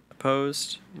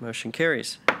 Opposed? Motion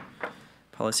carries.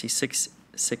 Policy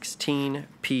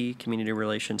 616P, Community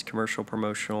Relations, Commercial,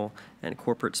 Promotional, and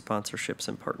Corporate Sponsorships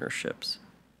and Partnerships.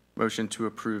 Motion to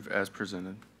approve as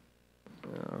presented.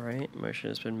 All right, motion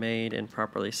has been made and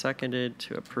properly seconded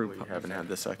to approve. We haven't had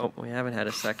the second. Oh, we haven't had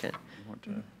a second.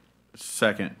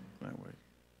 Second.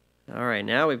 All right,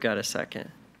 now we've got a second.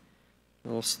 A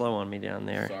little slow on me down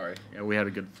there. Sorry. Yeah, we had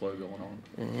a good flow going on.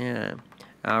 Yeah.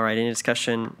 All right, any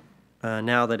discussion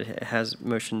now that it has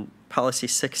motion, policy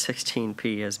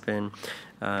 616P has been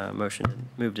motioned,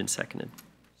 moved and seconded.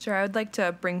 Sure, I would like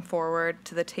to bring forward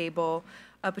to the table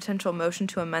a potential motion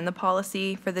to amend the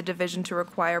policy for the division to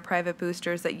require private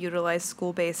boosters that utilize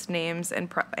school-based names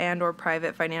and or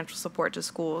private financial support to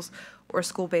schools or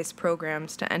school-based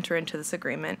programs to enter into this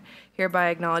agreement, hereby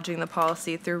acknowledging the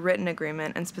policy through written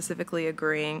agreement and specifically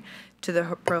agreeing to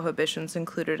the prohibitions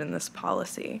included in this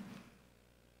policy.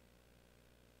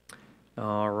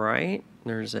 All right,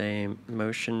 there's a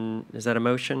motion. Is that a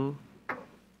motion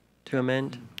to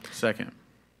amend? Second.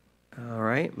 All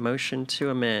right, motion to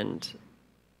amend.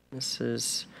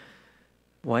 Mrs.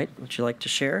 White, would you like to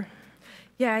share?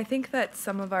 Yeah, I think that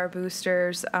some of our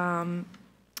boosters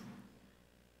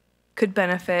could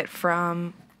benefit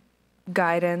from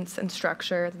guidance and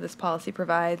structure that this policy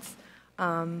provides,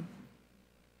 and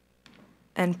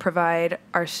provide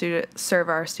serve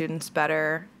our students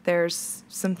better. There's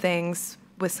some things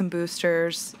with some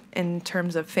boosters in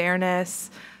terms of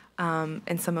fairness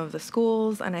in some of the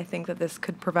schools, and I think that this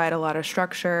could provide a lot of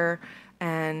structure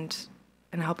and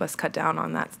help us cut down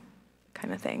on that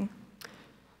kind of thing.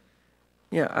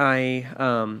 Yeah,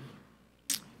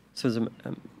 so there's a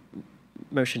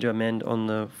motion to amend on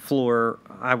the floor.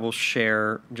 I will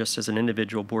share just as an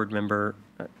individual board member.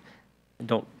 I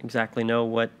don't exactly know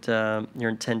what your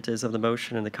intent is of the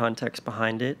motion and the context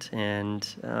behind it, and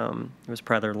it was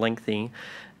rather lengthy,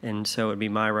 and so it would be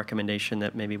my recommendation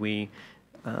that maybe we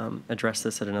address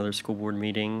this at another school board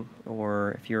meeting,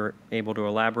 or if you're able to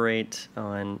elaborate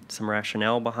on some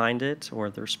rationale behind it, or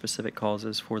there are specific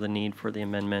causes for the need for the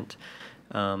amendment.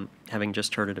 Having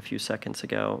just heard it a few seconds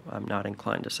ago, I'm not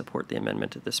inclined to support the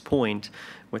amendment at this point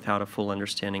without a full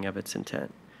understanding of its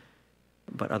intent.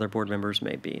 But other board members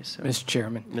may be. So, Mr.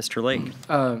 Chairman. Mr. Lake.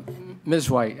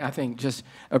 Ms. White, I think just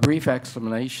a brief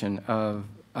explanation of,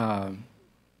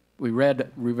 we read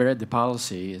the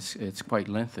policy, it's quite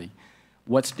lengthy.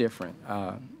 What's different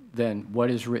than what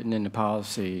is written in the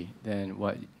policy than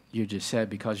what you just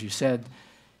said? Because you said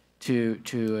to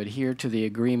adhere to the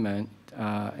agreement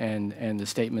and the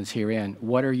statements herein.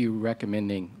 What are you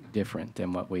recommending different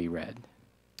than what we read?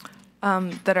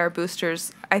 That our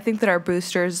boosters, I think that our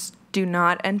boosters do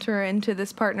not enter into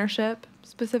this partnership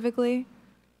specifically,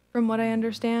 from what I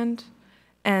understand.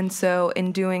 And so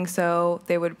in doing so,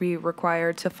 they would be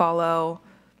required to follow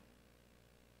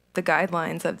the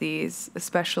guidelines of these,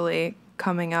 especially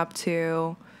coming up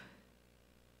to,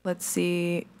 let's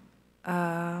see,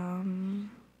 there's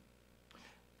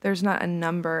not a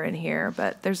number in here,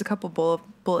 but there's a couple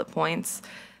bullet points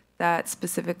that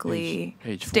specifically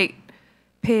state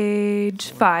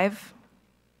page 5,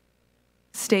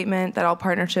 statement that all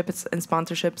partnerships and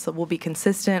sponsorships will be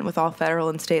consistent with all federal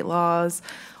and state laws,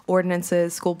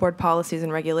 ordinances, school board policies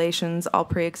and regulations, all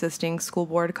pre-existing school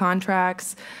board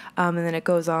contracts, and then it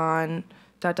goes on, ...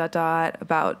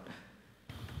 about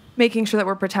making sure that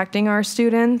we're protecting our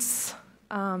students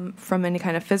from any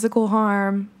kind of physical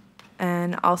harm.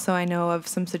 And also I know of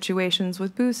some situations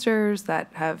with boosters that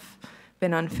have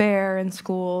been unfair in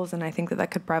schools, and I think that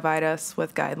that could provide us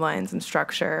with guidelines and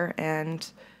structure and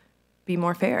be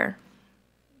more fair.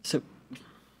 So,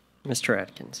 Mr.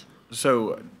 Atkins.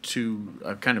 So to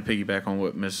kind of piggyback on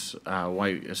what Ms.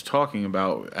 White is talking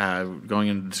about, going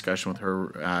into discussion with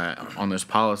her on this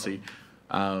policy,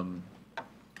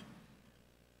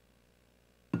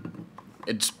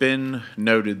 it's been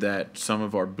noted that some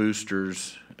of our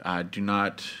boosters do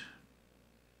not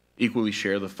equally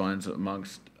share the funds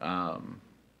amongst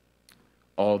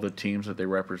all the teams that they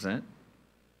represent.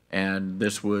 And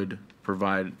this would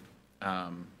provide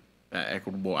an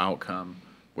equitable outcome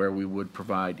where we would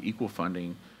provide equal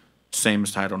funding, same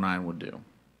as Title IX would do.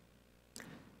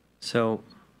 So,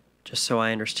 just so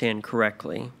I understand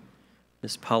correctly,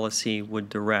 this policy would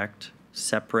direct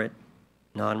separate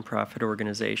nonprofit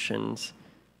organizations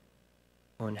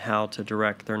on how to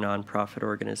direct their nonprofit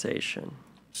organization.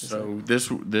 So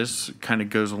this kind of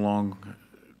goes along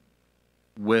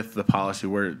with the policy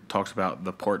where it talks about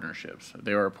the partnerships.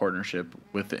 They are a partnership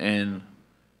within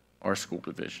our school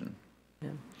division. Yeah.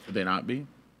 Should they not be?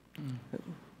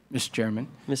 Mr. Chairman.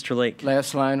 Mr. Lake.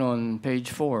 Last line on page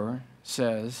 4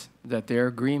 says that their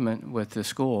agreement with the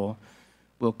school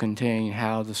will contain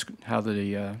how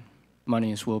the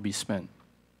monies will be spent.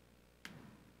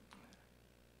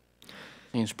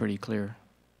 Seems pretty clear,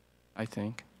 I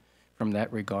think, from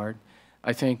that regard.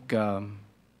 I think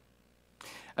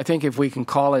if we can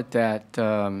call it that,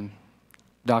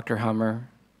 Dr. Hummer,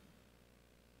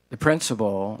 the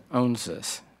principal owns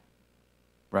this,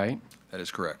 right? That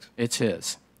is correct. It's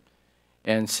his.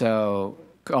 And so,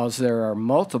 because there are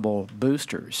multiple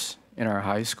boosters in our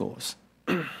high schools,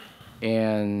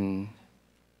 and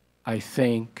I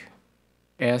think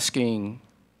asking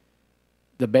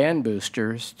the band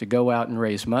boosters to go out and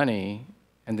raise money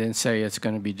and then say it's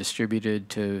going to be distributed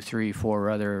to 3,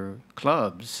 4 other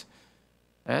clubs,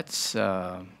 that's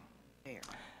not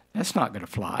going to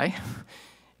fly.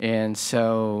 And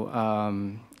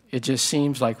so it just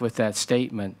seems like with that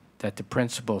statement that the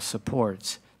principal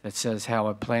supports that says how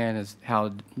a plan is,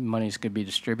 how money's going to be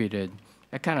distributed,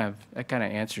 that kind of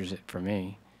answers it for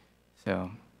me. So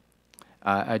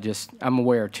I'm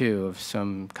aware too of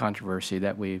some controversy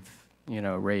that we've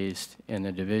raised in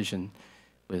the division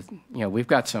with, we've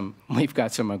got some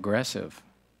aggressive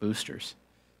boosters.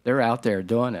 They're out there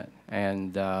doing it,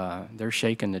 and they're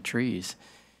shaking the trees.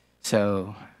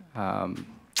 So I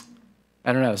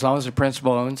don't know. As long as the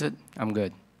principal owns it, I'm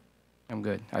good. I'm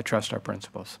good. I trust our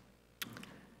principals.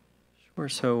 Sure.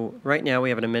 So right now we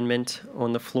have an amendment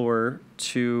on the floor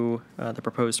to the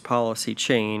proposed policy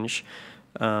change.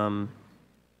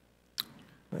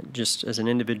 Just as an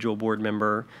individual board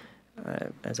member,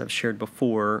 as I've shared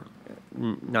before,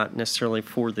 not necessarily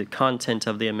for the content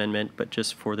of the amendment, but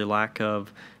just for the lack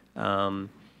of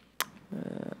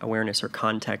awareness or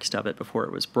context of it before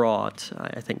it was brought.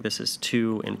 I think this is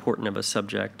too important of a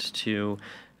subject to,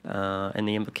 and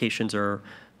the implications are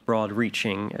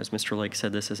broad-reaching. As Mr. Lake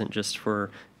said, this isn't just for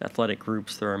athletic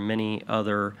groups. There are many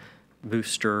other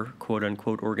booster,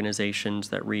 quote-unquote, organizations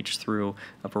that reach through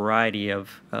a variety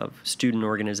of student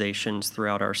organizations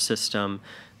throughout our system.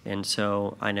 And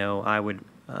so I know I would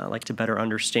like to better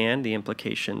understand the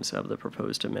implications of the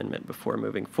proposed amendment before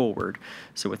moving forward.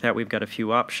 So with that, we've got a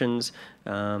few options.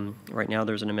 Right now,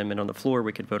 there's an amendment on the floor.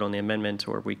 We could vote on the amendment,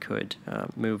 or we could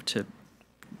move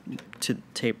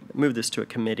this to a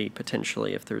committee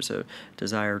potentially if there's a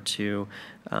desire to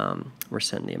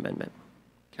rescind the amendment.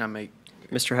 Can I make?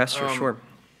 Mr. Hester, sure.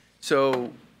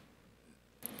 So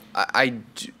I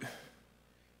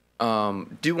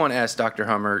do want to ask Dr.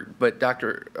 Hummer, but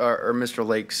Mr.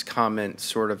 Lake's comment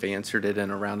sort of answered it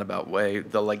in a roundabout way,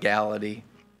 the legality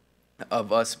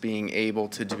of us being able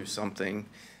to do something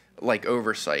like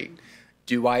oversight.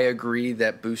 Do I agree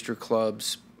that booster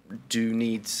clubs do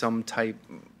need some type,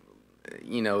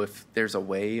 if there's a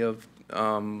way of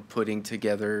putting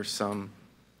together some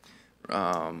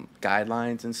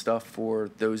guidelines and stuff for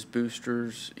those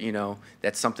boosters,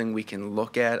 that's something we can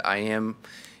look at. I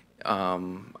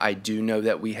do know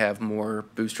that we have more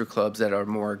booster clubs that are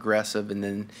more aggressive, and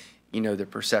then, the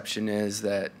perception is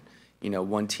that,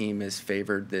 one team is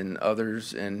favored than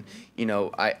others. And,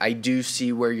 I do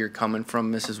see where you're coming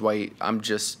from, Mrs. White. I'm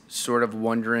just sort of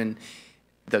wondering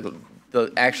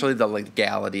actually the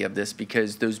legality of this,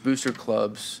 because those booster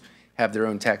clubs have their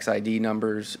own tax ID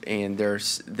numbers, and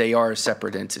they are a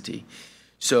separate entity.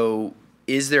 So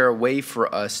is there a way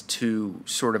for us to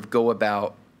sort of go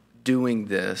about doing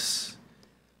this,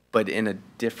 but in a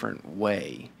different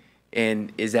way?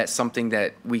 And is that something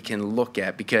that we can look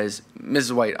at? Because,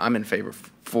 Mrs. White, I'm in favor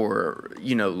for,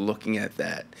 looking at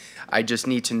that. I just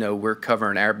need to know we're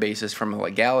covering our bases from a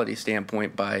legality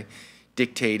standpoint by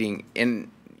dictating. And,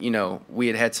 you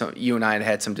and I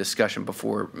had some discussion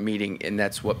before meeting, and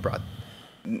that's what brought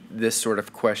this sort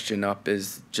of question up,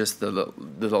 is just the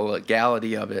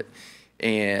legality of it.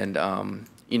 And,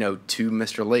 to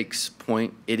Mr. Lake's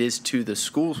point, it is to the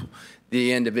school,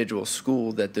 the individual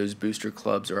school, that those booster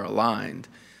clubs are aligned.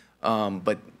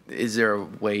 But is there a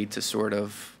way to sort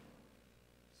of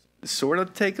sort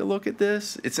of take a look at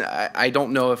this. I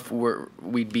don't know if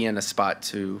we'd be in a spot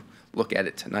to look at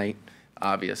it tonight,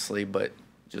 obviously, but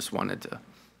just wanted to,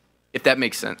 if that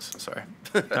makes sense. Sorry.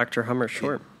 Dr. Hummer,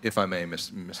 sure. If I may,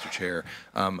 Mr. Chair,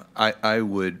 I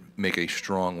would make a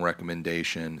strong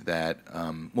recommendation that,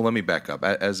 well, let me back up.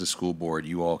 As a school board,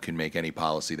 you all can make any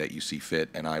policy that you see fit,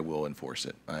 and I will enforce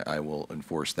it. I will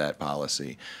enforce that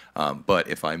policy. But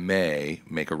if I may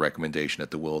make a recommendation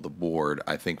at the will of the board,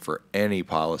 I think for any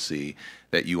policy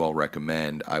that you all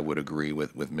recommend, I would agree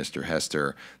with Mr.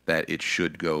 Hester that it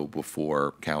should go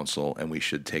before council, and we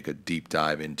should take a deep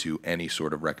dive into any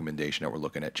sort of recommendation that we're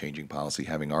looking at changing policy,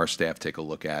 having our staff take a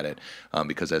look at it,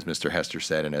 because as Mr. Hester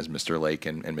said, and as Mr. Lake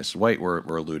and Mrs. White were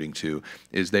alluding to,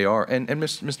 is they are, and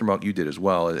Mr. Monk, you did as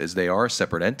well, is they are a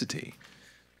separate entity.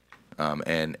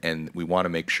 And we want to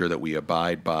make sure that we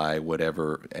abide by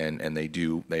whatever, and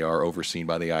they are overseen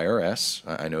by the IRS.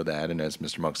 I know that, and as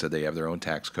Mr. Monk said, they have their own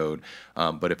tax code.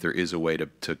 But if there is a way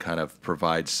to kind of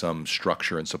provide some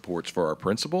structure and supports for our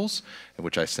principals,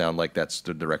 which I sound like that's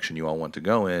the direction you all want to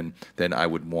go in, then I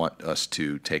would want us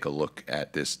to take a look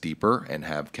at this deeper and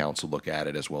have council look at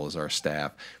it as well as our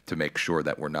staff to make sure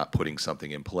that we're not putting something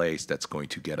in place that's going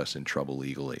to get us in trouble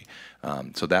legally.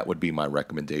 So that would be my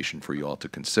recommendation for you all to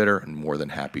consider, and more than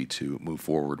happy to move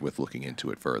forward with looking into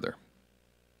it further.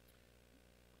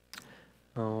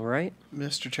 All right.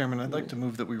 Mr. Chairman, I'd like to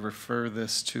move that we refer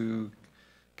this to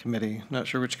committee. Not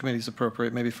sure which committee is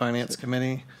appropriate, maybe Finance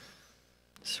Committee?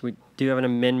 So we do have an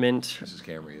amendment. Mrs.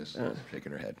 Camry is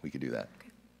shaking her head. We could do that.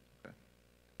 Okay.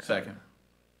 Second.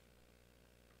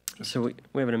 So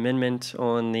we have an amendment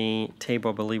on the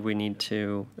table. I believe we need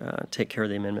to take care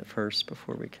of the amendment first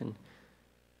before we can.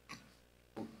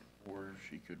 Or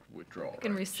she could withdraw.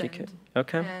 Can rescind. She could.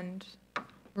 Okay. And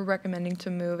we're recommending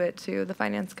to move it to the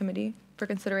Finance Committee for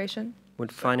consideration.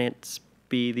 Would Finance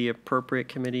be the appropriate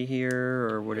committee here,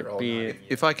 or would it be?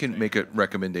 If I can make a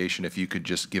recommendation, if you could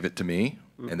just give it to me,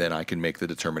 and then I can make the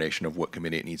determination of what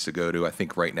committee it needs to go to. I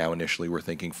think right now, initially, we're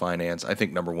thinking finance. I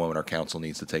think number one, our council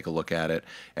needs to take a look at it.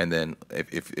 And then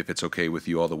if it's okay with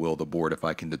you all, the will of the board, if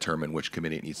I can determine which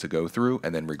committee it needs to go through,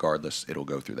 and then regardless, it'll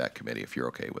go through that committee if you're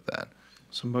okay with that.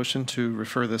 So motion to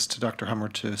refer this to Dr. Hummer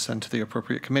to send to the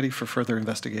appropriate committee for further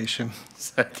investigation.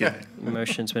 Second.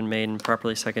 Motion's been made and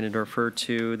properly seconded to refer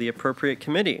to the appropriate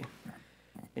committee.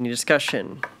 Any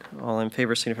discussion? All in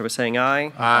favor signify by saying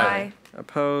aye. Aye.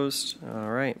 Opposed?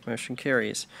 All right, motion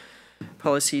carries.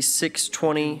 Policy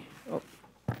 620. Oh,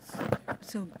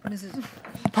 So, Mrs.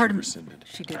 Pardon,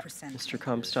 she did rescind. Mr.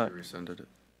 Comstock. Rescinded it.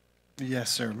 Yes,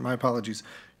 sir. My apologies.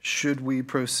 Should we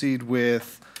proceed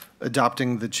with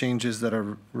adopting the changes that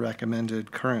are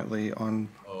recommended currently on?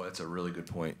 Oh, that's a really good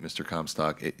point, Mr.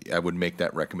 Comstock. I would make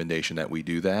that recommendation that we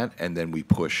do that, and then we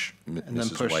push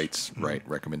Mrs. White's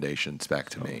recommendations back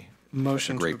to me.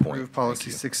 Motion to approve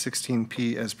policy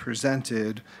 616P as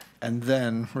presented, and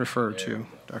then refer to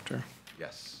Dr.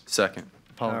 Yes. Second.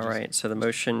 Apologies. All right, so the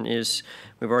motion is,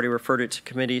 we've already referred it to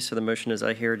committee, so the motion as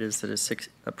I hear it is that it's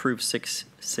approve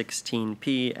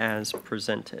 616P as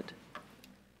presented.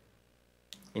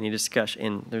 Any discussion?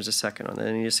 And there's a second on that.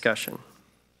 Any discussion?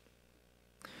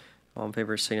 All in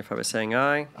favor signify by saying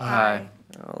aye. Aye.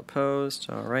 All opposed?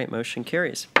 All right, motion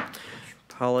carries.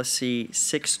 Policy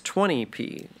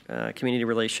 620P, Community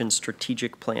Relations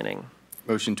Strategic Planning.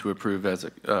 Motion to approve as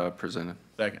presented.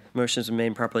 Second. Motion's been made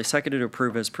and properly seconded to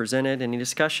approve as presented. Any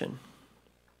discussion?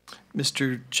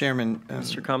 Mr. Chairman.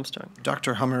 Mr. Comstock.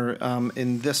 Dr. Hummer,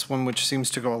 in this one, which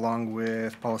seems to go along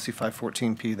with policy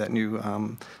 514P, that new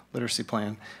literacy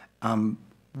plan,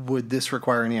 would this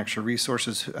require any extra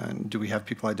resources? Do we have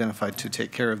people identified to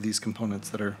take care of these components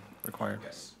that are required?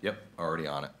 Yes. Yep, already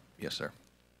on it. Yes, sir.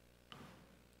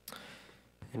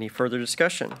 Any further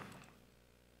discussion?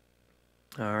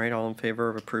 All right, all in favor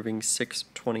of approving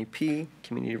 620P,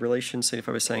 Community Relations,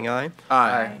 signify by saying aye.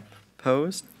 Aye.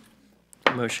 Opposed?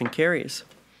 Motion carries.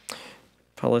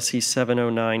 Policy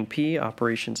 709P,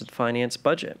 Operations and Finance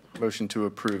Budget. Motion to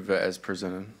approve as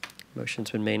presented.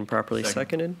 Motion's been made and properly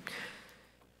seconded.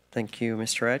 Thank you,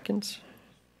 Mr. Atkins.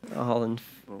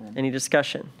 Any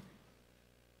discussion?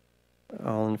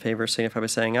 All in favor signify by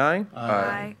saying aye.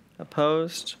 Aye.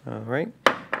 Opposed? All right.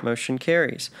 Motion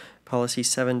carries. Policy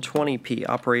 720P,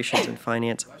 Operations and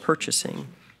Finance Purchasing.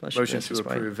 Motion to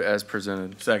approve as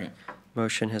presented. Second.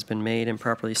 Motion has been made and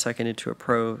properly seconded to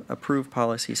approve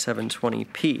Policy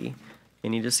 720P.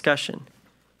 Any discussion?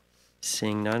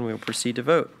 Seeing none, we will proceed to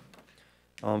vote.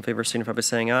 All in favor signify by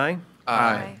saying aye.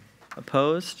 Aye.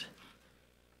 Opposed?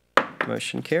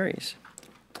 Motion carries.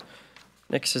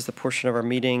 Next is the portion of our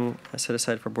meeting set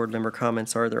aside for board member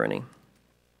comments. Are there any?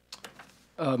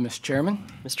 Mr. Chairman?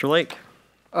 Mr. Lake.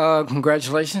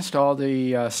 Congratulations to all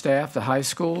the staff, the high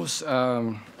schools.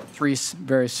 3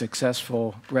 very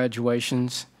successful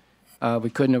graduations. We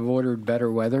couldn't have ordered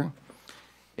better weather.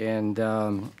 And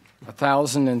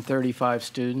 1,035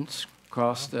 students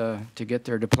crossed to get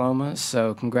their diplomas.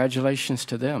 So congratulations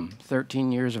to them.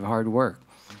 13 years of hard work.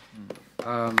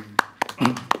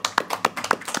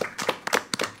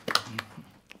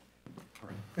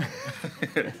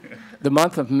 The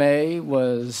month of May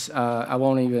was, I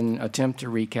won't even attempt to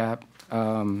recap.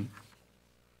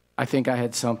 I think I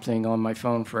had something on my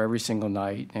phone for every single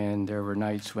night, and there were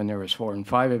nights when there was 4 and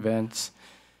 5 events.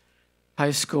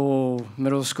 High school,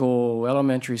 middle school,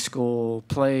 elementary school,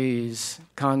 plays,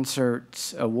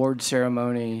 concerts, award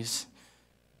ceremonies,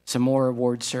 some more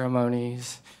award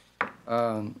ceremonies.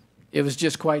 It was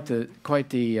just quite the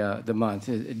month.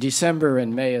 December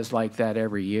and May is like that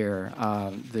every year.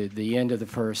 The end of the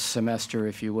first semester,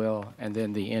 if you will, and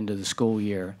then the end of the school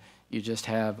year. You just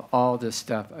have all this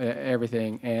stuff,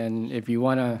 everything. And if you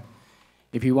wanna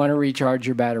recharge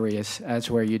your batteries,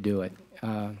 that's where you do it.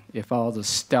 If all the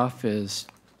stuff is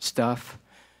stuff,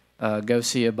 go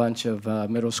see a bunch of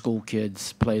middle school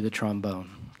kids play the trombone.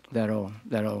 That'll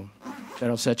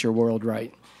set your world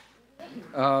right.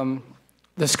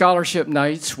 The scholarship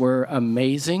nights were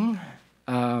amazing.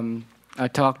 I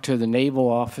talked to the naval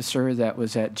officer that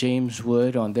was at James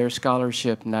Wood on their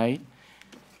scholarship night.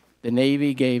 The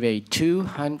Navy gave a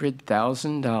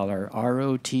 $200,000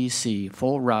 ROTC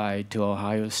full ride to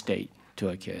Ohio State to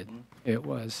a kid. It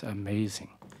was amazing.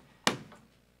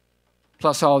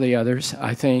 Plus all the others.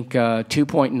 I think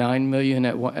 2.9 million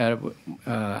at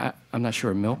I'm not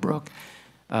sure, Millbrook.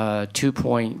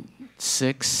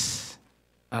 2.6,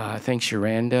 I think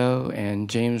Sharando, and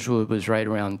James Wood was right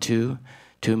around 2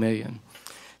 million.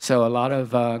 So a lot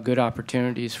of good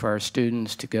opportunities for our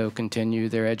students to go continue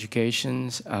their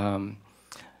educations. I'm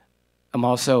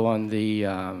also on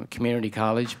the community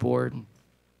college board,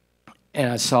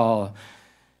 and I saw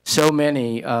so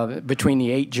many, between the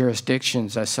 8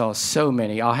 jurisdictions, I saw so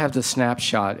many. I'll have the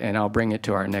snapshot, and I'll bring it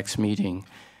to our next meeting,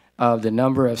 of the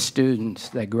number of students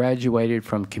that graduated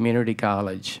from community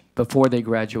college before they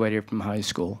graduated from high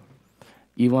school.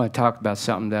 You want to talk about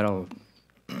something that'll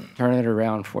turn it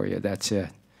around for you, that's it.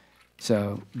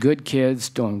 So good kids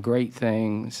doing great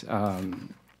things.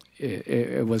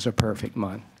 It was a perfect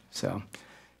month. So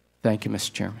thank you,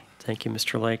 Mr. Chairman. Thank you,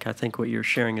 Mr. Lake. I think what you're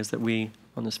sharing is that we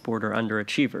on this board are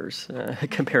underachievers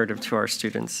comparative to our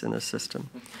students in the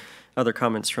system. Other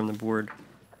comments from the board?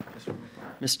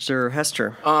 Mr.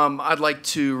 Hester. I'd like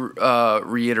to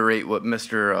reiterate what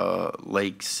Mr.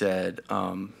 Lake said.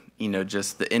 You know,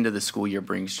 just the end of the school year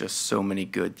brings just so many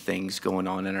good things going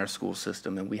on in our school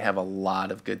system, and we have a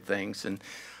lot of good things. And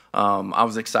I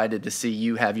was excited to see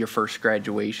you have your first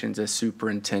graduations as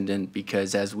superintendent,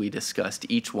 because as we discussed,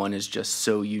 each one is just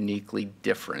so uniquely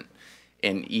different,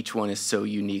 and each one is so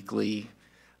uniquely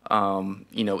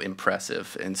you know,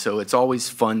 impressive. And so it's always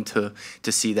fun to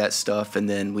see that stuff. And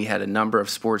then we had a number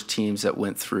of sports teams that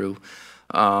went through,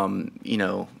 you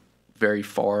know, very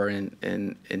far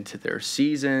into their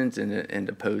seasons and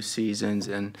into post seasons.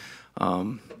 And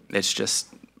it's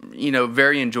just, you know,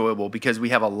 very enjoyable because we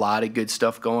have a lot of good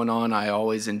stuff going on. I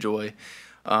always enjoy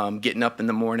getting up in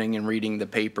the morning and reading the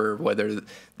paper, whether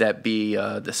that be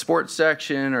the sports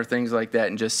section or things like that,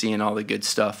 and just seeing all the good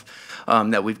stuff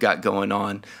that we've got going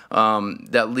on.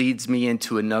 That leads me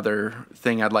into another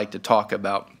thing I'd like to talk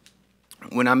about.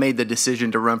 When I made the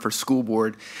decision to run for school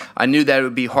board, I knew that it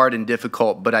would be hard and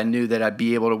difficult, but I knew that I'd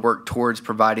be able to work towards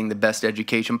providing the best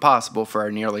education possible for our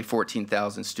nearly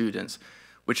 14,000 students,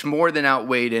 which more than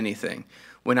outweighed anything.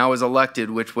 When I was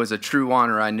elected, which was a true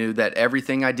honor, I knew that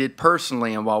everything I did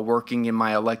personally and while working in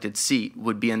my elected seat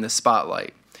would be in the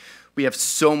spotlight. We have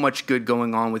so much good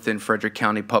going on within Frederick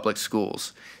County Public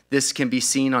Schools. This can be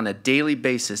seen on a daily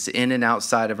basis in and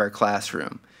outside of our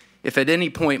classroom. If at any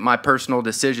point my personal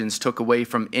decisions took away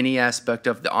from any aspect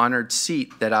of the honored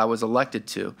seat that I was elected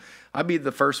to, I'd be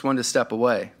the first one to step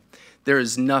away. There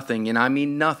is nothing, and I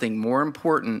mean nothing, more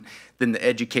important than the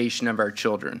education of our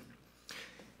children.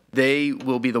 They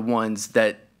will be the ones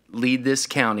that lead this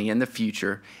county in the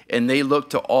future, and they look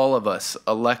to all of us,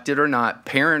 elected or not,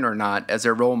 parent or not, as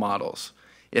their role models.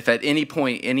 If at any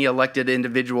point any elected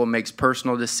individual makes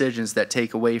personal decisions that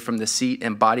take away from the seat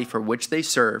and body for which they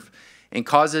serve and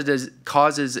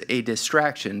causes a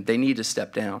distraction, they need to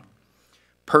step down.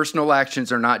 Personal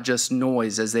actions are not just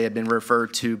noise, as they have been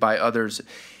referred to by others,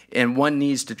 and one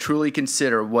needs to truly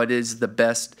consider what is the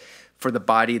best for the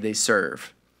body they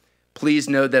serve. Please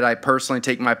know that I personally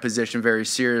take my position very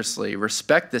seriously,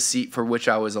 respect the seat for which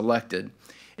I was elected,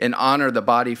 and honor the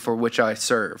body for which I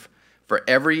serve. for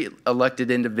every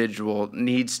elected individual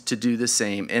needs to do the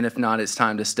same, and if not, it's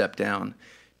time to step down.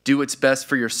 Do what's best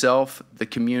for yourself, the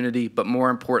community, but more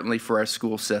importantly for our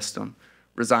school system.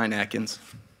 Resign, Atkins.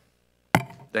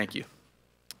 Thank you.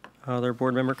 Other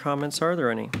board member comments? Are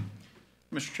there any?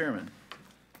 Mr. Chairman.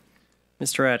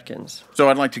 Mr. Atkins. So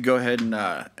I'd like to go ahead and,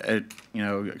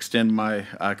 extend my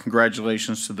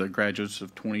congratulations to the graduates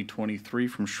of 2023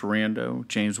 from Sharando,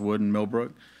 James Wood, and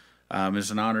Millbrook.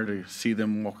 It's an honor to see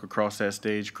them walk across that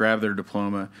stage, grab their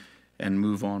diploma, and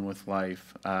move on with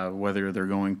life, whether they're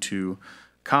going to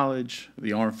college,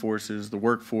 the armed forces, the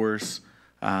workforce,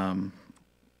 or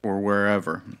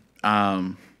wherever.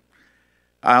 I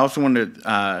also want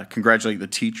to congratulate the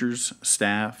teachers,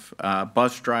 staff,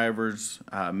 bus drivers,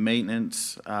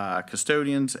 maintenance,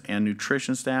 custodians, and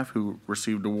nutrition staff who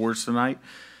received awards tonight.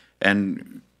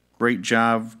 And great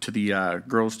job to the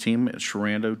girls team at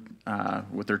Sharando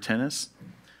with their tennis.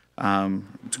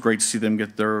 It's great to see them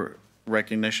get their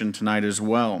recognition tonight as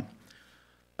well.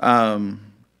 I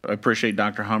appreciate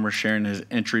Dr. Hummer sharing his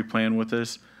entry plan with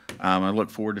us. I look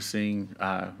forward to seeing,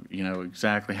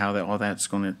 exactly how all that's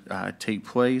going to take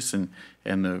place and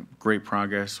the great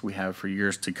progress we have for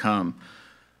years to come.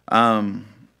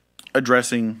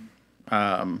 Addressing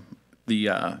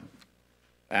the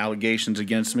allegations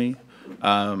against me,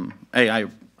 hey,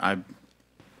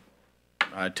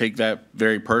 I take that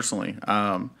very personally.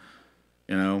 All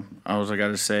I got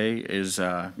to say is,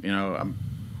 I'm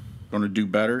going to do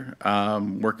better,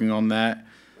 working on that.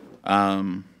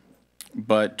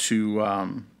 But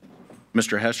to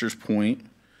Mr. Hester's point,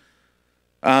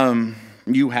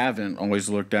 you haven't always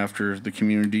looked after the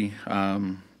community.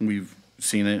 We've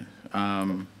seen it.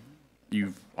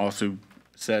 You've also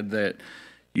said that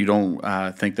you don't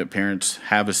think that parents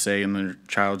have a say in their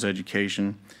child's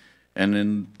education. And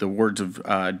in the words of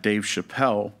Dave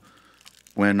Chappelle,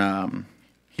 when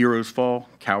heroes fall,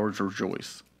 cowards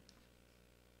rejoice.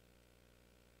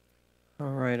 All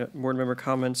right, board member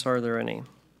comments, are there any?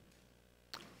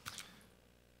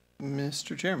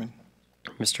 Mr. Chairman.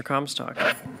 Mr. Comstock.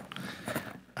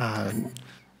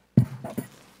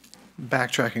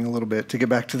 Backtracking a little bit to get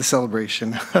back to the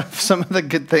celebration of some of the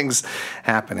good things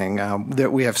happening.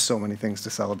 That we have so many things to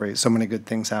celebrate, so many good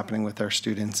things happening with our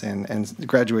students, and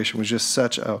graduation was just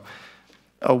such a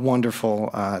wonderful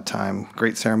time,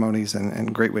 great ceremonies,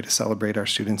 and great way to celebrate our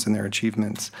students and their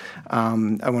achievements.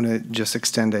 I want to just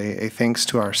extend a thanks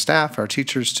to our staff, our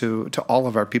teachers, to all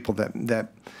of our people that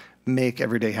make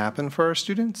every day happen for our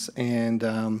students, and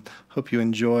hope you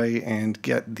enjoy and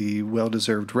get the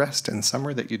well-deserved rest and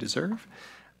summer that you deserve.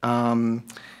 And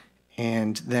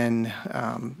then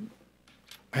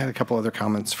I had a couple other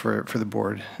comments for the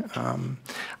board.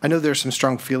 I know there's some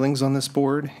strong feelings on this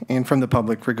board and from the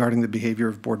public regarding the behavior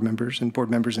of board members and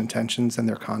board members' intentions and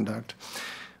their conduct.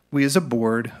 We as a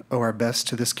board owe our best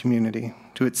to this community,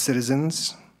 to its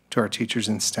citizens, to our teachers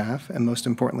and staff, and most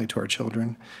importantly to our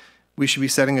children. We should be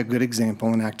setting a good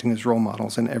example and acting as role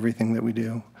models in everything that we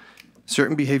do.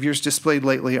 Certain behaviors displayed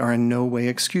lately are in no way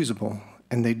excusable,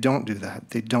 and they don't do that.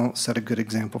 They don't set a good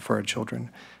example for our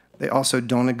children. They also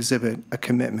don't exhibit a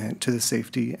commitment to the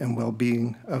safety and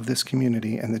well-being of this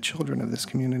community and the children of this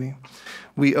community.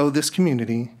 We owe this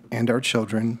community and our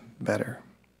children better.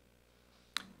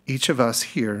 Each of us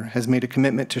here has made a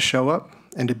commitment to show up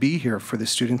and to be here for the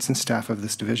students and staff of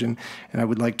this division, and I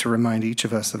would like to remind each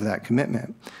of us of that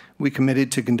commitment. We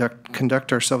committed to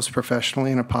conduct ourselves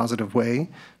professionally in a positive way,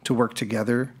 to work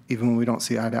together even when we don't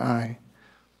see eye to eye.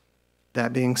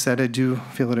 That being said, I do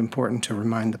feel it important to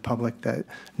remind the public that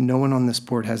no one on this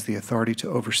board has the authority to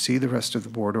oversee the rest of the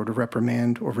board or to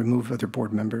reprimand or remove other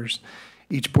board members.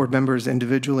 Each board member is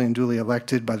individually and duly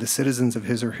elected by the citizens of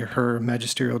his or her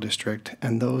magisterial district,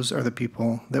 and those are the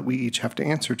people that we each have to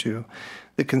answer to.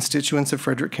 The constituents of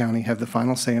Frederick County have the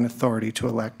final say and authority to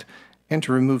elect and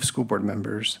to remove school board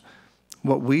members.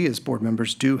 What we as board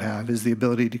members do have is the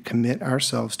ability to commit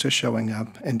ourselves to showing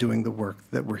up and doing the work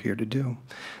that we're here to do.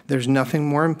 There's nothing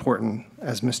more important,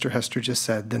 as Mr. Hester just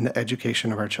said, than the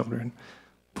education of our children.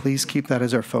 Please keep that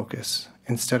as our focus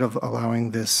instead of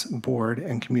allowing this board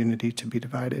and community to be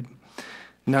divided.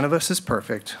 None of us is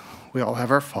perfect. We all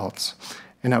have our faults.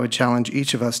 And I would challenge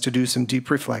each of us to do some deep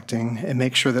reflecting and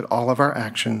make sure that all of our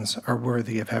actions are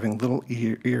worthy of having little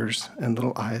ears and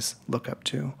little eyes look up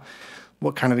to.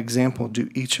 What kind of example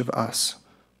do each of us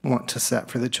want to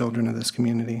set for the children of this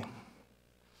community?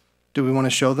 Do we want to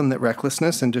show them that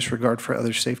recklessness and disregard for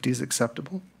others' safety is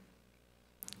acceptable?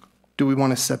 Do we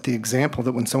want to set the example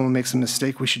that when someone makes a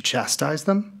mistake, we should chastise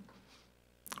them?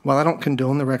 While I don't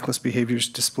condone the reckless behaviors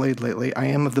displayed lately, I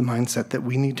am of the mindset that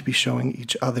we need to be showing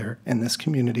each other in this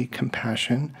community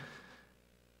compassion,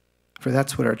 for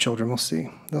that's what our children will see.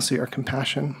 They'll see our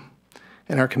compassion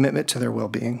and our commitment to their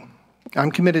well-being. I'm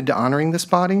committed to honoring this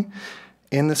body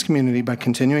and this community by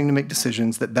continuing to make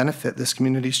decisions that benefit this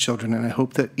community's children, and I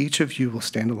hope that each of you will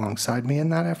stand alongside me in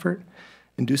that effort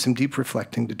and do some deep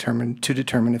reflecting to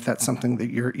determine if that's something that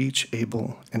you're each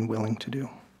able and willing to do.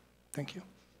 Thank you.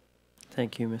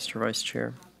 Thank you, Mr. Vice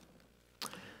Chair.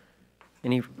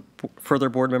 Any further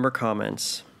board member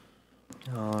comments?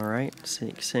 All right,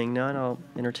 seeing none, I'll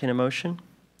entertain a motion.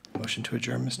 Motion to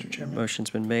adjourn, Mr. Chairman.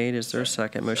 Motion's been made. Is there a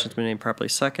second? Motion's been made properly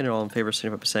seconded. All in favor,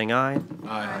 signify by saying aye.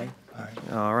 Aye.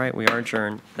 All right, we are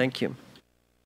adjourned. Thank you.